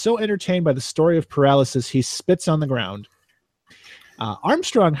 Orndorff is so entertained by the story of paralysis, he spits on the ground.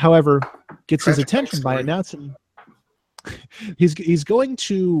 Armstrong, however, gets his attention by announcing he gets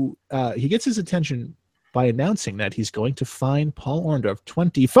his attention by announcing that he's going to fine Paul Orndorff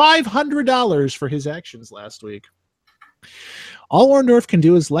 $2,500 for his actions last week. All Orndorff can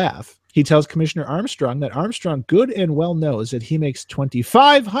do is laugh. He tells Commissioner Armstrong that Armstrong good and well knows that he makes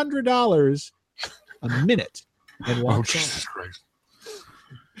 $2,500 a minute. And walks Jesus Christ.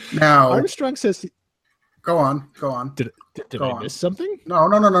 Now Armstrong says, "Go on. Did I miss something? No.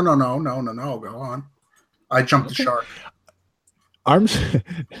 Go on. I jumped the shark."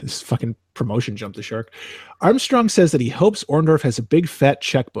 This fucking promotion jumped the shark. Armstrong says that he hopes Orndorff has a big fat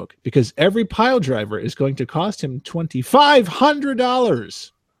checkbook because every pile driver is going to cost him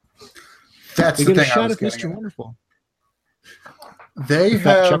 $2,500. That's we the get thing a shot I was of Mr. getting at. Wonderful. They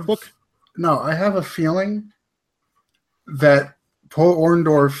Fat have checkbook? No, I have a feeling that Paul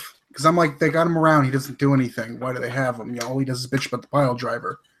Orndorff, because I'm like, they got him around, he doesn't do anything. Why do they have him? All he does is bitch about the pile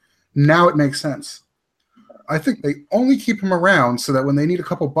driver. Now it makes sense. I think they only keep him around so that when they need a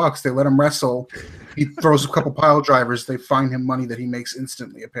couple bucks, they let him wrestle. He throws a couple pile drivers. They find him money that he makes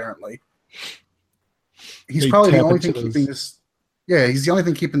instantly, apparently. He's probably the only thing keeping this. Yeah, he's the only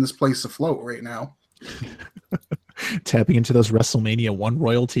thing keeping this place afloat right now. Tapping into those WrestleMania 1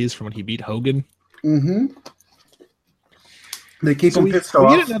 royalties from when he beat Hogan. Mm-hmm. They keep him pissed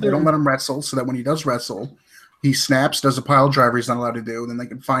off. They don't let him wrestle so that when he does wrestle, he snaps, does a pile driver he's not allowed to do, and then they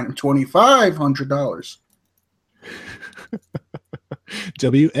can fine him $2,500.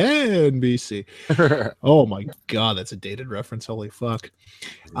 WNBC. Oh my God, that's a dated reference. Holy fuck.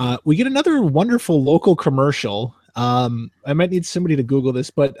 We get another wonderful local commercial. I might need somebody to Google this,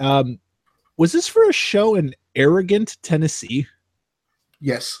 but was this for a show in Arrogant, Tennessee?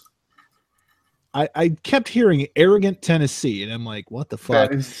 Yes. I kept hearing Arrogant, Tennessee, and I'm like, what the fuck?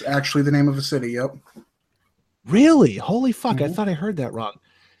 That is actually the name of a city, yep. Really? Holy fuck, I thought I heard that wrong.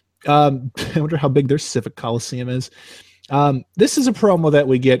 I wonder how big their Civic Coliseum is. This is a promo that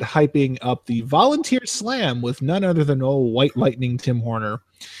we get hyping up the Volunteer Slam with none other than old White Lightning Tim Horner.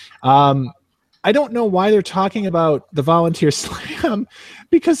 I don't know why they're talking about the Volunteer Slam,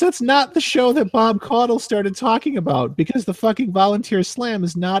 because that's not the show that Bob Caudle started talking about, because the fucking Volunteer Slam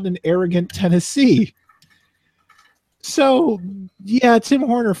is not in Arrogant, Tennessee. So, yeah, Tim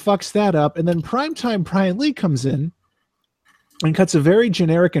Horner fucks that up, and then Primetime Brian Lee comes in and cuts a very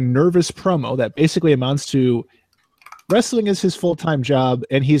generic and nervous promo that basically amounts to wrestling is his full-time job,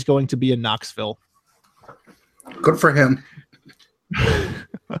 and he's going to be in Knoxville. Good for him.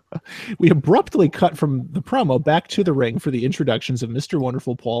 We abruptly cut from the promo back to the ring for the introductions of Mr.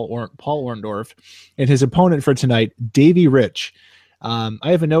 Wonderful Paul Orndorff and his opponent for tonight, Davey Rich. I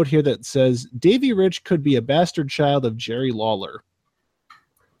have a note here that says Davey Rich could be a bastard child of Jerry Lawler.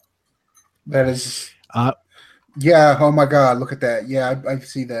 That is... yeah, oh my God, look at that. Yeah, I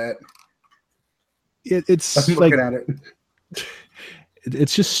see that. It's I'm like, looking at it.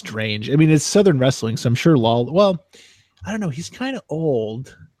 It's just strange. I mean, it's Southern wrestling, so I'm sure Lawler... Well, I don't know. He's kind of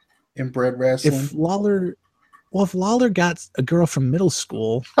old. Inbred wrestling. If Lawler got a girl from middle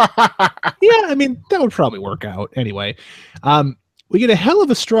school, yeah, I mean, that would probably work out. Anyway, we get a hell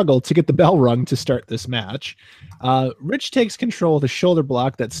of a struggle to get the bell rung to start this match. Rich takes control of the shoulder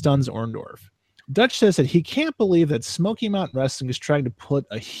block that stuns Orndorff. Dutch says that he can't believe that Smoky Mountain Wrestling is trying to put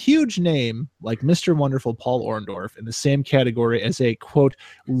a huge name like Mr. Wonderful Paul Orndorff in the same category as a, quote,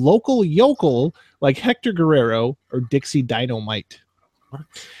 local yokel like Hector Guerrero or Dixie Dynamite.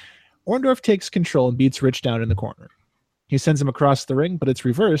 Orndorff takes control and beats Rich down in the corner. He sends him across the ring, but it's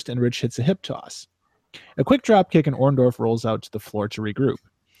reversed and Rich hits a hip toss. A quick drop kick and Orndorff rolls out to the floor to regroup.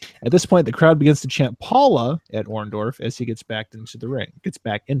 At this point, the crowd begins to chant Paula at Orndorff as he gets back into the ring.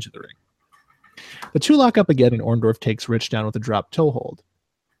 The two lock up again, and Orndorff takes Rich down with a drop toe hold.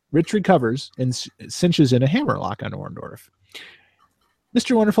 Rich recovers and cinches in a hammerlock on Orndorff.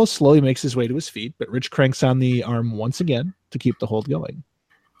 Mr. Wonderful slowly makes his way to his feet, but Rich cranks on the arm once again to keep the hold going.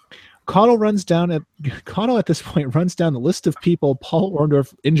 Caudle at this point runs down the list of people Paul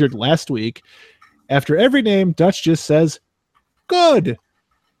Orndorff injured last week. After every name, Dutch just says, "Good."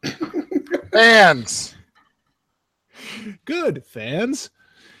 Fans. Good, fans.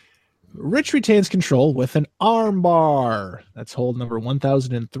 Rich retains control with an arm bar. That's hold number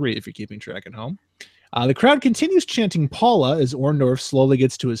 1003 if you're keeping track at home. The crowd continues chanting Paula as Orndorff slowly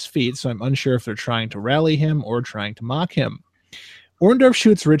gets to his feet, so I'm unsure if they're trying to rally him or trying to mock him. Orndorff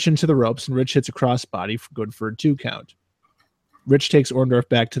shoots Rich into the ropes, and Rich hits a crossbody good for a 2 count. Rich takes Orndorff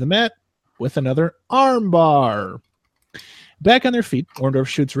back to the mat with another arm bar. Back on their feet, Orndorff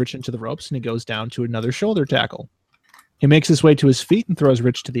shoots Rich into the ropes, and he goes down to another shoulder tackle. He makes his way to his feet and throws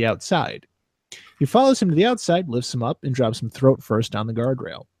Rich to the outside. He follows him to the outside, lifts him up, and drops him throat first on the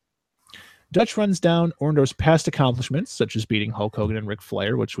guardrail. Dutch runs down Orndorff's past accomplishments, such as beating Hulk Hogan and Ric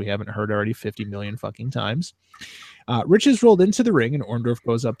Flair, which we haven't heard already 50 million fucking times. Rich is rolled into the ring, and Orndorff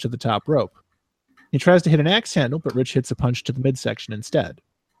goes up to the top rope. He tries to hit an axe handle, but Rich hits a punch to the midsection instead.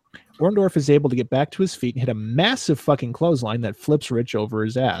 Orndorff is able to get back to his feet and hit a massive fucking clothesline that flips Rich over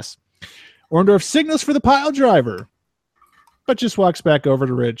his ass. Orndorff signals for the pile driver, but just walks back over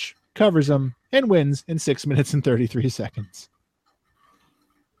to Rich, covers him, and wins in 6 minutes and 33 seconds.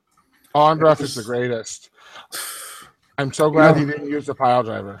 Orndorff is the greatest. I'm so glad he didn't use the pile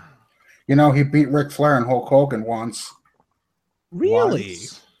driver. You know, he beat Ric Flair and Hulk Hogan once. Really?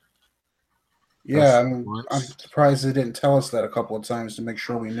 Once. Yeah, I'm surprised they didn't tell us that a couple of times to make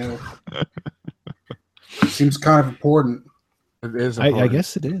sure we knew. Seems kind of important. It is. I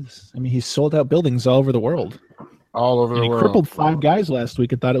guess it is. I mean, he sold out buildings all over the world. All over the He world. crippled 5 guys last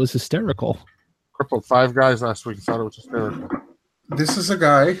week and thought it was hysterical. Crippled 5 guys last week and thought it was hysterical. This is a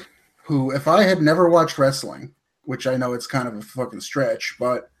guy who, if I had never watched wrestling, which I know it's kind of a fucking stretch,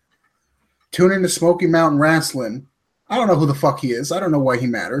 but tune into Smoky Mountain Wrestling. I don't know who the fuck he is. I don't know why he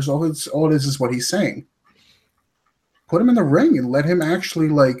matters. All it is what he's saying. Put him in the ring and let him actually,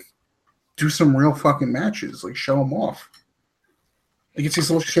 like, do some real fucking matches. Like, show him off. He gets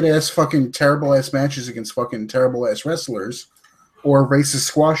these little shit-ass fucking terrible-ass matches against fucking terrible-ass wrestlers or racist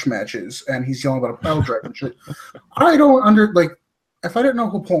squash matches, and he's yelling about a pile driver and shit. I don't if I didn't know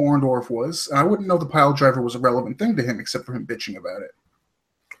who Paul Orndorff was, I wouldn't know the pile driver was a relevant thing to him except for him bitching about it.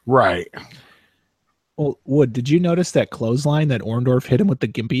 Right. Well, Wood, did you notice that clothesline that Orndorff hit him with the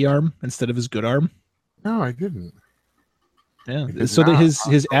gimpy arm instead of his good arm? No, I didn't. Yeah, so that his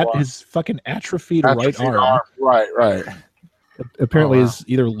fucking atrophied right arm. Right. Apparently is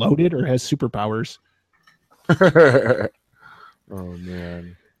either loaded or has superpowers. Oh,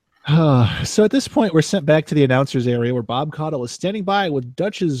 man. So at this point, we're sent back to the announcers area where Bob Caudle is standing by with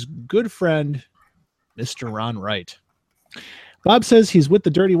Dutch's good friend, Mr. Ron Wright. Bob says he's with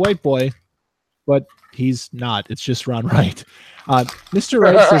the Dirty White Boy, but he's not. It's just Ron Wright. Mr.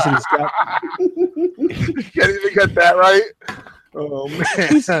 Wright says that he's got... You can't even get that right? Oh,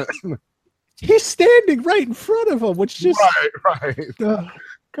 man. He's standing right in front of him, which just... Right.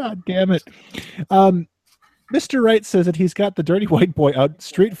 God damn it. Mr. Wright says that he's got the Dirty White Boy out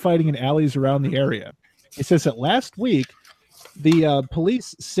street fighting in alleys around the area. He says that last week, the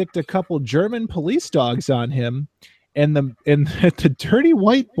police sicked a couple German police dogs on him, and the Dirty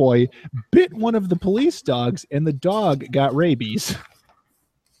White Boy bit one of the police dogs, and the dog got rabies.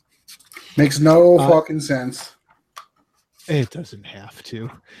 Makes no fucking sense. It doesn't have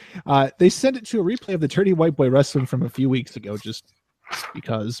to. They sent it to a replay of the Dirty White Boy wrestling from a few weeks ago, just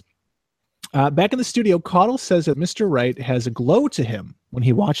because. Back in the studio, Caudle says that Mr. Wright has a glow to him when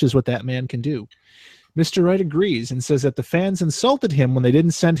he watches what that man can do. Mr. Wright agrees and says that the fans insulted him when they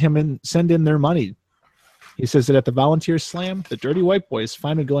didn't send in their money. He says that at the Volunteer Slam, the Dirty White Boy is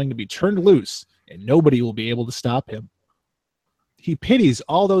finally going to be turned loose and nobody will be able to stop him. He pities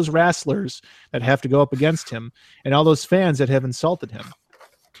all those wrestlers that have to go up against him and all those fans that have insulted him.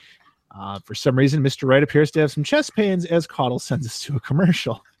 For some reason, Mr. Wright appears to have some chest pains as Caudle sends us to a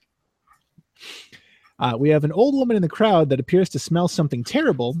commercial. We have an old woman in the crowd that appears to smell something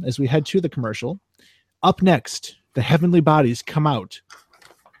terrible as we head to the commercial. Up next, the Heavenly Bodies come out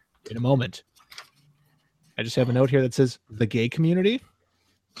in a moment. I just have a note here that says the gay community.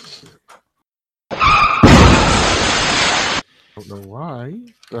 I don't know why.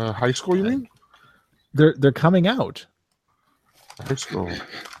 High school, you mean? They're coming out. High school.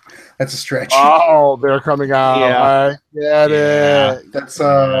 That's a stretch. Oh, they're coming out. Yeah. I get it. That's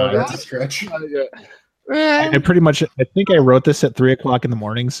a stretch. I think I wrote this at 3:00 in the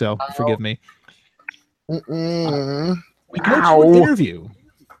morning, so forgive me. We go to an interview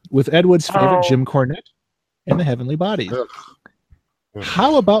with Ed Wood's favorite Jim Cornette and the Heavenly Bodies.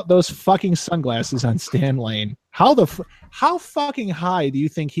 How about those fucking sunglasses on Stan Lane? How fucking high do you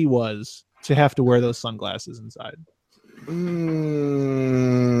think he was to have to wear those sunglasses inside? You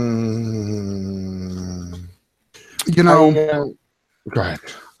know, go ahead.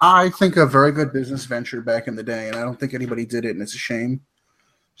 I think a very good business venture back in the day, and I don't think anybody did it, and it's a shame.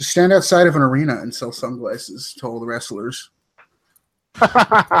 Just stand outside of an arena and sell sunglasses to all the wrestlers.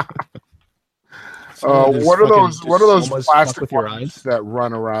 What are those plastic ones that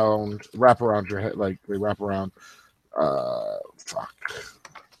wrap around your head, like they wrap around? Fuck.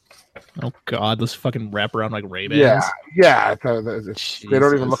 Oh God, those fucking wrap around like Ray-Bans. Yeah. They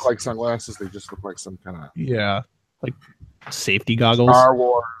don't even look like sunglasses. They just look like some kind of like safety goggles. Star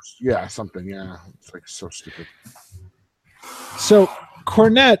Wars, something. Yeah, it's like so stupid. So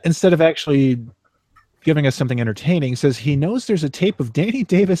Cornette, instead of actually giving us something entertaining, says he knows there's a tape of Danny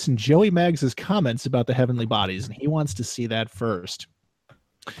Davis and Joey Maggs' comments about the Heavenly Bodies, and he wants to see that first.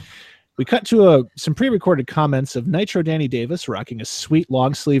 We cut to some pre-recorded comments of Nitro Danny Davis rocking a sweet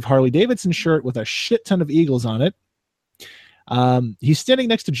long-sleeve Harley Davidson shirt with a shit ton of eagles on it. He's standing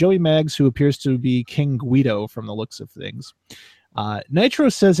next to Joey Maggs, who appears to be King Guido from the looks of things. Nitro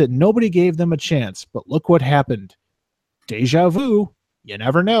says that nobody gave them a chance, but look what happened. Deja vu. You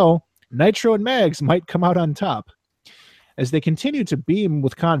never know. Nitro and Maggs might come out on top. As they continue to beam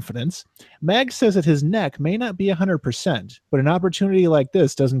with confidence, Maggs says that his neck may not be 100%, but an opportunity like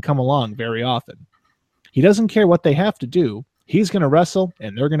this doesn't come along very often. He doesn't care what they have to do. He's going to wrestle,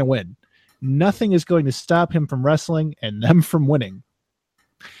 and they're going to win. Nothing is going to stop him from wrestling and them from winning.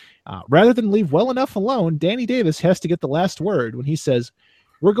 Rather than leave well enough alone, Danny Davis has to get the last word when he says,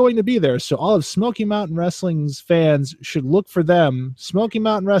 "We're going to be there, so all of Smoky Mountain Wrestling's fans should look for them. Smoky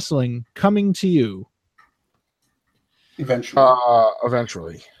Mountain Wrestling coming to you." Eventually.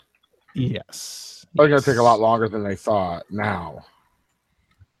 Eventually. Yes. They're going to take a lot longer than they thought now.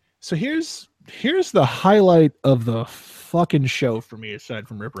 So here's the highlight of the fucking show for me, aside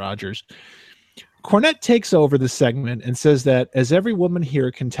from Rip Rogers. Cornette takes over the segment and says that, as every woman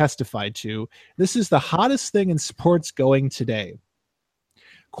here can testify to, this is the hottest thing in sports going today.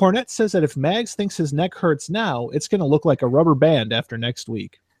 Cornette says that if Mags thinks his neck hurts now, it's going to look like a rubber band after next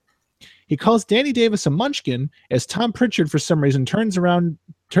week. He calls Danny Davis a munchkin as Tom Pritchard, for some reason, turns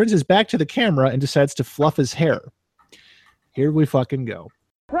his back to the camera and decides to fluff his hair. Here we fucking go.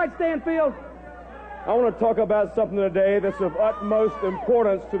 Right, Stanfield? I want to talk about something today that's of utmost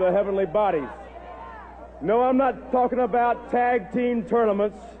importance to the heavenly bodies. No, I'm not talking about tag team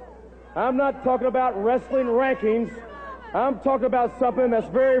tournaments. I'm not talking about wrestling rankings. I'm talking about something that's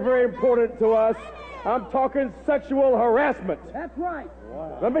very, very important to us. I'm talking sexual harassment. That's right.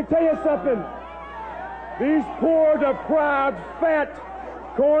 Wow. Let me tell you something. These poor, deprived, fat,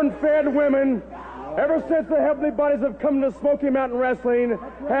 corn-fed women, ever since the heavenly bodies have come to Smoky Mountain Wrestling,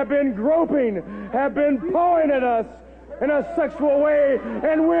 have been groping, have been pawing at us in a sexual way,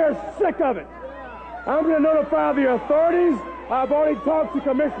 and we're sick of it. I'm going to notify the authorities. I've already talked to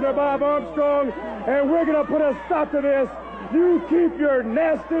Commissioner Bob Armstrong, and we're going to put a stop to this. You keep your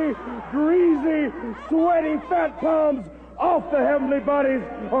nasty, greasy, sweaty, fat palms off the heavenly bodies,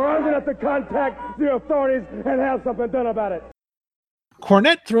 or I'm going to have to contact the authorities and have something done about it.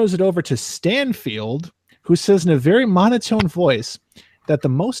 Cornette throws it over to Stanfield, who says in a very monotone voice that the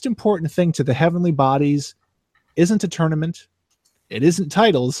most important thing to the heavenly bodies isn't a tournament, it isn't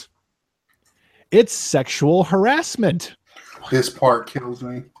titles, it's sexual harassment. This part kills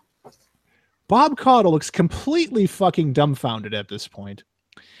me. Bob Caudle looks completely fucking dumbfounded at this point.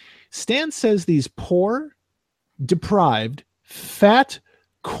 Stan says these poor, deprived, fat,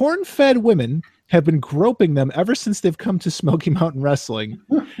 corn-fed women have been groping them ever since they've come to Smoky Mountain Wrestling.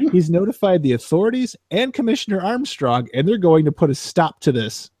 He's notified the authorities and Commissioner Armstrong, and they're going to put a stop to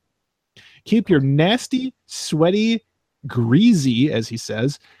this. Keep your nasty, sweaty, greasy, as he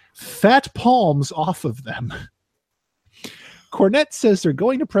says, fat palms off of them. Cornette says they're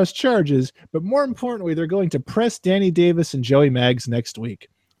going to press charges, but more importantly, they're going to press Danny Davis and Joey Maggs next week.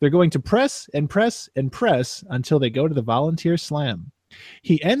 They're going to press and press and press until they go to the Volunteer Slam.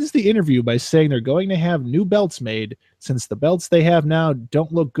 He ends the interview by saying they're going to have new belts made, since the belts they have now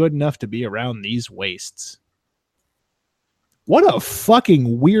don't look good enough to be around these waists. What a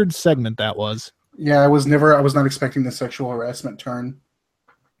fucking weird segment that was. Yeah, I was not expecting the sexual harassment turn.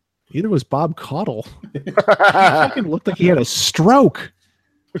 Either was Bob Caudle. He fucking looked like he had a stroke.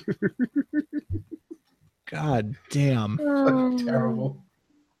 God damn. Terrible.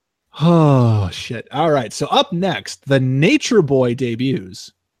 Oh, shit. All right. So up next, the Nature Boy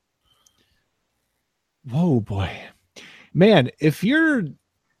debuts. Whoa, boy. Man, if you're...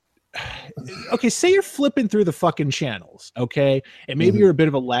 Okay, say you're flipping through the fucking channels, okay? And maybe you're a bit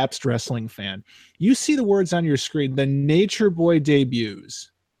of a lapsed wrestling fan. You see the words on your screen, the Nature Boy debuts.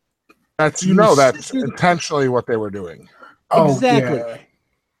 That's intentionally what they were doing. Exactly. Yeah.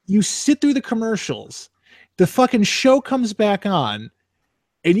 You sit through the commercials. The fucking show comes back on,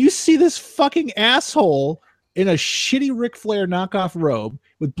 and you see this fucking asshole in a shitty Ric Flair knockoff robe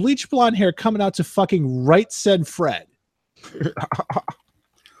with bleach blonde hair coming out to fucking Right Said Fred.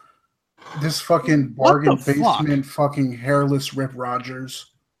 This fucking bargain basement fucking hairless Rip Rogers.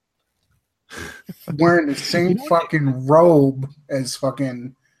 Wearing the same fucking robe as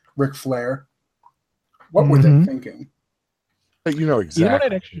fucking Ric Flair. What were they thinking? You know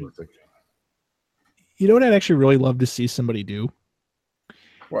exactly. You know what I'd actually really love to see somebody do?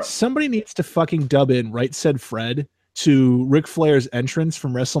 What? Somebody needs to fucking dub in Right Said Fred to Ric Flair's entrance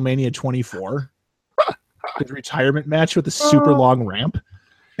from WrestleMania 24. The retirement match with the super long ramp.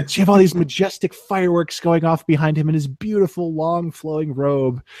 So you have all these majestic fireworks going off behind him in his beautiful, long, flowing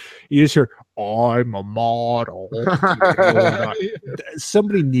robe. You just hear, I'm a model.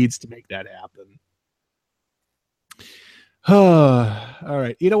 Somebody needs to make that happen. All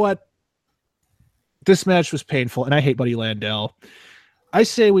right. You know what? This match was painful, and I hate Buddy Landel. I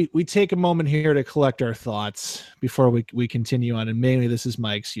say we take a moment here to collect our thoughts before we continue on, and mainly this is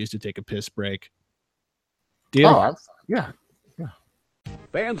my excuse to take a piss break. Deal? Yeah.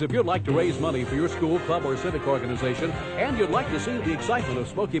 Fans, if you'd like to raise money for your school, club, or civic organization, and you'd like to see the excitement of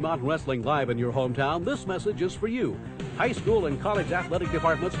Smoky Mountain Wrestling live in your hometown, this message is for you. High school and college athletic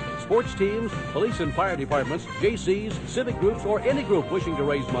departments, sports teams, police and fire departments, JCs, civic groups, or any group wishing to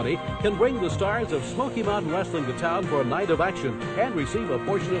raise money can bring the stars of Smoky Mountain Wrestling to town for a night of action and receive a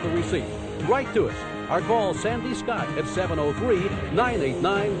portion of the receipt. Write to us or call Sandy Scott at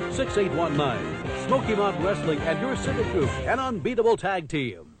 703-989-6819. Smoky Mountain Wrestling and your civic group, an unbeatable tag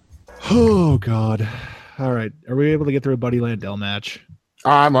team. Oh, God. All right. Are we able to get through a Buddy Landell match?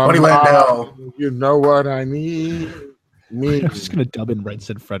 I'm a Buddy Landell. You know what I mean. I'm just going to dub in Red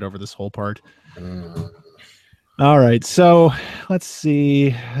Sid Fred over this whole part. Mm. All right. So let's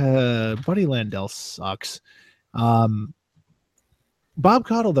see. Buddy Landell sucks. Bob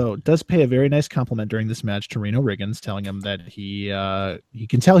Caudle, though, does pay a very nice compliment during this match to Reno Riggins, telling him that he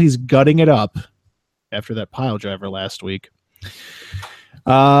can tell he's gutting it up after that pile driver last week.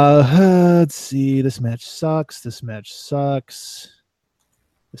 Let's see. This match sucks. This match sucks.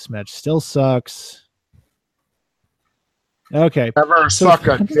 This match still sucks. Okay. Ever suck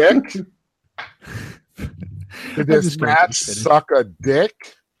a dick? Did this match suck a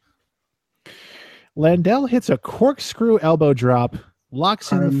dick? Landell hits a corkscrew elbow drop,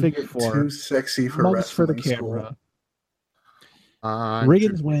 locks in the figure four. Too sexy for mugs wrestling for the camera. Riggins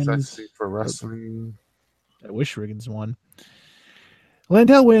Riggins wins. Sexy for wrestling. I wish Riggins won.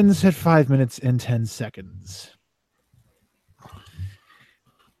 Landell wins at 5 minutes and 10 seconds.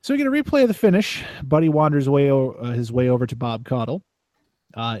 So we get a replay of the finish. Buddy wanders his way over to Bob Caudle.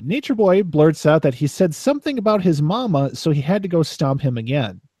 Nature Boy blurts out that he said something about his mama, so he had to go stomp him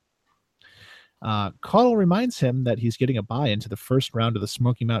again. Caudle reminds him that he's getting a bye into the first round of the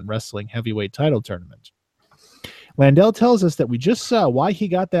Smoky Mountain Wrestling Heavyweight Title Tournament. Landell tells us that we just saw why he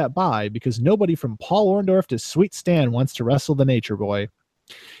got that bye, because nobody from Paul Orndorff to Sweet Stan wants to wrestle the Nature Boy.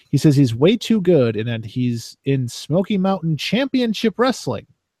 He says he's way too good and that he's in Smoky Mountain Championship Wrestling.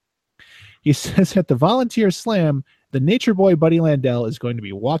 He says at the Volunteer Slam, the Nature Boy Buddy Landell is going to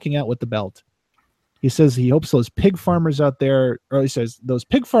be walking out with the belt. He says he hopes those pig farmers out there, or he says those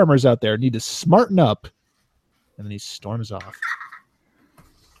pig farmers out there need to smarten up, and then he storms off.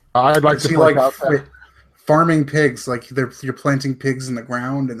 I'd like to point out that farming pigs, like you're planting pigs in the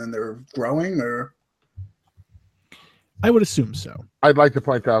ground and then they're growing, or I would assume so. I'd like to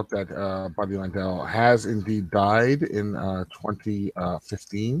point out that Buddy Landell has indeed died in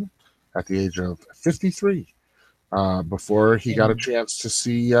 2015 at the age of 53, before he got a chance to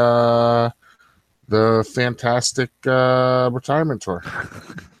see the fantastic retirement tour.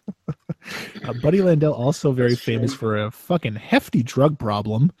 Buddy Landell also very famous for a fucking hefty drug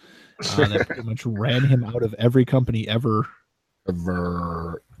problem that pretty much ran him out of every company ever.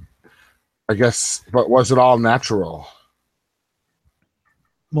 I guess, but was it all natural?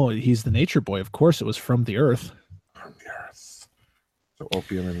 Well, he's the Nature Boy. Of course, it was from the earth. From the earth. So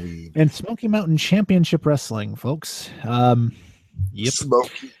opium and weed. And Smoky Mountain Championship Wrestling, folks. Yep.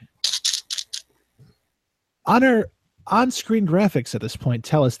 Smoky. On-screen graphics at this point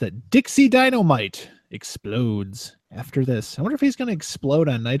tell us that Dixie Dynamite explodes after this. I wonder if he's going to explode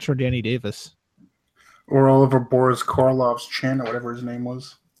on Nitro Danny Davis. Or all over Boris Karloff's chin, or whatever his name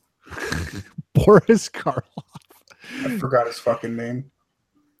was. Boris Karloff. I forgot his fucking name.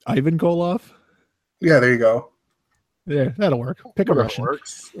 Ivan Koloff? Yeah, there you go. Yeah, that'll work. Pick a Russian.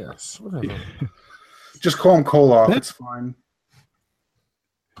 Works. Yes, whatever. Just call him Koloff. It's fine.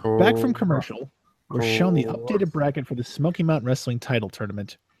 Back from commercial, we're shown the updated bracket for the Smoky Mountain Wrestling title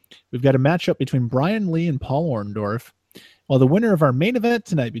tournament. We've got a matchup between Brian Lee and Paul Orndorff, while the winner of our main event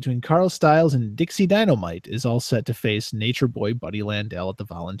tonight between Carl Styles and Dixie Dynamite is all set to face Nature Boy Buddy Landell at the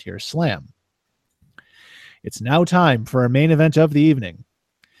Volunteer Slam. It's now time for our main event of the evening.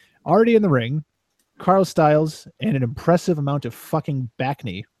 Already in the ring, Carl Styles and an impressive amount of fucking back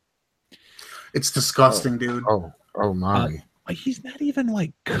knee. It's disgusting, dude. Oh my. He's not even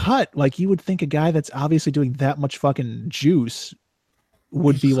like cut. Like you would think a guy that's obviously doing that much fucking juice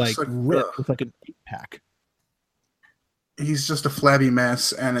would be like ripped with like an 8-pack. He's just a flabby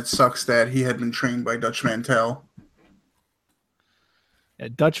mess, and it sucks that he had been trained by Dutch Mantel. Yeah,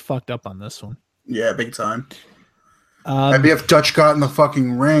 Dutch fucked up on this one. Yeah, big time. Maybe if Dutch got in the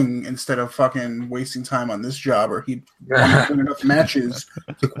fucking ring instead of fucking wasting time on this job, or he'd win enough matches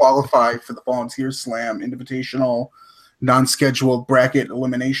to qualify for the Volunteer Slam Invitational non-scheduled bracket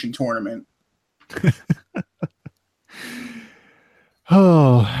elimination tournament.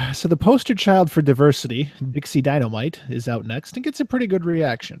 Oh, so the poster child for diversity, Dixie Dynamite, is out next and gets a pretty good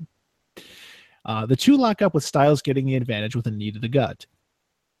reaction. The two lock up with Styles getting the advantage with a knee to the gut.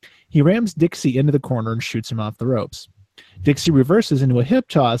 He rams Dixie into the corner and shoots him off the ropes. Dixie reverses into a hip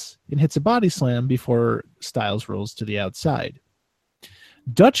toss and hits a body slam before Styles rolls to the outside.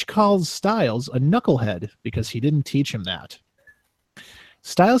 Dutch calls Styles a knucklehead because he didn't teach him that.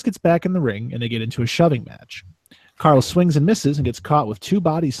 Styles gets back in the ring and they get into a shoving match. Carl swings and misses and gets caught with 2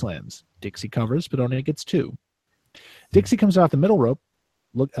 body slams. Dixie covers, but only gets 2. Dixie comes off the middle rope,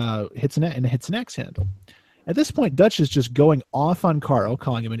 hits an axe handle. At this point, Dutch is just going off on Carl,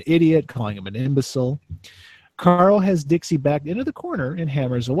 calling him an idiot, calling him an imbecile. Carl has Dixie backed into the corner and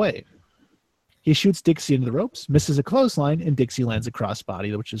hammers away. He shoots Dixie into the ropes, misses a clothesline, and Dixie lands a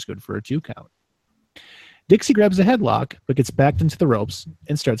crossbody, which is good for a 2 count. Dixie grabs a headlock, but gets backed into the ropes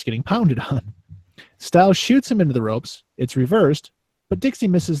and starts getting pounded on. Styles shoots him into the ropes. It's reversed, but Dixie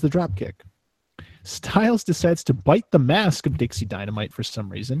misses the dropkick. Styles decides to bite the mask of Dixie Dynamite for some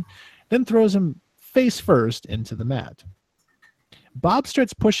reason, then throws him face first into the mat. Bob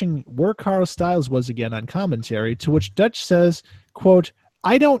starts pushing where Carl Styles was again on commentary, to which Dutch says, quote,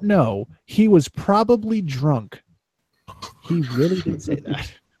 "I don't know. He was probably drunk." He really did say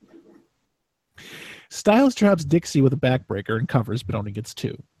that. Styles drops Dixie with a backbreaker and covers, but only gets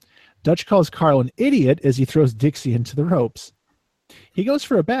 2. Dutch calls Carl an idiot as he throws Dixie into the ropes. He goes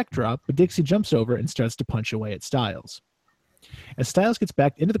for a backdrop, but Dixie jumps over and starts to punch away at Styles. As Styles gets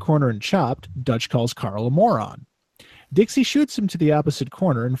back into the corner and chopped, Dutch calls Carl a moron. Dixie shoots him to the opposite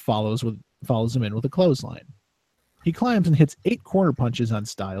corner and follows him in with a clothesline. He climbs and hits 8 corner punches on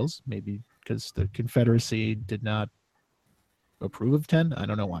Styles, maybe because the Confederacy did not approve of 10. I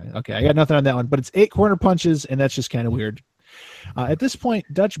don't know why. Okay, I got nothing on that one, but it's 8 corner punches, and that's just kind of weird. At this point,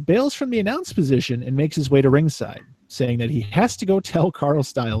 Dutch bails from the announce position and makes his way to ringside, saying that he has to go tell Carl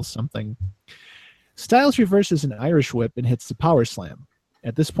Styles something. Styles reverses an Irish whip and hits the power slam.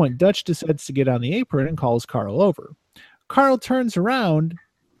 At this point, Dutch decides to get on the apron and calls Carl over. Carl turns around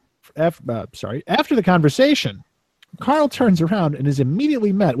after the conversation. Carl turns around and is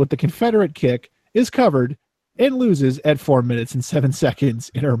immediately met with the Confederate kick, is covered, and loses at 4 minutes and 7 seconds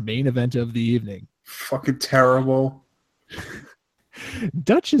in our main event of the evening. Fucking terrible.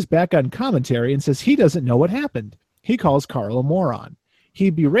 Dutch is back on commentary and says he doesn't know what happened. He calls Carl a moron. He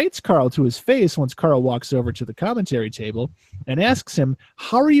berates Carl to his face once Carl walks over to the commentary table and asks him,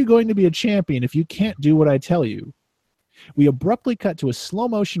 "How are you going to be a champion if you can't do what I tell you?" We abruptly cut to a slow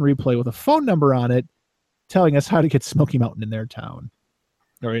motion replay with a phone number on it telling us how to get Smoky Mountain in their town,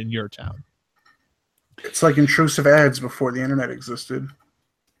 or in your town. It's like intrusive ads before the internet existed.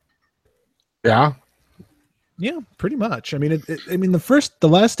 Yeah. Yeah, pretty much. I mean, the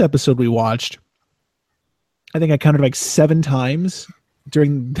last episode we watched, I think I counted like 7 times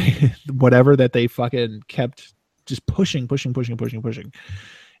during whatever that they fucking kept just pushing.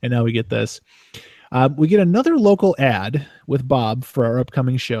 And now we get this. We get another local ad with Bob for our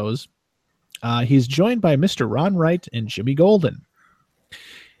upcoming shows. He's joined by Mr. Ron Wright and Jimmy Golden.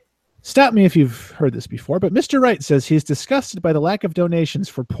 Stop me if you've heard this before, but Mr. Wright says he's disgusted by the lack of donations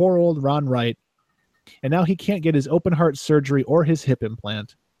for poor old Ron Wright, and now he can't get his open heart surgery or his hip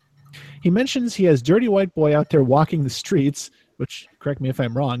implant. He mentions he has Dirty White Boy out there walking the streets, which, correct me if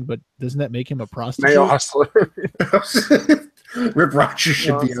I'm wrong, but doesn't that make him a prostitute? Male hustler. Rip Rogers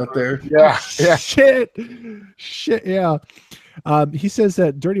should be out there. Yeah. Shit, yeah. He says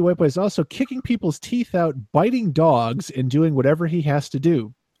that Dirty White Boy is also kicking people's teeth out, biting dogs, and doing whatever he has to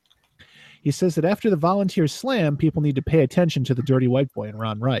do. He says that after the Volunteer Slam, people need to pay attention to the Dirty White Boy and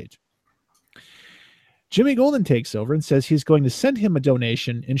Ron Wright. Jimmy Golden takes over and says he's going to send him a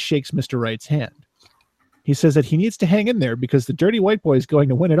donation and shakes Mr. Wright's hand. He says that he needs to hang in there because the Dirty White Boy is going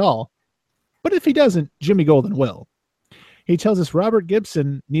to win it all. But if he doesn't, Jimmy Golden will. He tells us Robert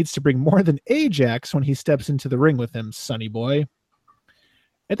Gibson needs to bring more than Ajax when he steps into the ring with him, sonny boy.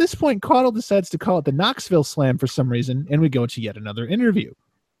 At this point, Caudle decides to call it the Knoxville Slam for some reason, and we go to yet another interview.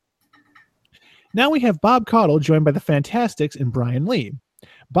 Now we have Bob Caudle joined by the Fantastics and Brian Lee.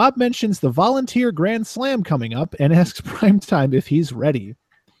 Bob mentions the Volunteer Grand Slam coming up and asks Primetime if he's ready.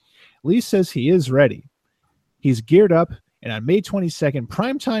 Lee says he is ready. He's geared up, and on May 22nd,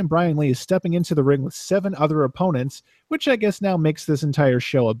 Primetime Brian Lee is stepping into the ring with 7 other opponents, which I guess now makes this entire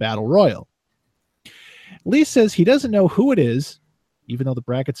show a battle royal. Lee says he doesn't know who it is, even though the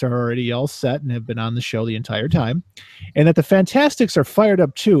brackets are already all set and have been on the show the entire time, and that the Fantastics are fired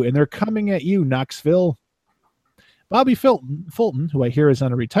up too, and they're coming at you, Knoxville. Bobby Fulton, who I hear is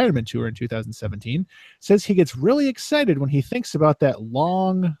on a retirement tour in 2017, says he gets really excited when he thinks about that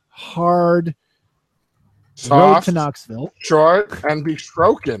long, hard road to Knoxville. Short, and be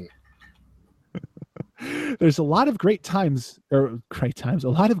stroking. There's a lot of great teams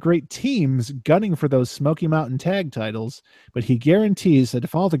gunning for those Smoky Mountain tag titles, but he guarantees that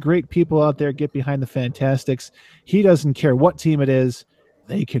if all the great people out there get behind the Fantastics, he doesn't care what team it is,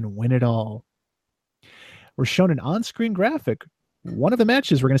 they can win it all. We're shown an on-screen graphic. One of the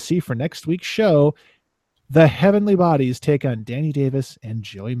matches we're going to see for next week's show, the Heavenly Bodies take on Danny Davis and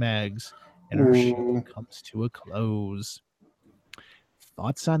Joey Maggs, and our show comes to a close.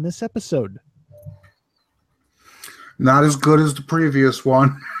 Thoughts on this episode? Not as good as the previous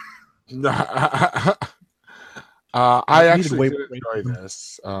one. I actually did enjoy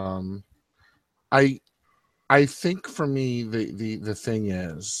this. I I think for me, the thing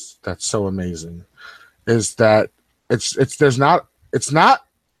is that's so amazing is that it's not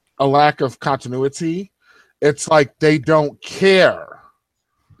a lack of continuity. It's like they don't care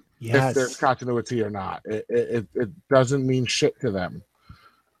if there's continuity or not. It doesn't mean shit to them.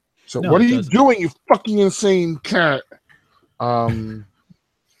 So what are you doing, you fucking insane cat? So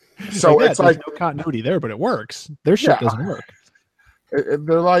it's like no continuity there, but it works. Their shit doesn't work.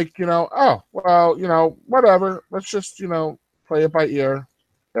 They're like, oh, well, whatever. Let's just, play it by ear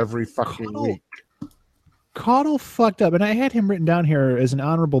every fucking week. Caudle fucked up, and I had him written down here as an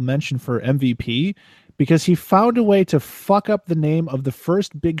honorable mention for MVP because he found a way to fuck up the name of the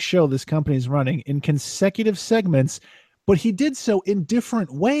first big show this company is running in consecutive segments, but he did so in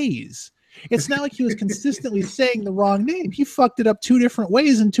different ways. It's not like he was consistently saying the wrong name. He fucked it up 2 different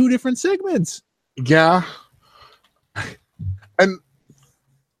ways in 2 different segments. Yeah. And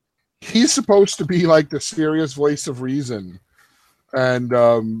he's supposed to be like the serious voice of reason.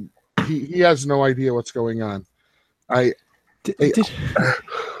 And he has no idea what's going on. I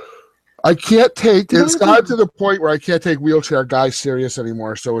can't take it's gotten to the point where I can't take wheelchair guys serious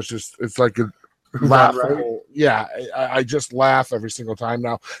anymore. So it's like a laughable. Yeah, I just laugh every single time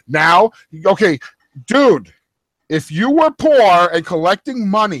now. Okay, dude, if you were poor and collecting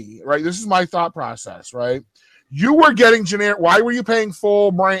money, right? This is my thought process, right? You were getting generic. Why were you paying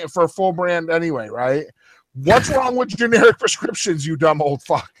full brand for full brand anyway, right? What's wrong with generic prescriptions, you dumb old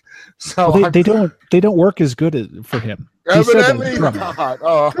fuck? So well, they don't work as good for him. Evidently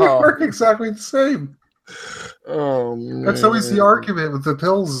not. They work exactly the same. Oh, man. That's always the argument with the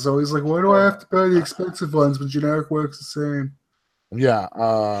pills. Is always like, why do I have to buy the expensive ones when generic works the same?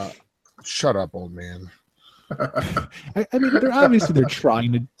 Yeah. Shut up, old man. I mean, they're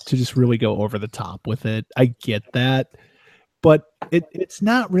trying to just really go over the top with it. I get that, but it's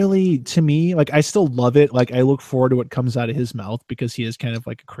not really, to me, like, I still love it. Like, I look forward to what comes out of his mouth because he is kind of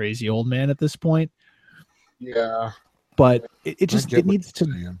like a crazy old man at this point. Yeah, but it needs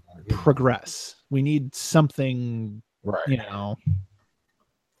to progress. We need something, right? Oh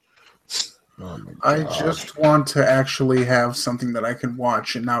I just want to actually have something that I can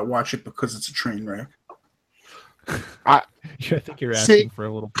watch and not watch it because it's a train wreck. I think you're asking for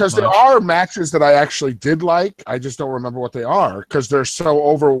a little, because there are matches that I actually did like. I just don't remember what they are because they're so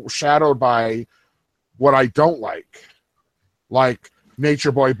overshadowed by what I don't like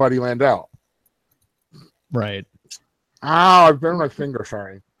Nature Boy Buddy Landel. Right. Oh, I've burned my finger.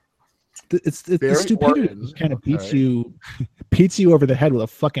 Sorry. It's the stupidity kind of beats you over the head with a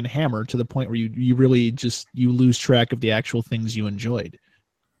fucking hammer to the point where you really you lose track of the actual things you enjoyed.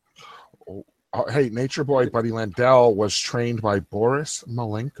 Hey, Nature Boy Buddy Landel was trained by Boris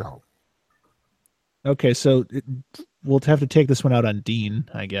Malenko. Okay, so we'll have to take this one out on Dean,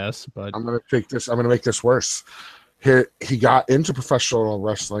 I guess. But I'm gonna make this worse. He got into professional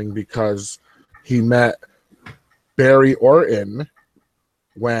wrestling because he met Barry Orton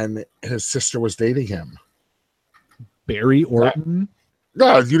when his sister was dating him. Barry Orton?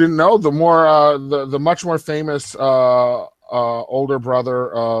 No, you didn't know. The much more famous older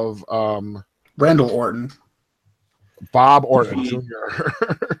brother of Randall Orton. Bob Orton Jr.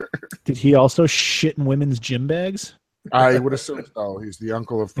 Did he also shit in women's gym bags? I would assume so. He's the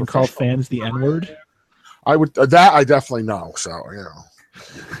uncle of. And call fans the N-word? I would. That I definitely know. So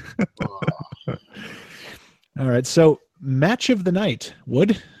All right. So match of the night,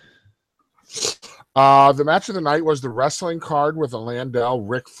 Wood. The match of the night was the wrestling card with a Landel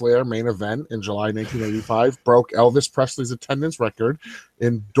Ric Flair main event in July 1985. Broke Elvis Presley's attendance record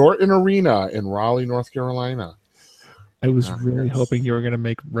in Dorton Arena in Raleigh, North Carolina. I was really hoping you were going to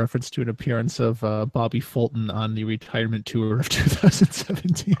make reference to an appearance of Bobby Fulton on the retirement tour of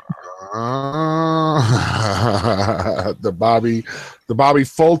 2017. The Bobby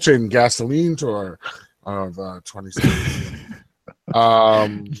Fulton gasoline tour of 2017.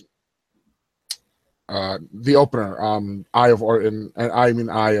 The opener, Eye of Orton, and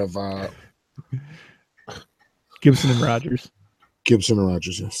Eye of Gibson and Rogers. Gibson and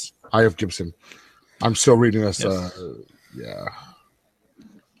Rogers, yes. Eye of Gibson. I'm still reading this. Yes.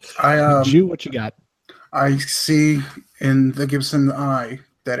 Jew, what you got? I see in the Gibson eye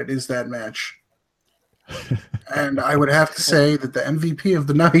that it is that match. And I would have to say that the MVP of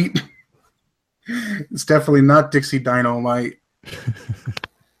the night is definitely not Dixie Dynamite.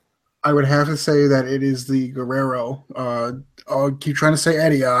 I would have to say that it is the Guerrero. I'll keep trying to say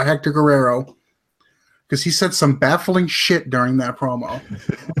Eddie, Hector Guerrero. Because he said some baffling shit during that promo.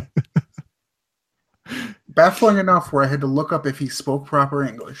 Baffling enough where I had to look up if he spoke proper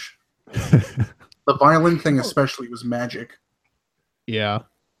English. The violin thing especially was magic. Yeah.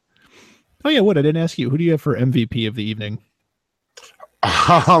 Oh yeah, what I didn't ask you. Who do you have for MVP of the evening?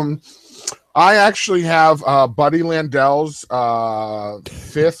 I actually have Buddy Landel's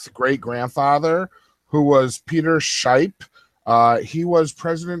fifth great grandfather, who was Peter Shipe. He was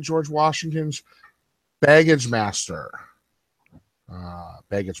President George Washington's baggage master.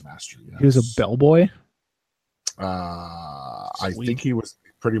 Yes. He was a bellboy. I think he was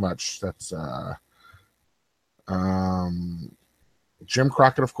pretty much. That's Jim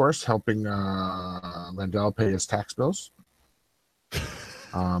Crockett, of course, helping Landel pay his tax bills.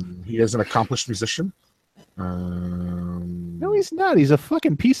 He is an accomplished musician. No, he's not. He's a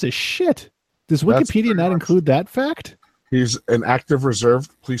fucking piece of shit. Does Wikipedia not include that fact? He's an active reserve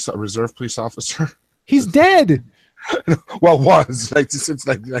police officer. He's dead. Well, was since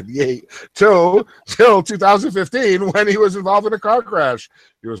 1998 till 2015 when he was involved in a car crash.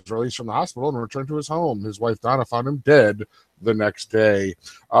 He was released from the hospital and returned to his home. His wife Donna found him dead the next day.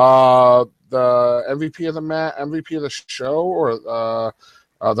 The MVP of the show, or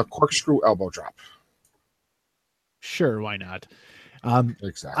the corkscrew elbow drop. Sure, why not?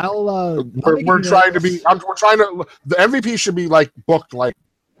 Exactly. We're trying to be. We're trying to. The MVP should be like booked like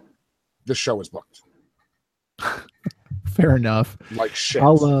the show is booked. Fair enough. Like shit.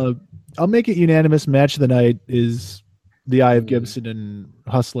 I'll make it unanimous. Match of the night is the Eye of Gibson and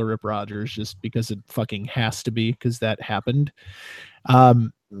Hustler Rip Rogers, just because it fucking has to be, because that happened.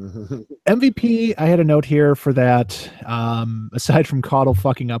 MVP, I had a note here for that. Aside from Caudle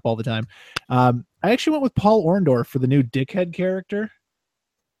fucking up all the time, I actually went with Paul Orndorff for the new dickhead character.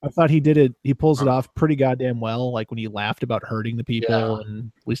 I thought he did it. He pulls it off pretty goddamn well. Like when he laughed about hurting the people,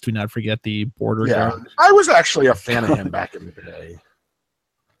 and at least we not forget the border guard. I was actually a fan of him back in the day.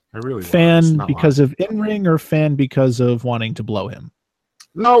 I really fan because of in-ring, or fan because of wanting to blow him?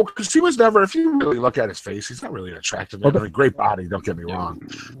 No, because he was never. If you really look at his face, he's not really an attractive man. Great body, don't get me wrong.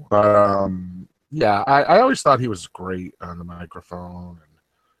 But yeah, I always thought he was great on the microphone and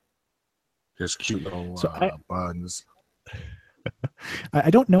his cute little buns. I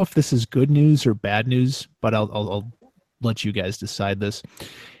don't know if this is good news or bad news, but I'll let you guys decide this.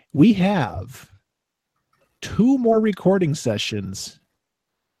 We have 2 more recording sessions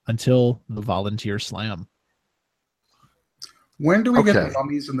until the Volunteer Slam. When do we get the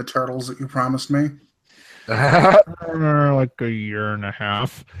mummies and the turtles that you promised me? Like a year and a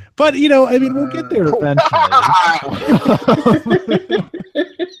half. But, you know, I mean, we'll get there eventually.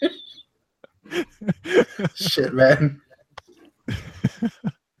 Shit, man.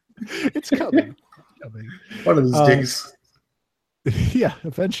 It's coming. One of these days. Yeah,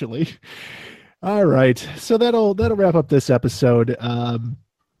 eventually. All right. So that'll wrap up this episode.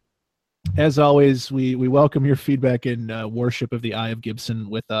 As always, we welcome your feedback and worship of the Eye of Gibson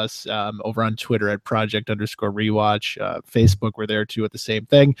with us over on Twitter at Project_Rewatch. Facebook, we're there too at the same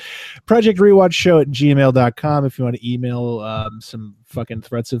thing. ProjectRewatchShow@gmail.com if you want to email some fucking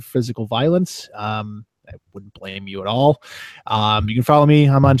threats of physical violence. I wouldn't blame you at all. You can follow me.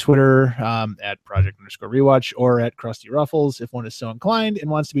 I'm on Twitter at Project_Rewatch or at Krusty Ruffles. If one is so inclined and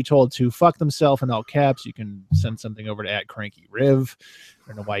wants to be told to fuck themselves in all caps, you can send something over to @CrankyRiv. I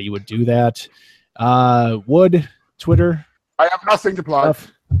don't know why you would do that. Wood, Twitter. I have nothing to plug.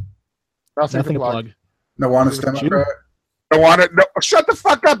 Nothing to plug. No honest Democrat. No. Shut the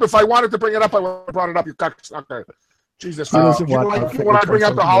fuck up. If I wanted to bring it up, I would have brought it up, you cocksucker. Jesus. When I bring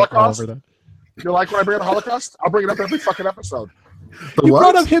up the Holocaust? You like when I bring up the Holocaust? I'll bring it up every fucking episode. You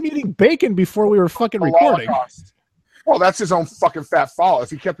brought up him eating bacon before we were fucking recording. Holocaust. Well, that's his own fucking fat fault.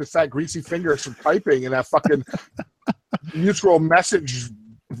 If he kept his fat, greasy fingers from typing in that fucking mutual message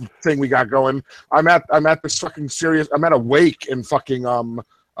thing we got going. I'm at this fucking serious. I'm at a wake in fucking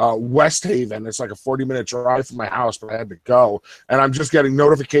West Haven. It's like a 40-minute drive from my house, but I had to go, and I'm just getting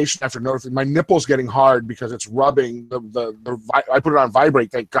notification after notification. My nipple's getting hard because it's rubbing I put it on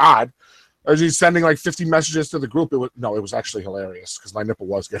vibrate. Thank God. As he's sending like 50 messages to the group, it was actually hilarious because my nipple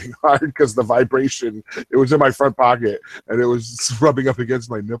was getting hard because the vibration. It was in my front pocket and it was rubbing up against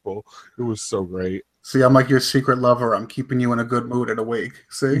my nipple. It was so great. See, I'm like your secret lover. I'm keeping you in a good mood and awake.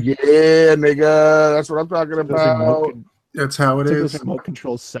 See? Yeah, nigga. That's what I'm talking about. That's how it is. Those remote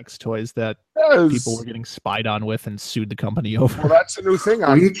control sex toys that people were getting spied on with and sued the company over. Well, that's a new thing.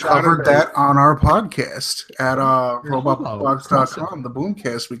 We covered that on our podcast at robotboombox.com. The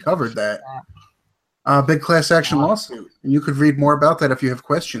Boomcast, we covered that. Big class action lawsuit. And you could read more about that if you have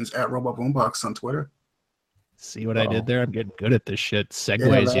questions at robotboombox on Twitter. See what I did there? I'm getting good at this shit.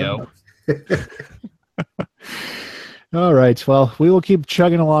 Segways, yo. All right. Well, we will keep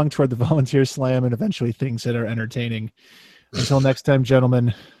chugging along toward the Volunteer Slam and eventually things that are entertaining. Until next time,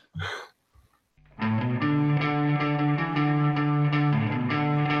 gentlemen.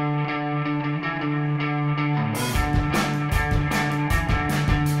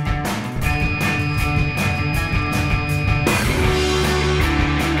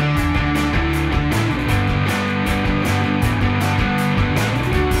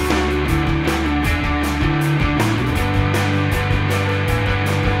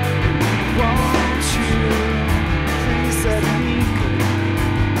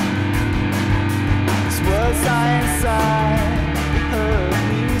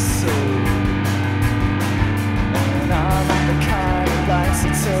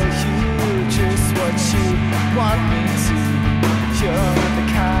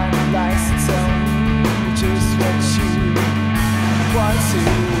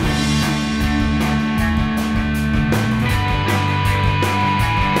 to